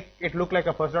range you make it look like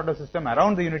a first order system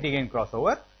around the unity gain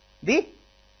crossover, the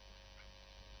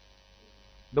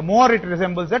more it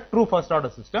resembles a true first order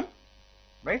system,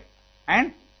 right?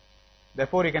 And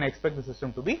therefore you can expect the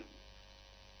system to be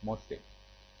more stable.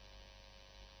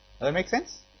 Does that make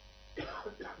sense?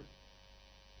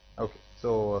 Okay,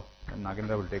 so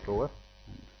Nagendra will take over.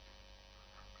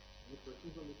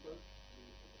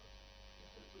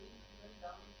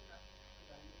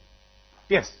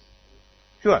 Yes,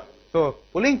 sure. So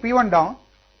pulling P1 down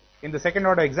in the second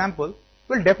order example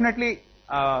will definitely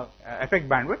affect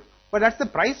bandwidth, but that's the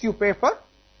price you pay for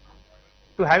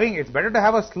to having. It's better to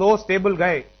have a slow, stable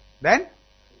guy than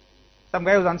some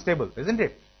guy who's unstable, isn't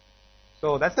it?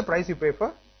 So that's the price you pay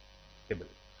for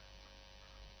stability.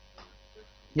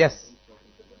 Yes.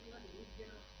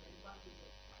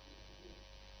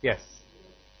 Yes.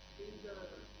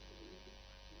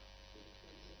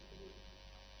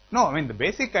 No, I mean the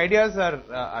basic ideas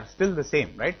are still the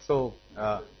same, right? So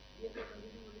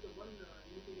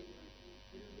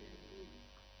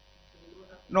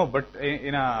no, but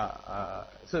in a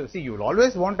so see, you will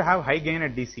always want to have high gain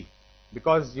at DC,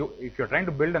 because if you're trying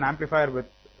to build an amplifier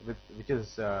which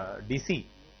is DC,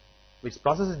 which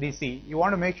processes DC, you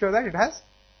want to make sure that it has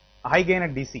a high gain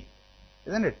at DC,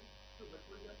 isn't it?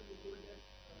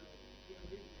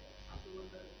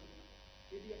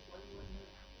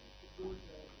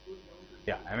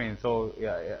 Yeah, I mean, so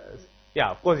yeah,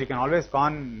 of course you can always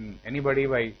con anybody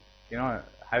by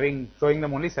showing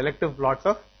them only selective parts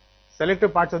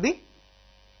of the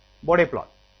Bode plot,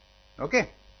 okay.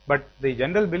 But the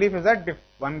general belief is that if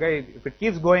it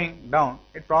keeps going down,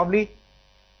 it probably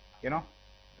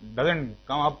doesn't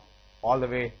come up all the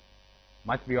way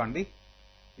much beyond the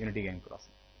unity gain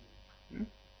crossing.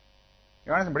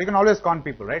 You understand? But you can always con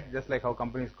people, right? Just like how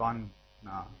companies con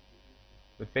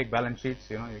with fake balance sheets.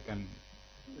 You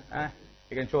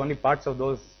can show only parts of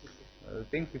those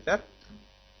things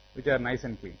which are nice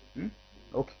and clean.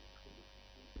 Okay.